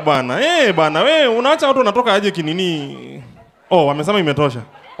wakienda bwana. Bwana wewe unaacha watu wanatoka aje kinini? Wamesema imetosha.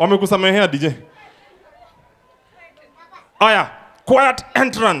 Wamekusamehea DJ. Aya, quiet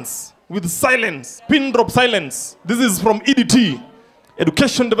entrance with silence, pin drop silence. This is from EDT,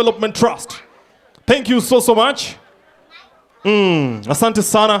 Education Development Trust. Thank you so much. Asante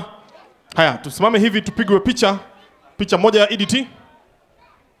sana. Haya, tusimame hivi tupigwe picha moja ya EDT.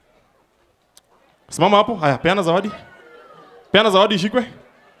 Simama hapo. Haya, peana zawadi shikwe.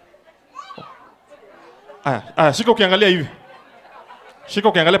 Haya, shika ukiangalia hivi. Shika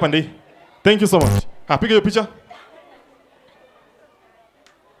ukiangalia pande hii. Thank you so much. Piga hiyo picha.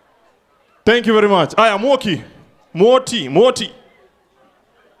 Thank you very much. Haya,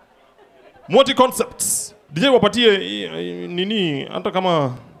 Mwoti Concepts. DJ wapatie nini hata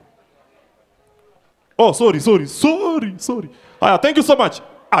kama sorry. Haya, thank you so much.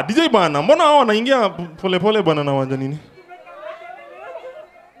 DJ bana, mbona hao wanaingia pole bana na wanja nini?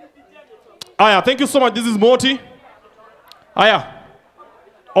 Haya, thank you so much. This is Mwoti. Haya.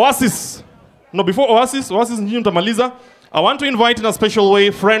 Oasis. No, before Oasis nyinyi mtamaliza. I want to invite in a special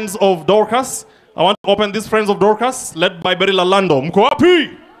way friends of Dorcas. I want to open these friends of Dorcas led by Berry Lalando. Mko wapi?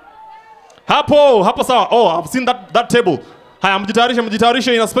 Hapo sawa. I've seen that table. Haya,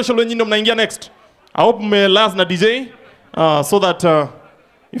 mjitayarishe in a special way nyinyi mnaingia next. I hope last na DJ so that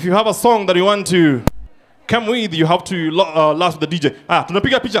if you have a song that you want to come with, you have to last with the DJ.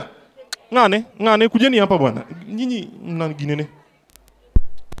 Tunapiga picha. Ngane kujeni hapa bwana. Nyinyi mnaginene.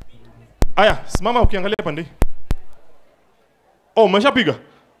 Aya, simama ukiangalia pande. Umeshapiga?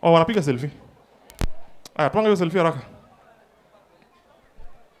 Wanapiga selfie. Aya, tuangalie selfie haraka.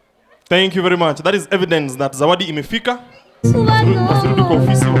 Thank you very much. That is evidence that zawadi imefika. Wasirudi kwa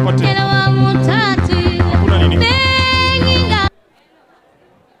ofisi wapate. Hakuna nini.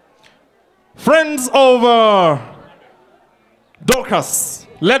 Friends of Dorcas,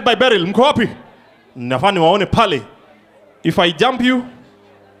 led by Beryl, mko wapi? Nafani waone pale. If I jump you,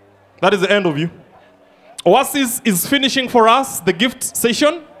 that is the end of you. Oasis is finishing for us the gift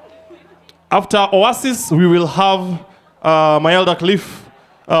session. After Oasis, we will have my elder Cliff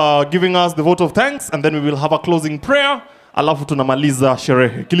giving us the vote of thanks, and then we will have a closing prayer. Alafu tunamaliza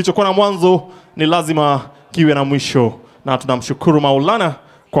sherehe. Kilichokuwa na mwanzo ni lazima kiwe na mwisho, na tunamshukuru Maulana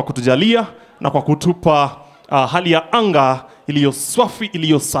kwa kutujalia na kwa kutupa hali ya anga iliyo swafi,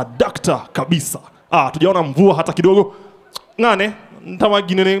 iliyo sadakta kabisa. Tujaona mvua hata kidogo. Ngane ntama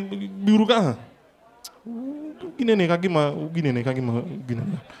ginene biruka. Ginene kagima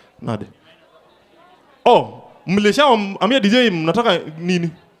nade. Oh, mlesha amia DJ mnataka nini?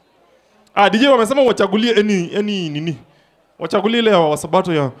 DJ wamesema wachagulie any nini? Wachagulie ile wa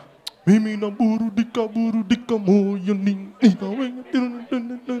sabato ya mimi naburudika moyoni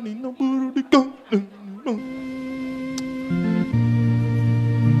naburudika.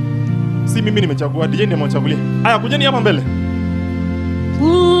 Si mimi nimechagua, DJ ndiye amechagulia. Aya, kujeni hapa mbele.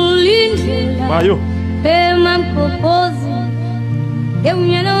 Bayo. Pema mkopozi.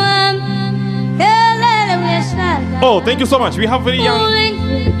 Yemunyana wangu. Oh, thank you so much. We have very young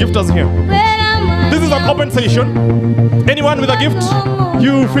gifters here. This is an open session. Anyone with a gift,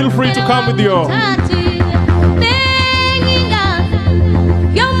 you feel free to come with your...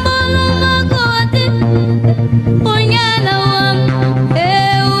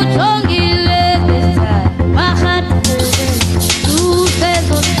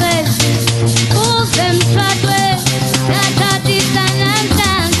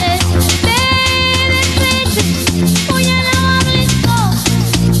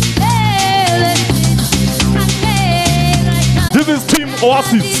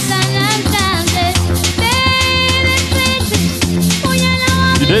 Oasis.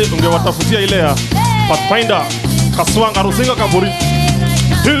 Today ungewatafutia ile ya Pathfinder Kaswanga Rusinga Kaburi.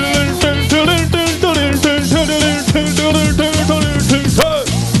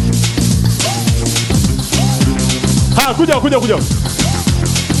 Kuja.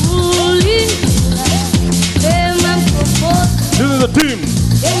 This is the team.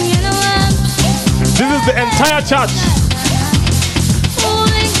 This is the entire church.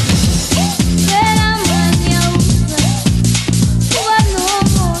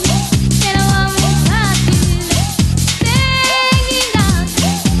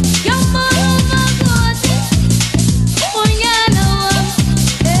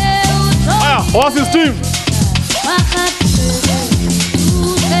 Oasis team.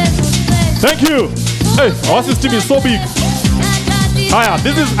 Thank you. Hey, Oasis team is so big. I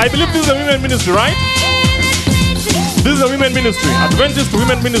believe this is a women ministry, right? This is a women ministry, Adventist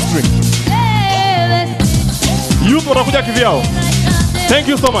women ministry. Youth watakuja kivyao. Thank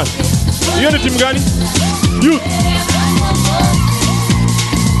you so much. Hiyo ni team gani? Youth.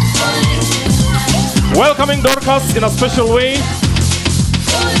 Welcoming Dorcas in a special way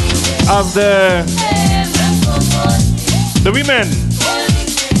as the women.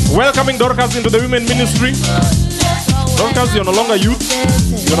 Welcoming Dorcas into the women ministry. Dorcas, you're no longer youth,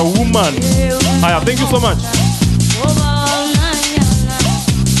 you're a woman. Thank you so much.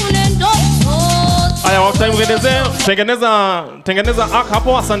 Tengeneza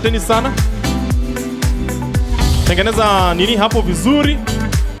hapo, asanteni sana. Tengeneza nini hapo vizuri.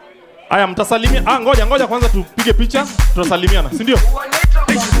 Mtasalimia. Ngoja kwanza tupige picha, tutasalimiana, si ndio?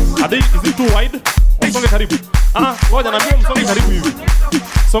 Is it too wide? Msonge karibu. Ngoja naambia msonge karibu hivi.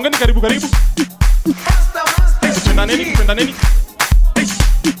 Songeni karibu.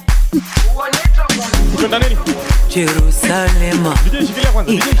 Tupendaneni. Jerusalema. DJ shikilia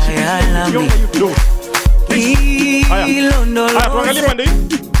kwanza. Tuangalie pande hii.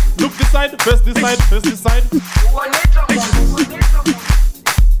 Look this side, face this side.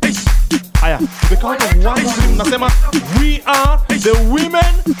 The count of 1, 2, 3, mnasema we are the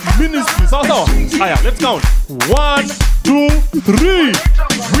women ministry. Sawa. Let's count. 1, 2, 3.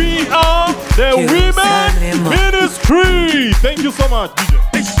 We are the women ministry. Thank you so much, DJ.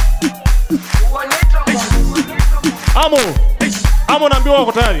 Amo naambiwa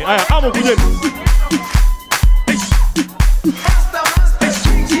wako tayari. Amo kujeni.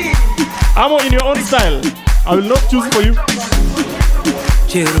 Amo in your own style. I will not choose for you.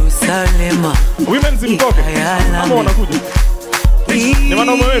 Jerusalema. Women zimtoke. Amo wanakuja. Ni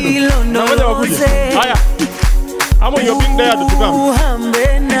wanaume wenu. Ngoja wakuje. Amo you're being dared to come.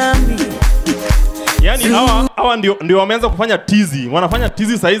 Yani hawa ndio wameanza kufanya tizi. Wanafanya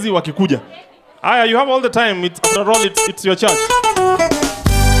tizi saizi wakikuja. Aya, you have all the time. It's after all it's your church.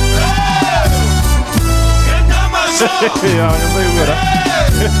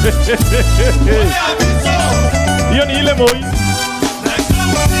 Hiyo ni ile moi.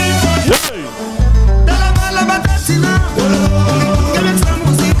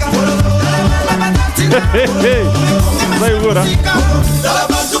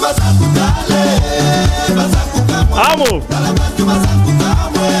 Amo.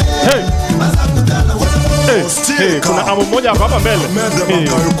 Hey. Hey, kuna amo mmoja hapa mbele. Hey.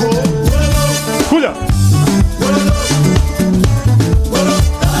 Kuja.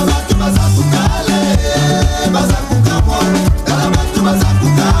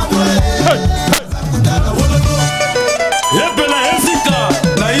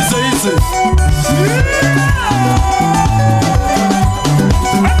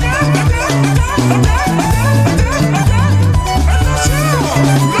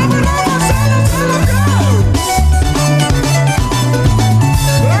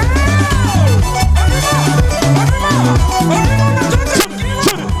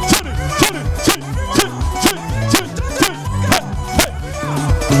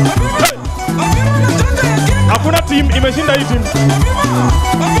 Hakuna team imeshinda hii team.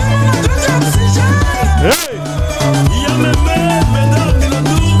 Hey.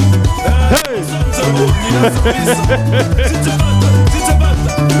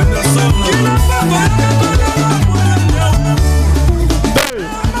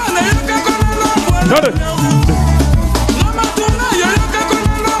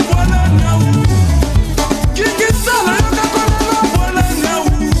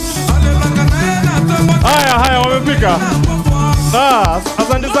 Haya wamefika.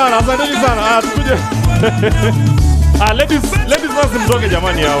 Asante sana. Tukuje. Ladies basi mtoke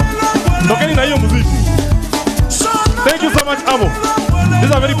jamani hao. Tokeni na hiyo muziki. Thank you so much Amo.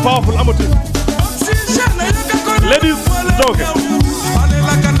 These are very powerful Amo team. Ladies mtoke.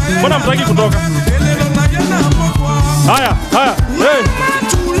 Mbona mtaki kutoka? Haya. Hey.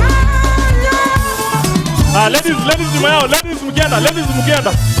 Ladies nyuma yao. Ladies mkienda.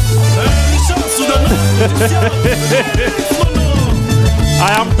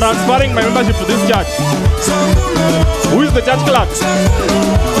 I am transferring my membership to this church. Who is the church clerk?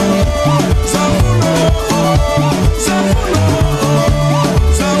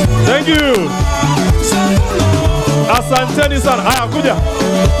 Thank you. Asanteni sana. Aya kuja.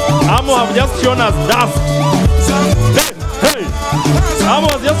 Amo have just shown us dust. Hey. Amo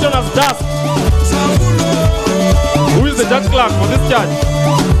has just shown us dust. Who is the church clerk for this church?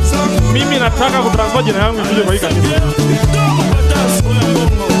 Mimi nataka kutransfer jina yangu kuje kwa hii kanisa.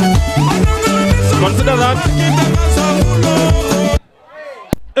 Consider that.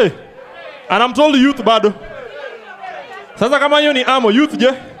 Hey. And I'm told youth bado. Sasa kama hiyo ni Amo youth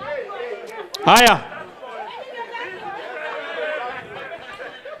je? Haya.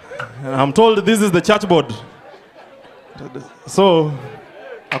 I'm told this is the church board. So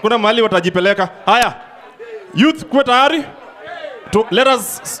hakuna mahali watajipeleka. Haya. Youth kuwa tayari. Let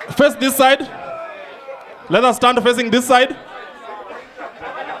us face this side. Let us stand facing this side.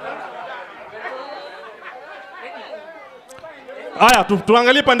 Aya,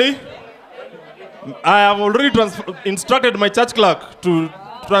 tuangalie pande hii. I have already instructed my church clerk to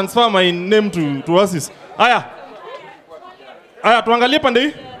transfer my name to Oasis. Aya, tuangalie pande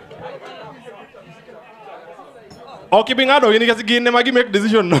hii. Okay, bingado, gine magi make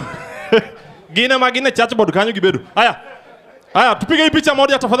decision. Gine magine church board kanyo gibedu. Aya, tupige hii picha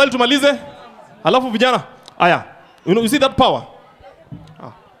moja tafadhali tumalize. Alafu vijana. Aya, you see that power?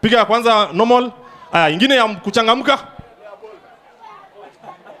 Piga ya kwanza normal. Aya, ingine ya kuchangamka.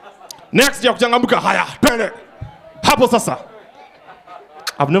 Next ya kuchangamka. Haya, twende. Hapo sasa.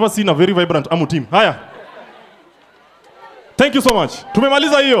 I've never seen a very vibrant Amo team. Haya. Thank you so much.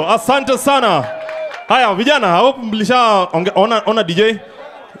 Tumemaliza hiyo. Asante sana. Haya, vijana, I hope mlisha ona DJ.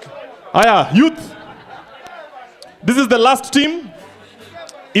 Haya, youth. This is the last team.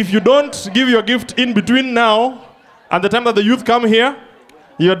 If you don't give your gift in between now and the time that the youth come here,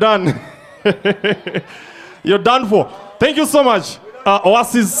 you're done. You're done for. Thank you so much,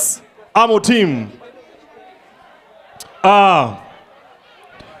 Oasis Amo team.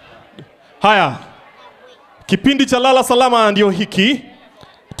 Haya, kipindi cha lala salama ndio hiki.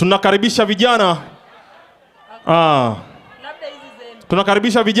 Tunakaribisha vijana.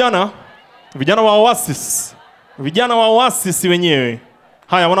 Tunakaribisha vijana wa Oasis. Vijana wa Oasis wenyewe.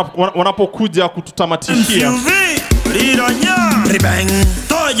 Haya, wanapokuja kututamatishia.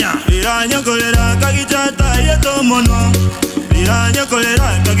 Iranya kolera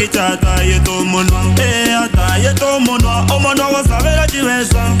kakichata yetomonwa ata yetomonwa omonwa gosabera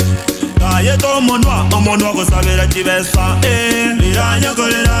chibesa yetomonwa omonwa gosabera chibesa Iranya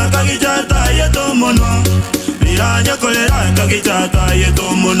kolera kakichata yetomonwa Iranya kolera kakichata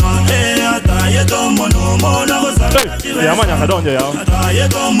yetomonwa ata yetomonwa omonwa gosabera chibesa Yamanya kadonje yao ata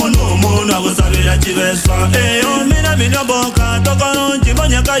yetomonwa omonwa gosabera chibesa mina boka tokono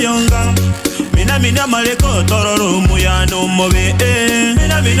njibonya kayonga Mina maleko tororo muyano mobe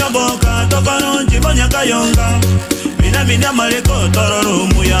Mina boka tokono njibonya kayonga Mina maleko tororo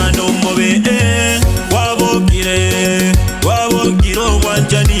muyano mobe Wabokire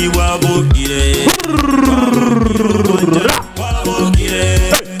wanjani wabokire Wabokire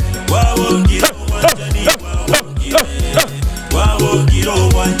wanjani wabokire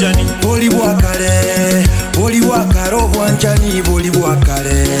wanjani Boli wakare Boli wakaro wanjani Boli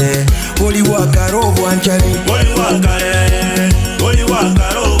wakare Boli wakaro wanjani Boli wakare Boli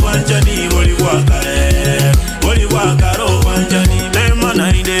wakaro wanjani Boli wakare Boli wakaro wanjani Tema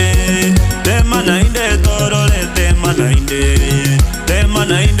nainde torole Tema nainde torole Tema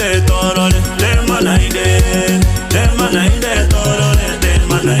nainde torole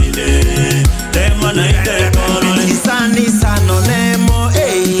Tema nainde torole Hechisani sano nemo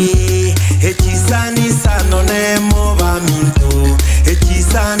Hechisani sano nemo baminto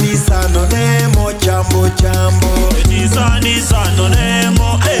Hechisani sano nemo chambo Hechisani sano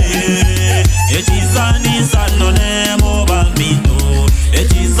nemo Hechisani sano nemo baminto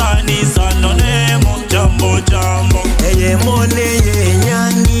Hechisani sano nemo chambo Eye mone ye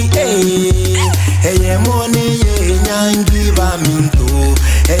nyangi Eye mone ye nyangi baminto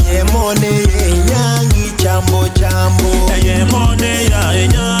Eye mone ye nyangi chambo Eye mone ya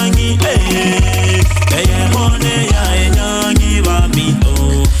nyangi Eye mone ya nyangi baminto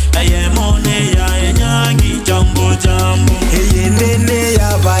Eye mone ya nyangi chambo Eye ndene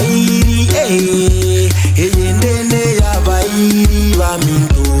ya bairi Eye ndene ya bairi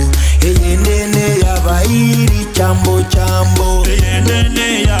baminto Eye ndene ya bairi chambo Eye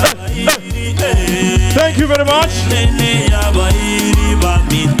ndene ya bairi Thank you very much. Ndene ya bairi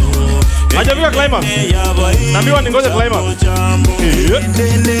baminto Hajafika climax. Naambiwa ningoje climax.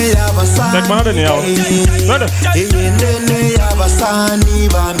 Tek manade ni yao. Nada. Eyendene ya basani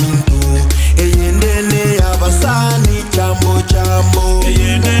baminto Eyendene ya basani chambo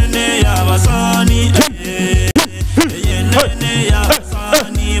Eyendene ya basani Eyendene ya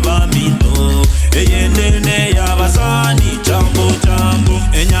basani baminto Eyendene ya basani chambo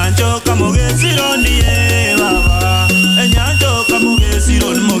Enyanjo kamugezironi baba Enyanjo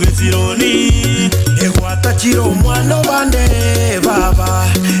kamugezironi Ekwata chiro mwano bande baba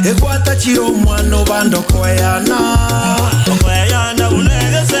Ekwata chiro mwano bando kweyana Okweyana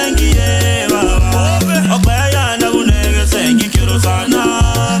unege sengiye baba Okweyana unege sengi kiro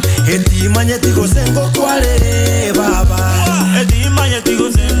sana Etimanye tigo sengo kwale baba Etimanye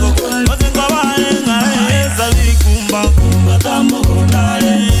tigo sengo kwale Osengo bale ngae Sabiri kumba tambo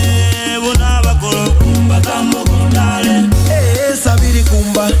kondale Buna bakoro tambo kondale Sabiri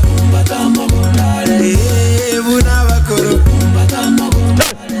kumba tambo kondale Buna bakoro tambo kondale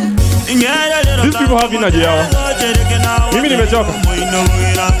These people have energy yao. Mimi nimechoka.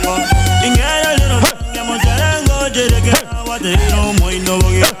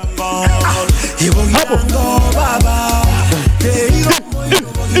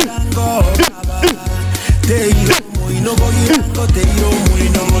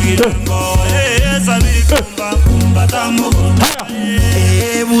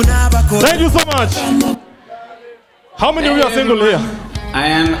 Thank you so much. How many of you are single here? I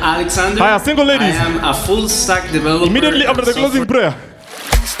am Alexander. Hi, single ladies. I am a full stack developer. Immediately after the closing prayer,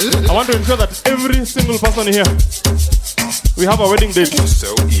 I want to ensure that every single person here, we have a wedding date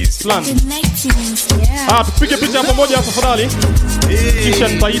planned. Tupige picha pamoja tafadhali. Kisha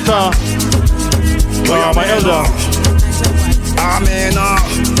nitaita my elder. Amen.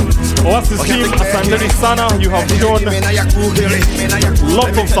 Oasis team, asanteni sana. You have shown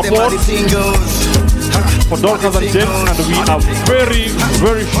lots of support for Dorcas and James, and we are very,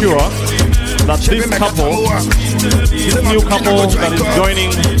 very sure that this couple, this new couple that is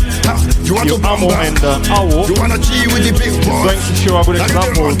joining Odhiambo and Awo, is going to show a good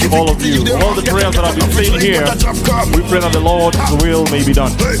example to all of you. All the prayers that have been said here, we pray that the Lord's will may be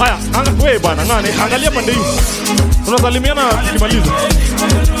done. Aya, wewe bana, angalia pande hii. Tunasalimiana tukimaliza.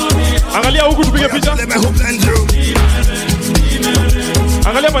 Angalia huku tupige picha.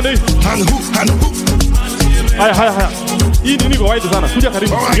 Angalia pande hii. Haya. Hii nini kwa wide sana. Kuja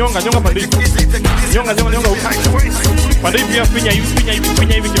karibu. Nyonga pande hii. Nyonga huku. Pande hii pia finya hivi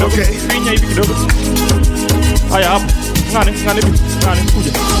kidogo. Finya hivi kidogo. Haya hapo. Ngani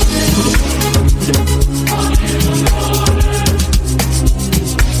kuja.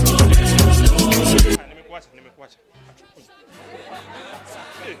 Nimekuacha.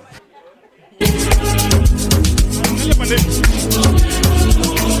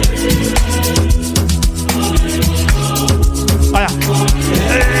 Aya.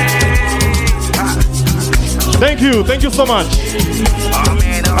 Thank you so much.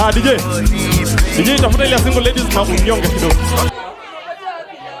 DJ tafuta ile single ladies na unyonge kidogo.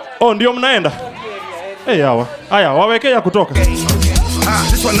 Oh, ndio mnaenda? Hawa. Aya, waweke ya kutoka.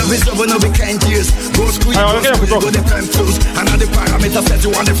 This one of his love no be kind years. Go school, go the time tools. And all the parameters that you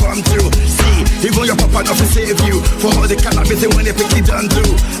want to farm through. See, even your papa not to save you. For all the cannabis when they pick it down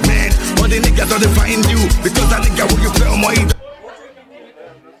through. Man, all the niggas don't find you. Because that nigga will you play on my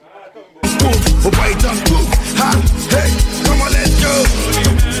move, boy, don't move. Ha, hey, come on, let's go.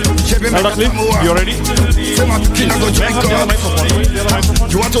 You ready? You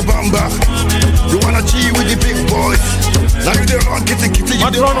want to bamba? You want to G with the big boys? Now you the wrong kitty.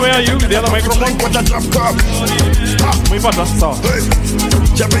 Matron, where are you? The other microphone? What a drop cup. Hey,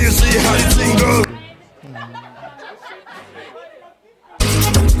 Jabba, you see how this thing goes.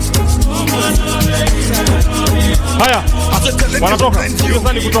 Haya, wanatoka.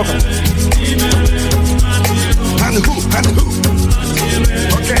 Yosani kutoka. And who?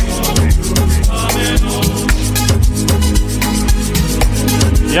 Okay.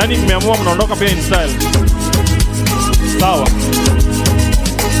 Yani mmeamua mnaondoka pia in style. Sawa.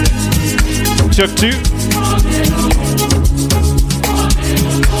 Check 2.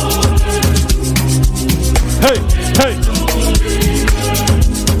 Hey.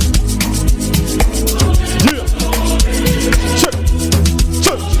 Yeah. Check.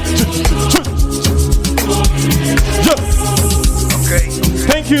 Yes. Okay.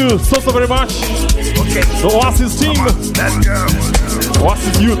 Thank you so very much. Okay. The Oasis team. Let's go.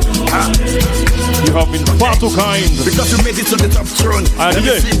 Oasis youth. You have been far too kind. Because you made it to the top throne. Let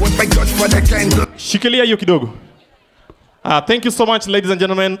me see what my God for the kind of. Shikilia hiyo kidogo. Thank you so much, ladies and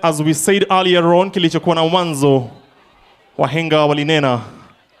gentlemen. As we said earlier on, kilichokuwa na mwanzo, wahenga walinena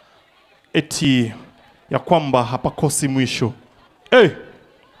eti ya kwamba hapakosi mwisho.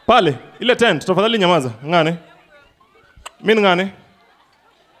 Pale, ile tent, tafadhali nyamaza. Ngane. Mimi ngane.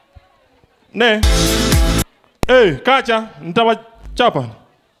 Ne. Kacha, nitawachapa.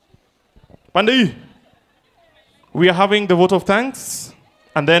 Pande hii. We are having the vote of thanks,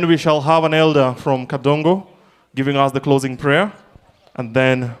 and then we shall have an elder from Kadongo giving us the closing prayer, and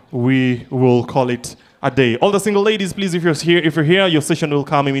then we will call it a day. All the single ladies, please, if you're here, your session will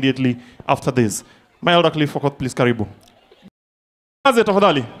come immediately after this. My elder Cliff Fokot, please, karibu.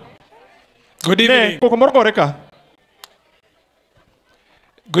 Good evening.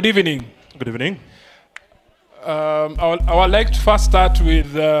 Good evening. Good evening. I would like to first start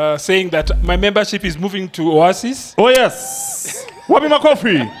with saying that my membership is moving to Oasis. Oh yes. Wabi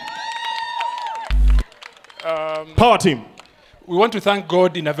Makofi. Power team. We want to thank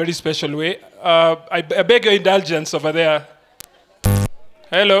God in a very special way. I beg your indulgence over there.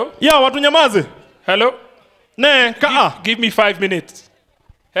 Hello? Yeah, watu nyamaze. Hello? Ne, give me 5 minutes.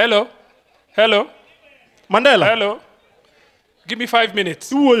 Hello? Mandela. Hello? Give me 5 minutes.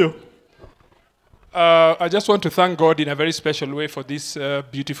 Who are you? I just want to thank God in a very special way for this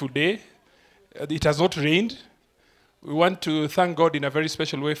beautiful day. It has not rained. We want to thank God in a very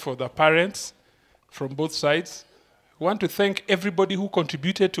special way for the parents from both sides. We want to thank everybody who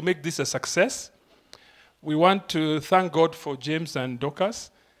contributed to make this a success. We want to thank God for James and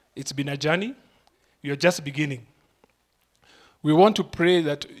Dorcas. It's been a journey. You're just beginning. We want to pray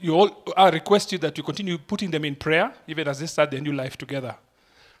that I request you that you continue putting them in prayer, even as they start their new life together.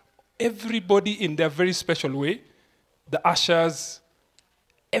 Everybody in their very special way, the ushers,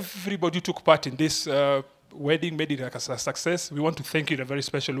 everybody took part in this wedding, made it a success. We want to thank you in a very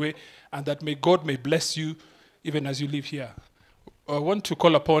special way, and that God may bless you even as you live here. I want to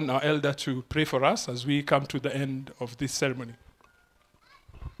call upon our elder to pray for us as we come to the end of this ceremony.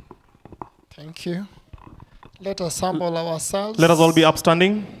 Thank you. Let us humble ourselves. Let us all be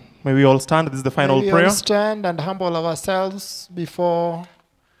upstanding. May we all stand. This is the final May we prayer. all stand and humble ourselves before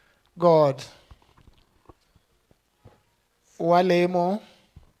God. Walemo.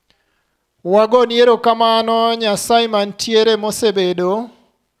 Wagoni erokamano Nyasaye mantiere mosebedo.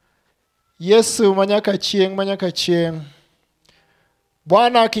 Yesu manyaka chieng.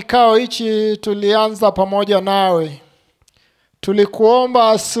 Bwana, kikao hichi tulianza pamoja nawe. Tulikuomba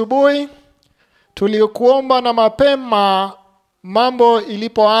asubuhi, tulikuomba na mapema mambo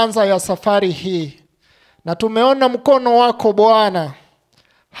ilipoanza ya safari hii. Na tumeona mkono wako Bwana.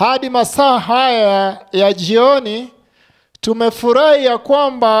 hadi masaa haya ya jioni. Tumefurahi ya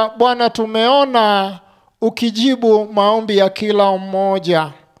kwamba Bwana tumeona ukijibu maombi ya kila mmoja.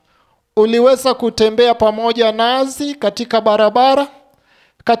 Uliweza kutembea pamoja nasi katika barabara,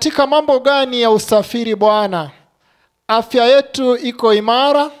 katika mambo gani ya usafiri Bwana. Afya yetu iko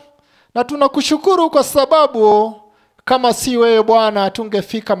imara na tunakushukuru kwa sababu kama si wewe Bwana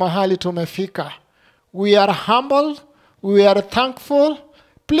tungefika mahali tumefika. We are humble, we are thankful.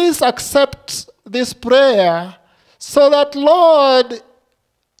 Please accept this prayer so that Lord,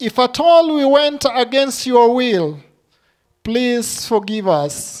 if at all we went against your will, please forgive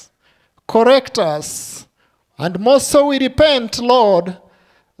us, correct us, and most so we repent, Lord,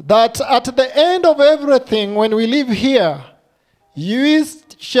 that at the end of everything, when we live here, you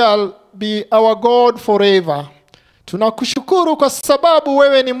shall be our God forever. Tunakushukuru kwa sababu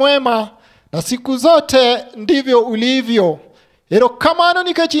wewe ni mwema na siku zote ndivyo ulivyo. Erokamano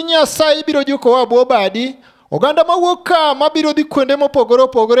nikachinya sai biro juko wa bobadi, oganda mawuoka mabiro dhi kuonde mopogore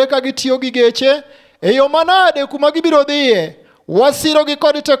opogore ka gitiyo gi geche, eyo manade kuma gibiro dhiye, wasiro gi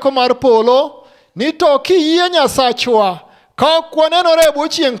kod teko mar polo, ni to kiyie Nyasachwa, ka ok wanenore e bwo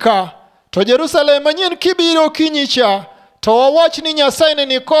chieng' ka, to Jerusalem manyien kibiro kinyicha, to wawach ni Nyasaye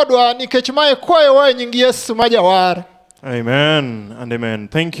ni kodwa nikech mae kwayowa e nying Yesu ma Jawar. Amen and amen.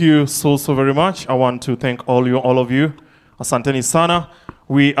 Thank you so very much. I want to thank all of you. Asanteni sana.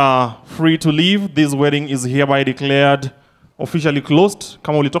 We are free to leave. This wedding is hereby declared officially closed.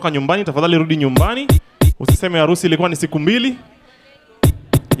 Kama ulitoka nyumbani, tafadhali rudi nyumbani. Usiseme harusi ilikuwa ni siku mbili.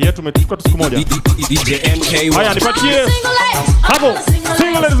 Tumechukua tu siku moja. Haya, nipatie hapo.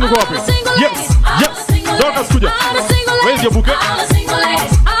 Single ladies mko wapi? Yes, yes. Dorcas kuja. Where's your bouquet?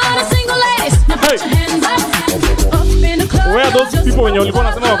 Hey. Where are those people when walikuwa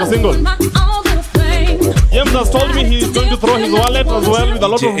nasema wako single? James has told me he's going to throw his wallet as well with a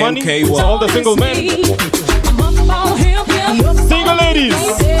lot of money. So all the single men. Single ladies,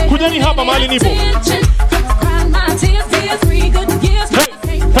 kujeni hapa mahali nipo.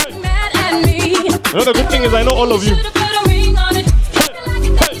 You know the good thing is I know all of you.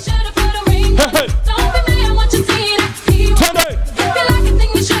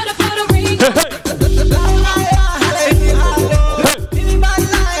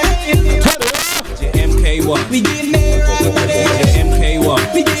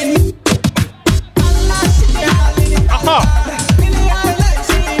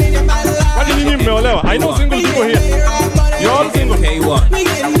 I know single people here. You're all single.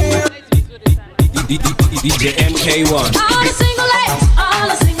 DJ MK1. All the single ladies, all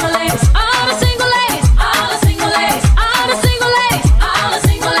the single ladies, all the single ladies, all the single ladies, all the single ladies, all the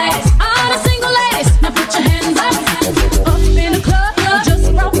single ladies, all the single ladies. Now put your hands up, up in the club. Just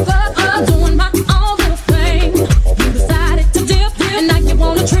broke up, doing my own little thing. You decided to dip, and now you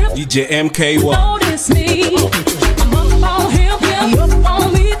wanna trip. DJ MK1. Notice me, I'm up on him, he up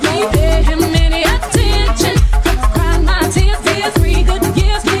on me. Pay him any attention, cry my tears, tears, 3 good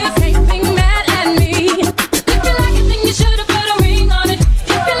years, can't be mad at me. If you like it, then you should've put a ring on it.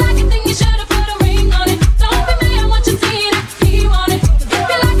 If you like it, then you should've put a ring on it. Don't be mad, I want you to see that he want it. If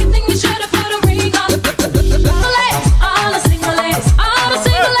you like it, then you should've put a ring on it. All the single ladies, all the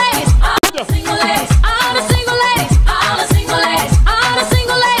single ladies, all the single ladies, all the single ladies, all the single ladies, all the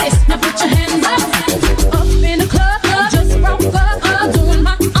single ladies. Now put your hands up in the club, just broke up, doing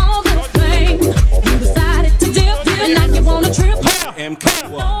my own little thing. You decided to dip, and now you wanna trip.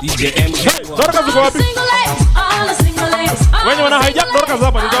 MK1. DJ MK1. Dorcas uko wapi? All the single ladies, wenye wana hijack Dorcas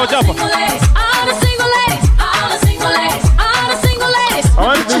hapa, nitawachapa. all the single ladies, all the single ladies, all the single ladies. I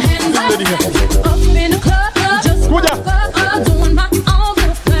want this lady here. Up in the club, just broke up, doing my own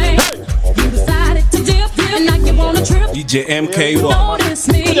little thing. You decided to dip, and now you wanna trip. DJ MK1. Notice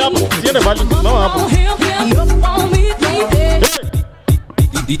me. Kuja hapa, siende mbali. Mama hapa.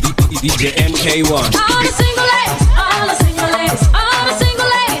 DJ MK1. All the single ladies, all the single ladies, all the single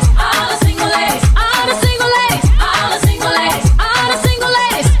ladies, all the single ladies, all the single ladies, all the single ladies, all the single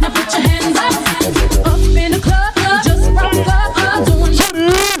ladies. Now put your hands up in the club, just broke up, doing your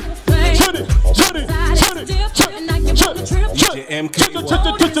thing. Decided to dip, and now you wanna trip. DJ MK1.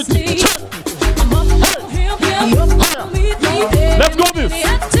 I'm up on him, he up on me. Let's go this.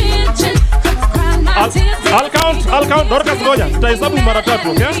 I'll count. Dorcas ngoja. Tutahesabu mara 3,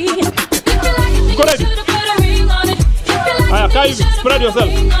 okay? Uko ready? Haya, kaa hivi. Spread yourself.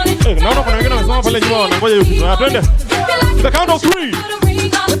 Naona kuna wengine wamesimama pale nyuma wanangoja hiyo kitu. Twende. The count of 3.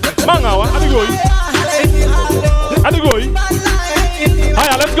 Mangawa, adigoi. Adigoi.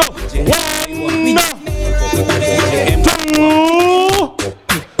 Haya, let's go. 1, 2,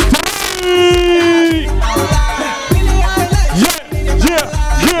 3. Yeah.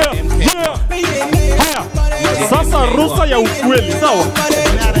 ukweli, sawa?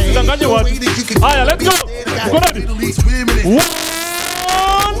 Usidanganye watu. Haya, let's go. Go ready. One.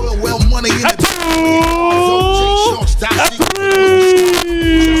 A two.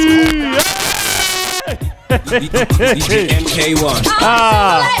 A three. DJ MK1.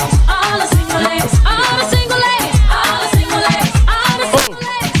 Ah.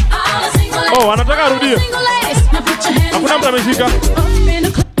 Oh, anataka arudie. Hakuna mtu ameshika.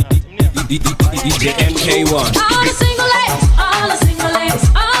 DJ MK1.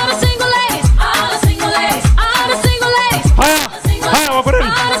 Haya, wako ready.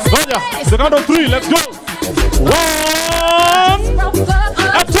 Ngoja. The count of 3. Let's go. 1,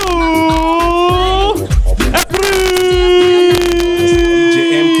 a 2, a 3. DJ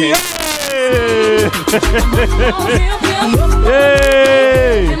MK.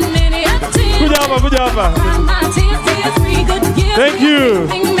 Hey. Kuja hapa. Thank you.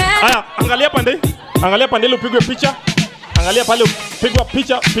 Haya, angalia pande. Angalia pande ile upigwe picha. Angalia pale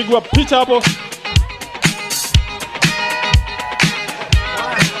pigwa picha hapo.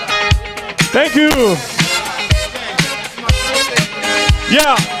 Thank you.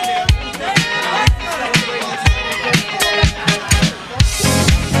 Yeah.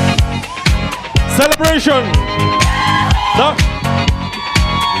 Celebration. No.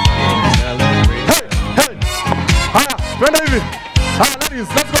 Hey. Haya, twende hivi. Haya, ladies,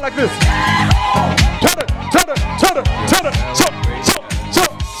 let's go like this. Turn it.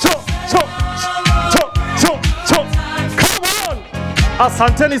 Come on.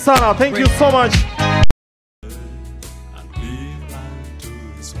 Asanteni sana. Thank you so much.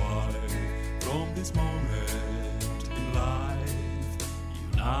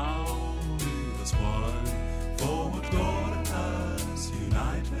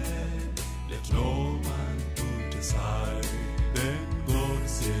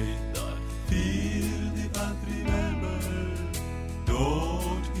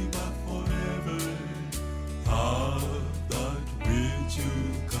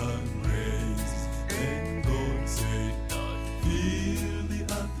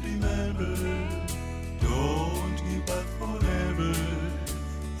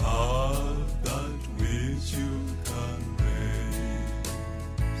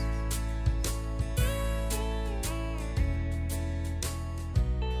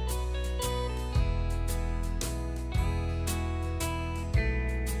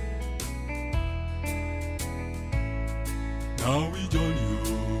 Now we join you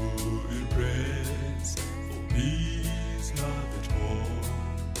in praise for peace, love at home.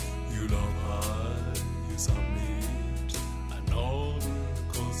 You love high, you submit, and all the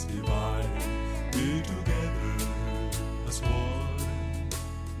cause divine. Be together as one,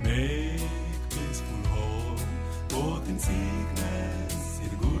 make peaceful home, both in sickness,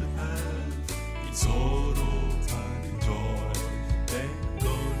 in good health, in sorrow and in joy. Thank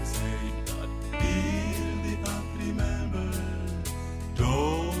God say that heal the earth, remember.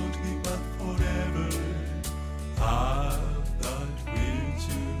 Don't give up forever. Have that which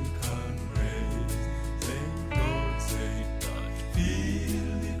you can raise. Thank God say that. Feel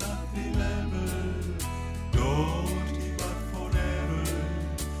the earth, remember. Don't give up forever.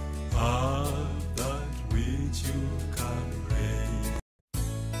 Have that which you can raise.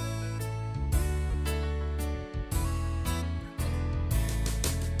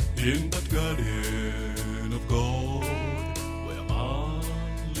 In that garden of God, where man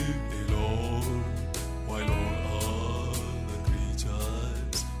lived alone, while all other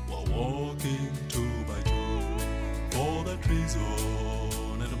creatures were walking two by two, for that reason